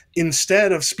person,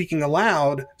 instead of speaking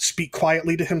aloud, speak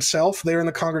quietly to himself there in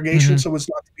the congregation so as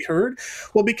not to be heard?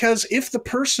 Well, because if the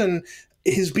person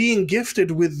is being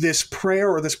gifted with this prayer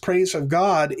or this praise of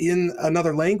God in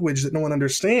another language that no one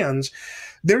understands,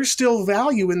 there's still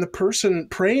value in the person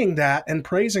praying that and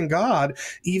praising God,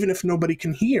 even if nobody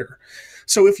can hear.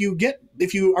 So if you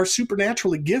are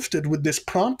supernaturally gifted with this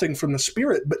prompting from the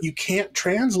Spirit, but you can't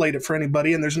translate it for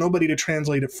anybody and there's nobody to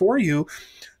translate it for you,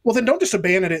 well, then don't just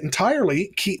abandon it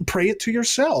entirely. Pray it to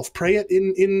yourself. Pray it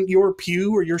in your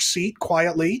pew or your seat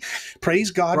quietly.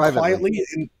 Praise God quietly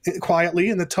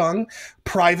in the tongue,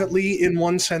 privately in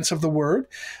one sense of the word.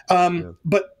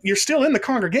 But you're still in the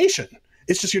congregation.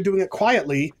 It's just you're doing it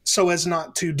quietly so as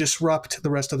not to disrupt the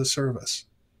rest of the service.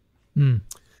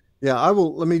 Yeah,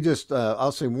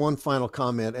 I'll say one final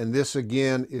comment, and this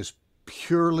again is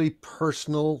purely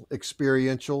personal,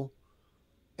 experiential,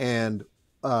 and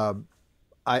I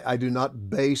do not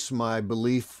base my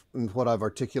belief in what I've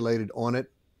articulated on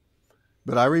it.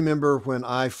 But I remember when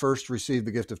I first received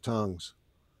the gift of tongues,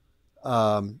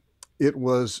 it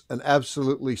was an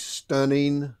absolutely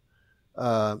stunning,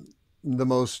 the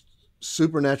most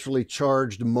supernaturally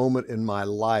charged moment in my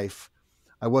life.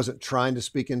 I wasn't trying to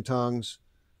speak in tongues.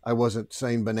 I wasn't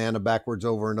saying banana backwards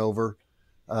over and over.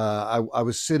 I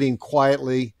was sitting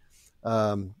quietly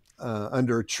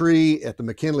under a tree at the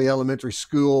McKinley Elementary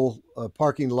School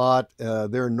parking lot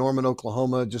there in Norman,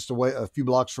 Oklahoma, just a few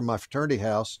blocks from my fraternity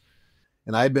house.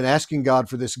 And I had been asking God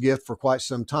for this gift for quite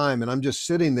some time. And I'm just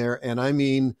sitting there. And I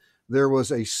mean, there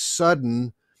was a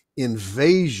sudden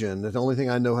invasion. That's the only thing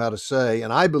I know how to say.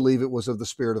 And I believe it was of the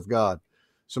Spirit of God.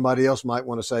 Somebody else might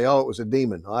want to say, oh, it was a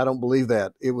demon. I don't believe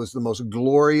that. It was the most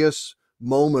glorious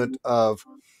moment of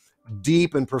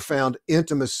deep and profound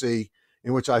intimacy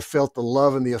in which I felt the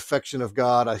love and the affection of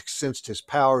God. I sensed his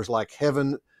powers like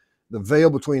heaven. The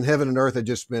veil between heaven and earth had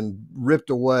just been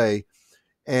ripped away.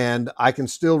 And I can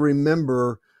still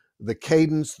remember the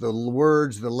cadence, the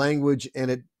words, the language, and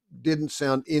it didn't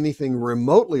sound anything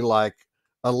remotely like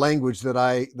a language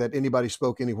that anybody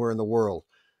spoke anywhere in the world.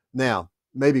 Now,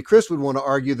 maybe Chris would want to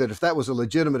argue that if that was a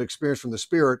legitimate experience from the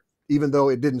Spirit, even though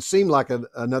it didn't seem like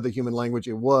another human language,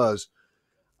 it was.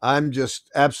 I'm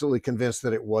just absolutely convinced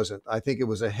that it wasn't. I think it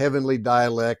was a heavenly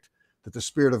dialect that the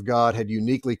Spirit of God had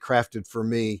uniquely crafted for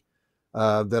me,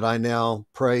 that I now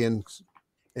pray and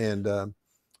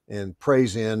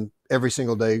praise in every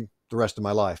single day the rest of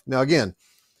my life. Now, again,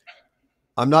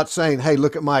 I'm not saying, hey,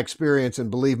 look at my experience and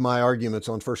believe my arguments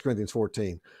on 1 Corinthians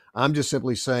 14. I'm just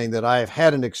simply saying that I have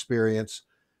had an experience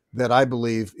that I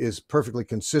believe is perfectly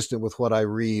consistent with what I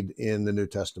read in the New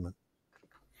Testament.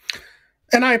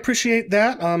 And I appreciate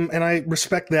that, and I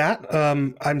respect that.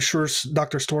 I'm sure,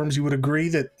 Dr. Storms, you would agree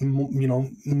that,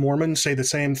 Mormons say the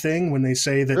same thing when they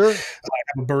say that, sure, I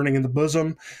have a burning in the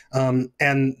bosom. And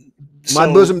so,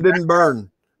 my bosom didn't burn.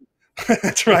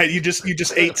 That's right. You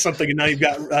just ate something, and now you've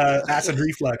got acid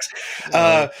reflux.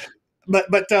 So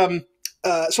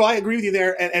I agree with you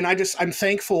there, and I'm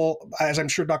thankful, as I'm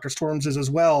sure Dr. Storms is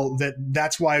as well,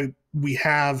 that's why we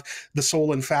have the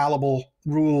sole infallible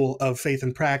rule of faith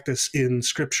and practice in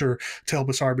Scripture to help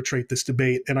us arbitrate this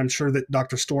debate. And I'm sure that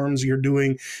Dr. Storms, you're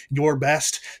doing your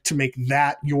best to make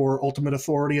that your ultimate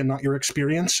authority and not your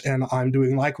experience, and I'm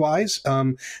doing likewise.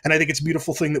 And I think it's a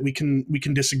beautiful thing that we can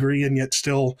disagree and yet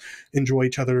still enjoy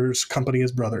each other's company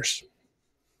as brothers.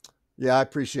 Yeah, I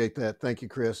appreciate that. Thank you,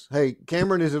 Chris. Hey,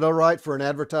 Cameron, is it all right for an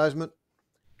advertisement?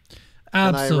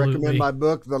 Absolutely. And I recommend my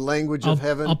book, The Language of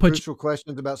Heaven, Crucial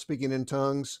Questions About Speaking in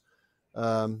Tongues.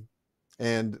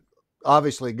 And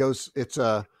obviously it's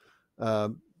a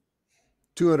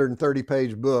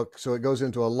 230-page book, so it goes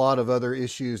into a lot of other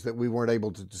issues that we weren't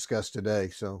able to discuss today.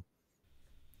 So,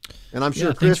 and I'm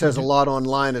sure Chris has a lot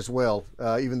online as well,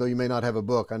 even though you may not have a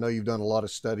book. I know you've done a lot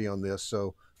of study on this,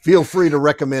 so feel free to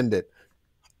recommend it.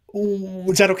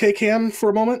 Is that okay, Cam, for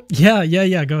a moment? Yeah.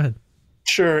 Go ahead.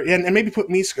 Sure, and maybe put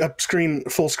me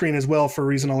full screen as well for a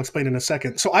reason I'll explain in a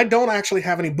second. So I don't actually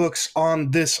have any books on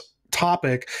this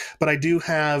topic, but I do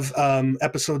have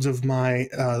episodes of my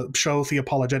show, The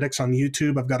Apologetics, on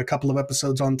YouTube. I've got a couple of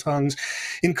episodes on tongues,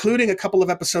 including a couple of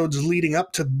episodes leading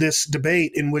up to this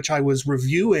debate in which I was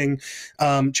reviewing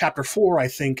chapter 4, I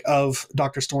think, of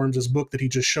Dr. Storms' book that he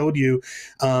just showed you,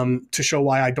 to show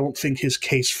why I don't think his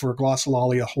case for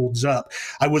glossolalia holds up.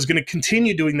 I was going to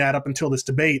continue doing that up until this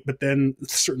debate, but then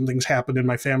certain things happened in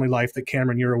my family life that,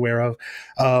 Cameron, you're aware of,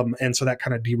 and so that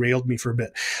kind of derailed me for a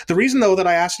bit. The reason, though, that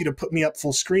I asked you to put me up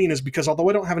full screen is because although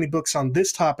I don't have any books on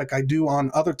this topic, I do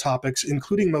on other topics,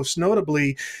 including most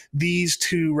notably these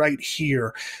two right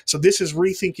here. So this is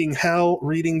Rethinking Hell,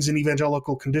 Readings in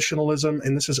Evangelical Conditionalism,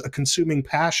 and this is A Consuming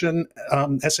Passion,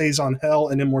 Essays on Hell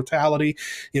and Immortality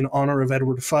in honor of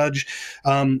Edward Fudge.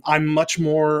 I'm much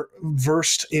more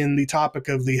versed in the topic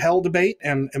of the hell debate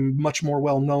and am much more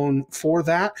well known for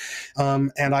that.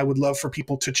 And I would love for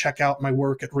people to check out my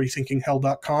work at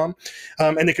rethinkinghell.com.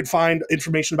 And they can find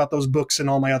information about those books and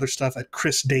all my other stuff at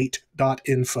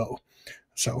chrisdate.info.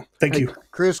 So thank you.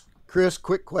 Chris,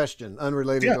 quick question,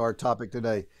 unrelated to our topic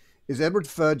today. Is Edward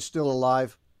Fudge still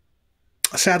alive?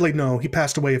 Sadly, no. He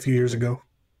passed away a few years ago.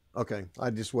 Okay. I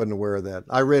just wasn't aware of that.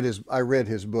 I read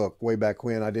his book way back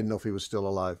when. I didn't know if he was still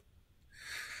alive.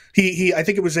 I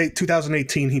think it was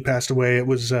 2018 he passed away. It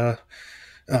was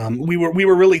we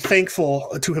were really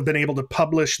thankful to have been able to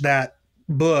publish that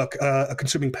book, A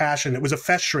Consuming Passion. It was a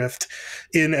Festschrift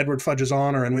in Edward Fudge's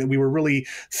honor, and we were really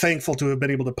thankful to have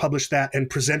been able to publish that and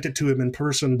present it to him in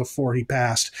person before he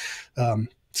passed.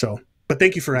 But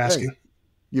thank you for asking.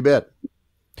 You bet.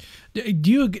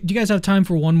 Do you guys have time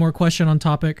for one more question on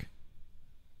topic?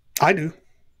 I do.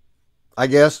 I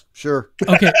guess. Sure.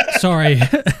 Okay. Sorry.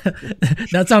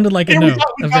 That sounded like a no.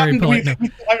 A very polite no.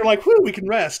 I'm like, whew, we can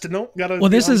rest. No, gotta. Well,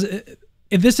 this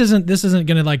isn't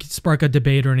going to like spark a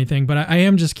debate or anything, but I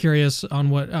am just curious on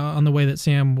what on the way that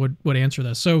Sam would answer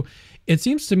this. So, it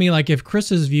seems to me like if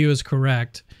Chris's view is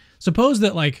correct, suppose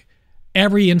that like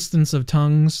every instance of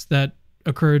tongues that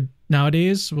occurred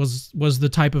nowadays was the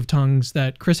type of tongues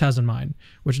that Chris has in mind,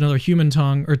 which another human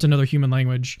tongue, or it's another human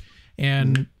language.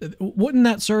 And wouldn't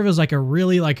that serve as like a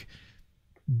really like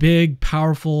big,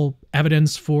 powerful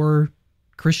evidence for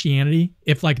Christianity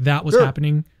if like that was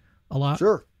happening a lot?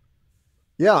 Sure.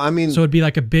 Yeah, I mean, so it'd be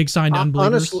like a big sign to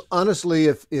unbelievers. Honestly,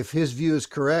 if his view is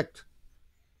correct,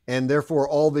 and therefore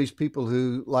all these people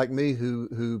who, like me,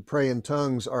 who pray in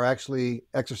tongues are actually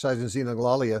exercising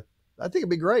xenoglolia, I think it'd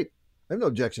be great. I have no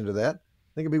objection to that.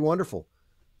 I think it'd be wonderful.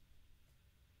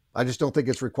 I just don't think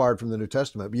it's required from the New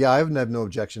Testament. But yeah, I have no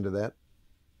objection to that.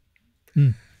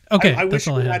 Okay, I wish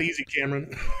it were that easy,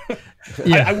 Cameron.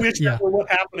 Yeah, I wish that were what's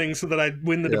happening so that I'd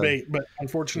win the debate, but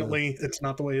unfortunately, it's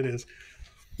not the way it is.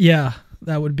 Yeah,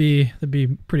 that'd be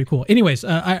pretty cool. Anyways,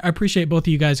 I appreciate both of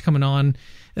you guys coming on.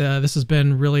 This has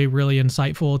been really, really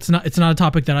insightful. It's not a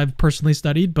topic that I've personally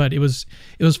studied, but it was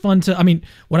fun to. I mean,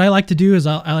 what I like to do is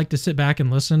I like to sit back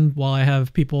and listen while I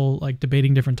have people like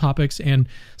debating different topics. And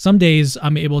some days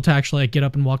I'm able to actually like get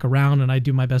up and walk around, and I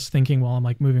do my best thinking while I'm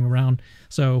like moving around.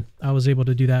 So I was able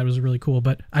to do that. It was really cool.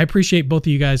 But I appreciate both of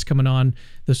you guys coming on.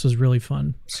 This was really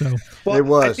fun. So it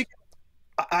was.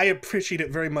 I appreciate it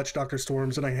very much, Dr.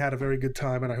 Storms, and I had a very good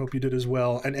time, and I hope you did as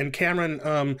well. And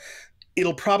Cameron,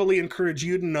 it'll probably encourage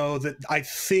you to know that I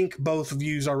think both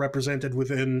views are represented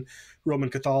within Roman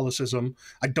Catholicism.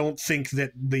 I don't think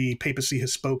that the papacy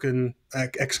has spoken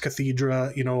ex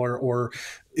cathedra, or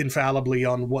infallibly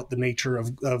on what the nature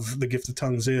of the gift of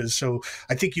tongues is. So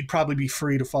I think you'd probably be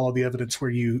free to follow the evidence where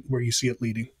you see it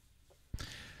leading.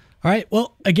 All right.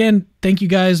 Well, again, thank you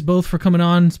guys both for coming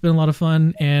on. It's been a lot of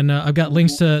fun. And I've got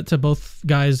links to both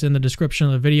guys in the description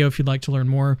of the video if you'd like to learn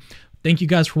more. Thank you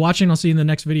guys for watching. I'll see you in the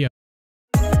next video.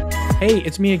 Hey,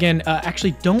 it's me again.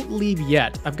 Actually, don't leave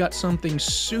yet. I've got something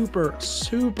super,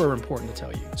 super important to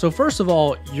tell you. So first of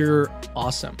all, you're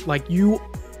awesome. Like you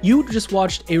just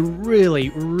watched a really,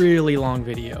 really long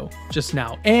video just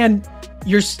now, and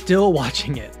you're still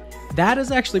watching it. That is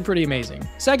actually pretty amazing.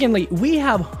 Secondly, we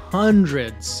have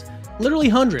hundreds, literally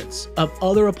hundreds of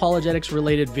other apologetics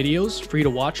related videos for you to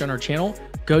watch on our channel.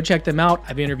 Go check them out.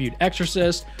 I've interviewed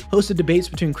exorcists, hosted debates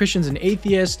between Christians and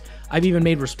atheists. I've even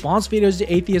made response videos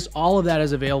to atheists. All of that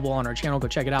is available on our channel. Go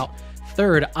check it out.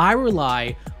 Third, I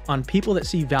rely on people that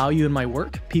see value in my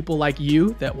work, people like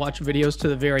you that watch videos to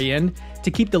the very end, to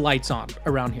keep the lights on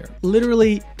around here.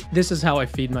 Literally, this is how I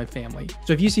feed my family.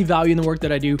 So if you see value in the work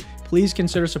that I do, please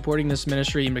consider supporting this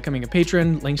ministry and becoming a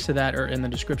patron. Links to that are in the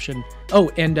description. Oh,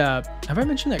 and have I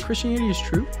mentioned that Christianity is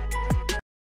true?